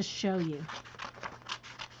 but I'll just show you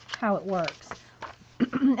how it works.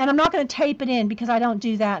 And I'm not going to tape it in because I don't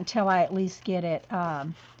do that until I at least get it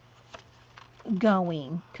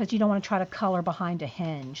going, because you don't want to try to color behind a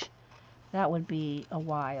hinge. That would be a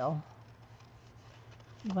while.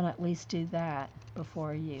 You want to at least do that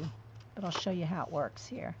before you, but I'll show you how it works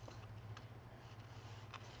here.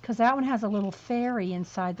 Because that one has a little fairy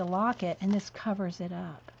inside the locket and this covers it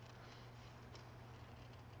up.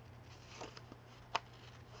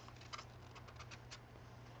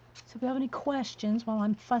 So if you have any questions while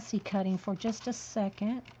I'm fussy cutting for just a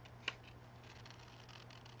second.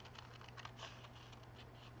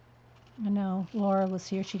 I know Laura was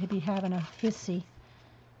here, she'd be having a hissy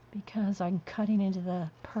because I'm cutting into the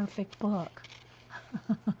perfect book.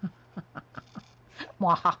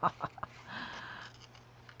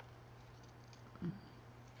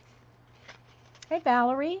 Hey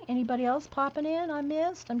Valerie, anybody else popping in I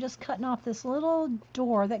missed? I'm just cutting off this little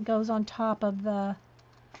door that goes on top of the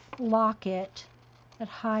locket that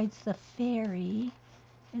hides the fairy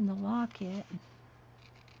in the locket.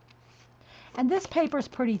 And this paper is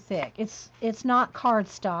pretty thick. It's not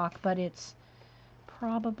cardstock, but it's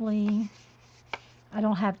probably, I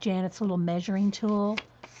don't have Janet's little measuring tool.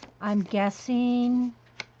 I'm guessing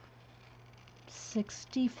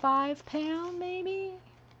 65 pound maybe.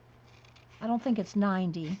 I don't think it's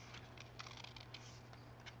 90.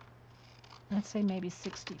 Let's say maybe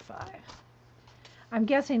 65. I'm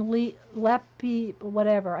guessing lepi,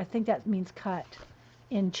 whatever. I think that means cut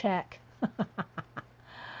in Czech.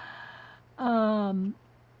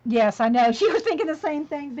 Yes, I know. She was thinking the same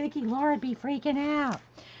thing, Vicki. Laura'd be freaking out.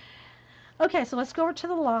 Okay, so let's go over to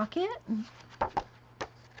the locket.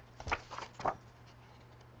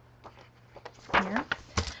 Here.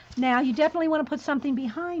 Now, you definitely want to put something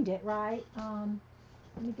behind it, right?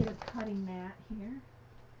 Let me get a cutting mat here.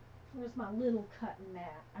 Where's my little cutting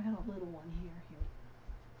mat? I got a little one here.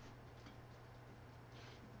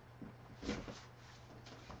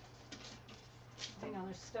 Hang on,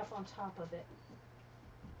 there's stuff on top of it.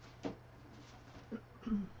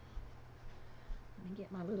 Let me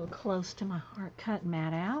get my little close to my heart cut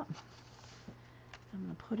mat out. I'm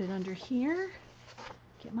going to put it under here.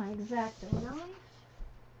 Get my X-Acto knife,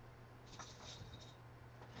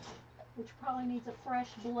 which probably needs a fresh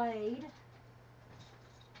blade.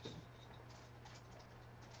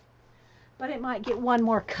 But it might get one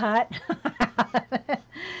more cut.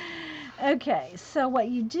 Okay, so what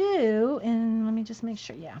you do, and let me just make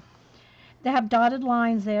sure, yeah. They have dotted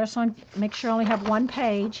lines there, so I make sure I only have one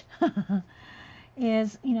page.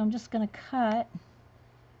 Is, you know, I'm just going to cut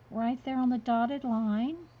right there on the dotted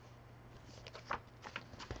line.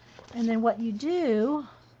 And then what you do,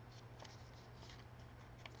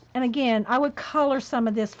 and again, I would color some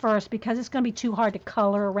of this first because it's going to be too hard to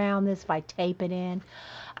color around this if I tape it in.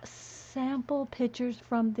 Sample pictures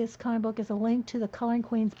from this coloring book is a link to the Coloring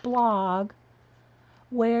Queen's blog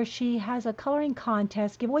where she has a coloring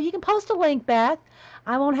contest. Well, you can post a link, Beth.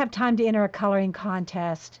 I won't have time to enter a coloring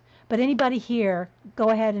contest, but anybody here, go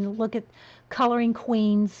ahead and look at Coloring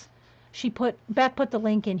Queens. Beth put the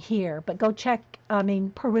link in here, but go check,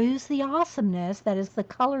 peruse the awesomeness that is the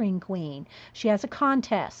Coloring Queen. She has a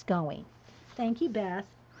contest going. Thank you, Beth.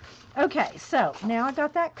 Okay, so now I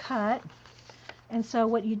got that cut. And so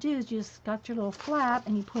what you do is you just got your little flap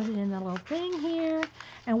and you put it in the little thing here.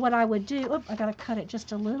 And what I would do, I got to cut it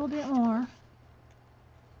just a little bit more.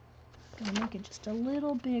 Going to make it just a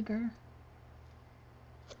little bigger.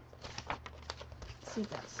 Let's see if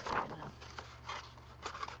that's good enough.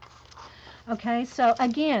 Okay, so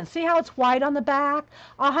again, see how it's white on the back?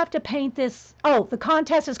 I'll have to paint this. Oh, the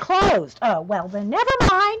contest is closed. Oh, well, then never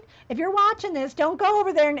mind. If you're watching this, don't go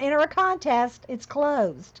over there and enter a contest. It's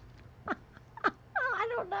closed. I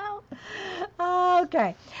don't know.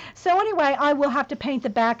 Okay, so anyway, I will have to paint the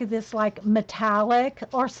back of this like metallic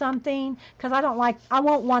or something because I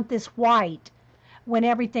won't want this white when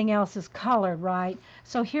everything else is colored, right?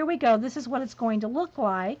 So here we go. This is what it's going to look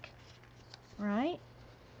like, right?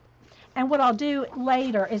 And what I'll do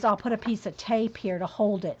later is I'll put a piece of tape here to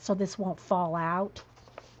hold it so this won't fall out.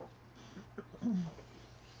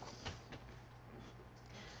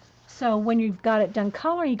 So when you've got it done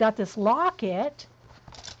coloring, you got this locket.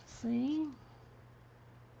 See?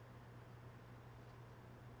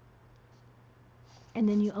 And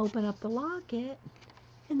then you open up the locket,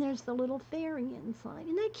 and there's the little fairy inside.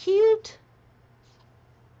 Isn't that cute?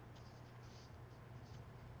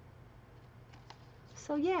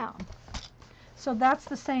 So yeah. So that's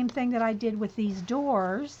the same thing that I did with these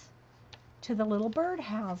doors to the little bird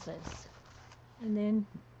houses. And then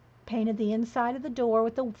painted the inside of the door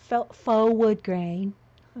with the faux wood grain.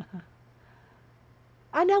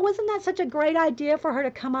 I know, wasn't that such a great idea for her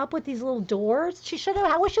to come up with these little doors? She should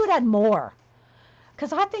have, I wish she would have had more.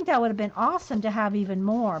 Because I think that would have been awesome to have even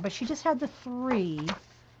more. But she just had the 3.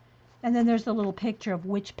 And then there's the little picture of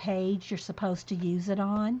which page you're supposed to use it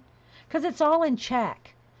on. Because it's all in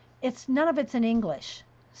Czech. None of it's in English.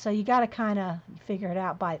 So you got to kind of figure it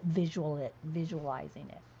out by visualizing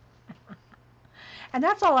it. And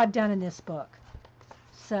that's all I've done in this book.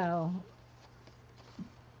 So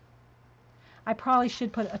I probably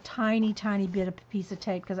should put a tiny, tiny bit of piece of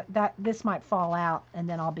tape because this might fall out and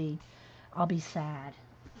then I'll be sad.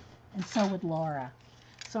 And so would Laura.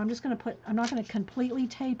 So I'm just going to I'm not going to completely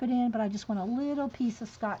tape it in, but I just want a little piece of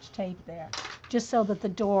Scotch tape there just so that the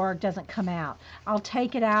door doesn't come out. I'll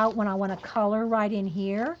take it out when I want to color right in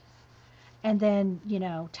here and then,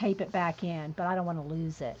 tape it back in, but I don't want to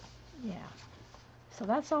lose it. Yeah. So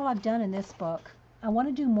that's all I've done in this book. I want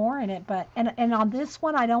to do more in it, but and on this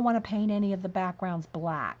one, I don't want to paint any of the backgrounds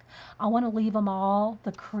black. I want to leave them all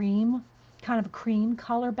the cream, kind of a cream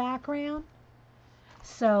color background.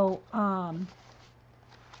 So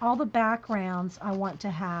all the backgrounds I want to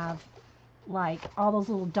have like all those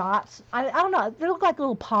little dots. I don't know. They look like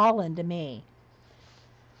little pollen to me.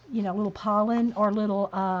 Little pollen or little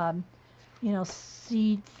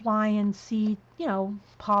flying seed,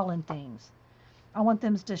 pollen things. I want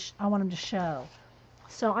them to show.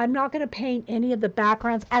 So I'm not going to paint any of the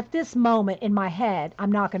backgrounds at this moment in my head.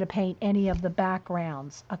 I'm not going to paint any of the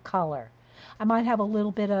backgrounds a color. I might have a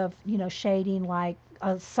little bit of, shading like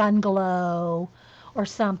a sun glow or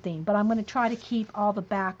something, but I'm going to try to keep all the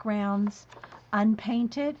backgrounds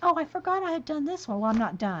unpainted. Oh, I forgot I had done this one. Well, I'm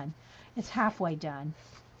not done. It's halfway done.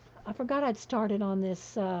 I forgot I'd started on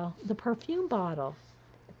this, the perfume bottle.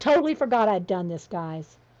 Totally forgot I'd done this,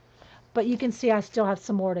 guys. But you can see I still have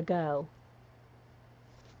some more to go.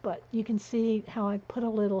 But you can see how I put a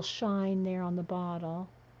little shine there on the bottle.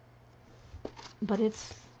 But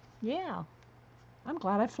yeah. I'm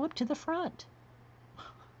glad I flipped to the front.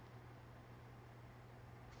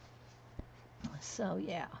 So,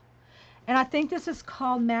 yeah. And I think this is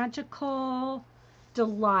called Magical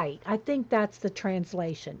Delight. I think that's the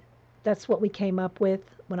translation. That's what we came up with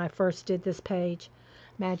when I first did this page.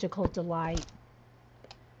 Magical Delight.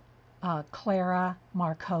 Clara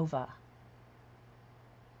Markova.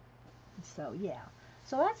 So, yeah.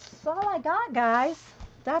 So that's all I got, guys.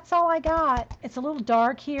 That's all I got. It's a little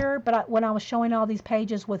dark here, but when I was showing all these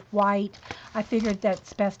pages with white, I figured that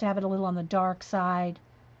it's best to have it a little on the dark side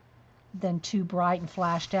than too bright and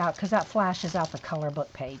flashed out, because that flashes out the color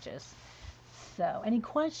book pages. So, any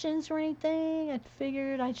questions or anything? I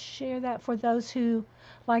figured I'd share that for those who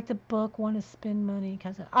like the book, want to spend money.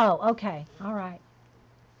 Oh, okay. All right.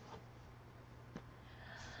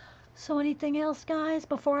 So, anything else, guys,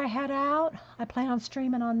 before I head out? I plan on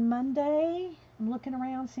streaming on Monday. I'm looking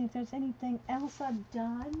around, see if there's anything else I've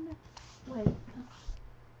done. Wait. Did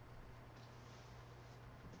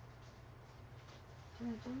I do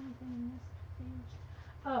anything in this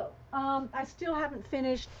page? Oh, I still haven't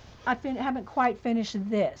finished. Haven't quite finished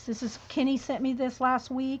this. This is Kenny sent me this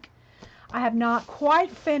last week. I have not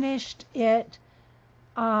quite finished it.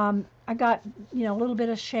 I got a little bit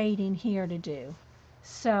of shading here to do.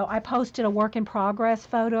 So I posted a work in progress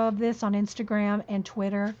photo of this on Instagram and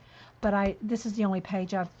Twitter, but this is the only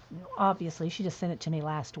page I've. Obviously, she just sent it to me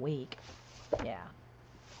last week. Yeah.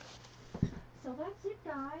 So that's it,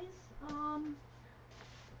 guys.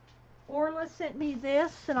 Orla sent me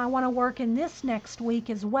this, and I want to work in this next week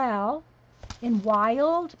as well. In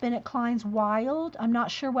Wild, Bennett Klein's Wild. I'm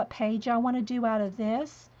not sure what page I want to do out of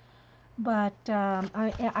this, but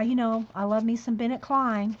I love me some Bennett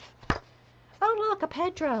Klein. Oh, look, a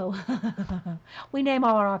Pedro. We name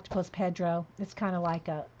all our octopus Pedro. It's kind of like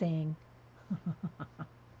a thing.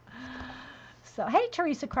 So, hey,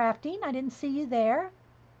 Teresa Crafting, I didn't see you there.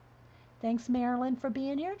 Thanks, Marilyn, for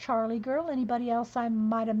being here. Charlie Girl, anybody else I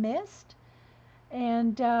might have missed?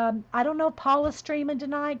 And I don't know if Paula's streaming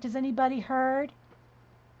tonight. Does anybody heard?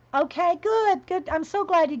 Okay, good. I'm so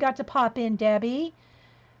glad you got to pop in, Debbie.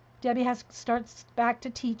 Debbie starts back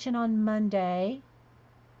to teaching on Monday.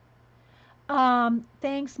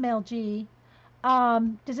 Thanks, Mel G.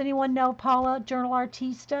 Does anyone know Paula Journal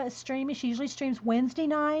Artista is streaming? She usually streams Wednesday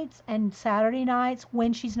nights and Saturday nights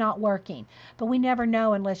when she's not working. But we never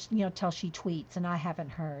know unless, till she tweets, and I haven't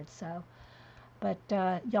heard. So, but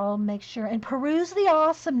y'all make sure and peruse the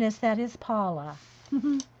awesomeness that is Paula.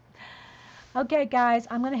 Okay, guys,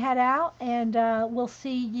 I'm going to head out, and we'll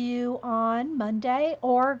see you on Monday,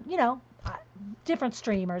 or, different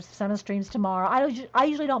streamers. Some streams tomorrow. I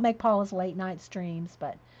usually don't make Paula's late night streams,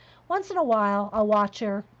 but once in a while I'll watch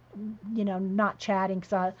her, not chatting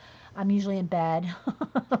because I'm usually in bed.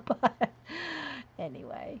 But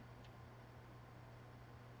anyway.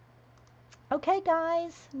 Okay,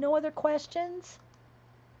 guys, no other questions?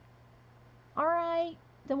 All right,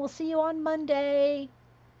 then we'll see you on Monday.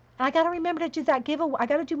 I got to remember to do that giveaway. I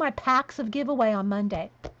got to do my packs of giveaway on Monday.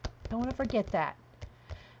 Don't want to forget that.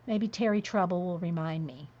 Maybe Terry Trouble will remind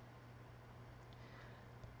me.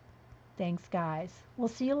 Thanks, guys. We'll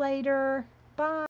see you later. Bye.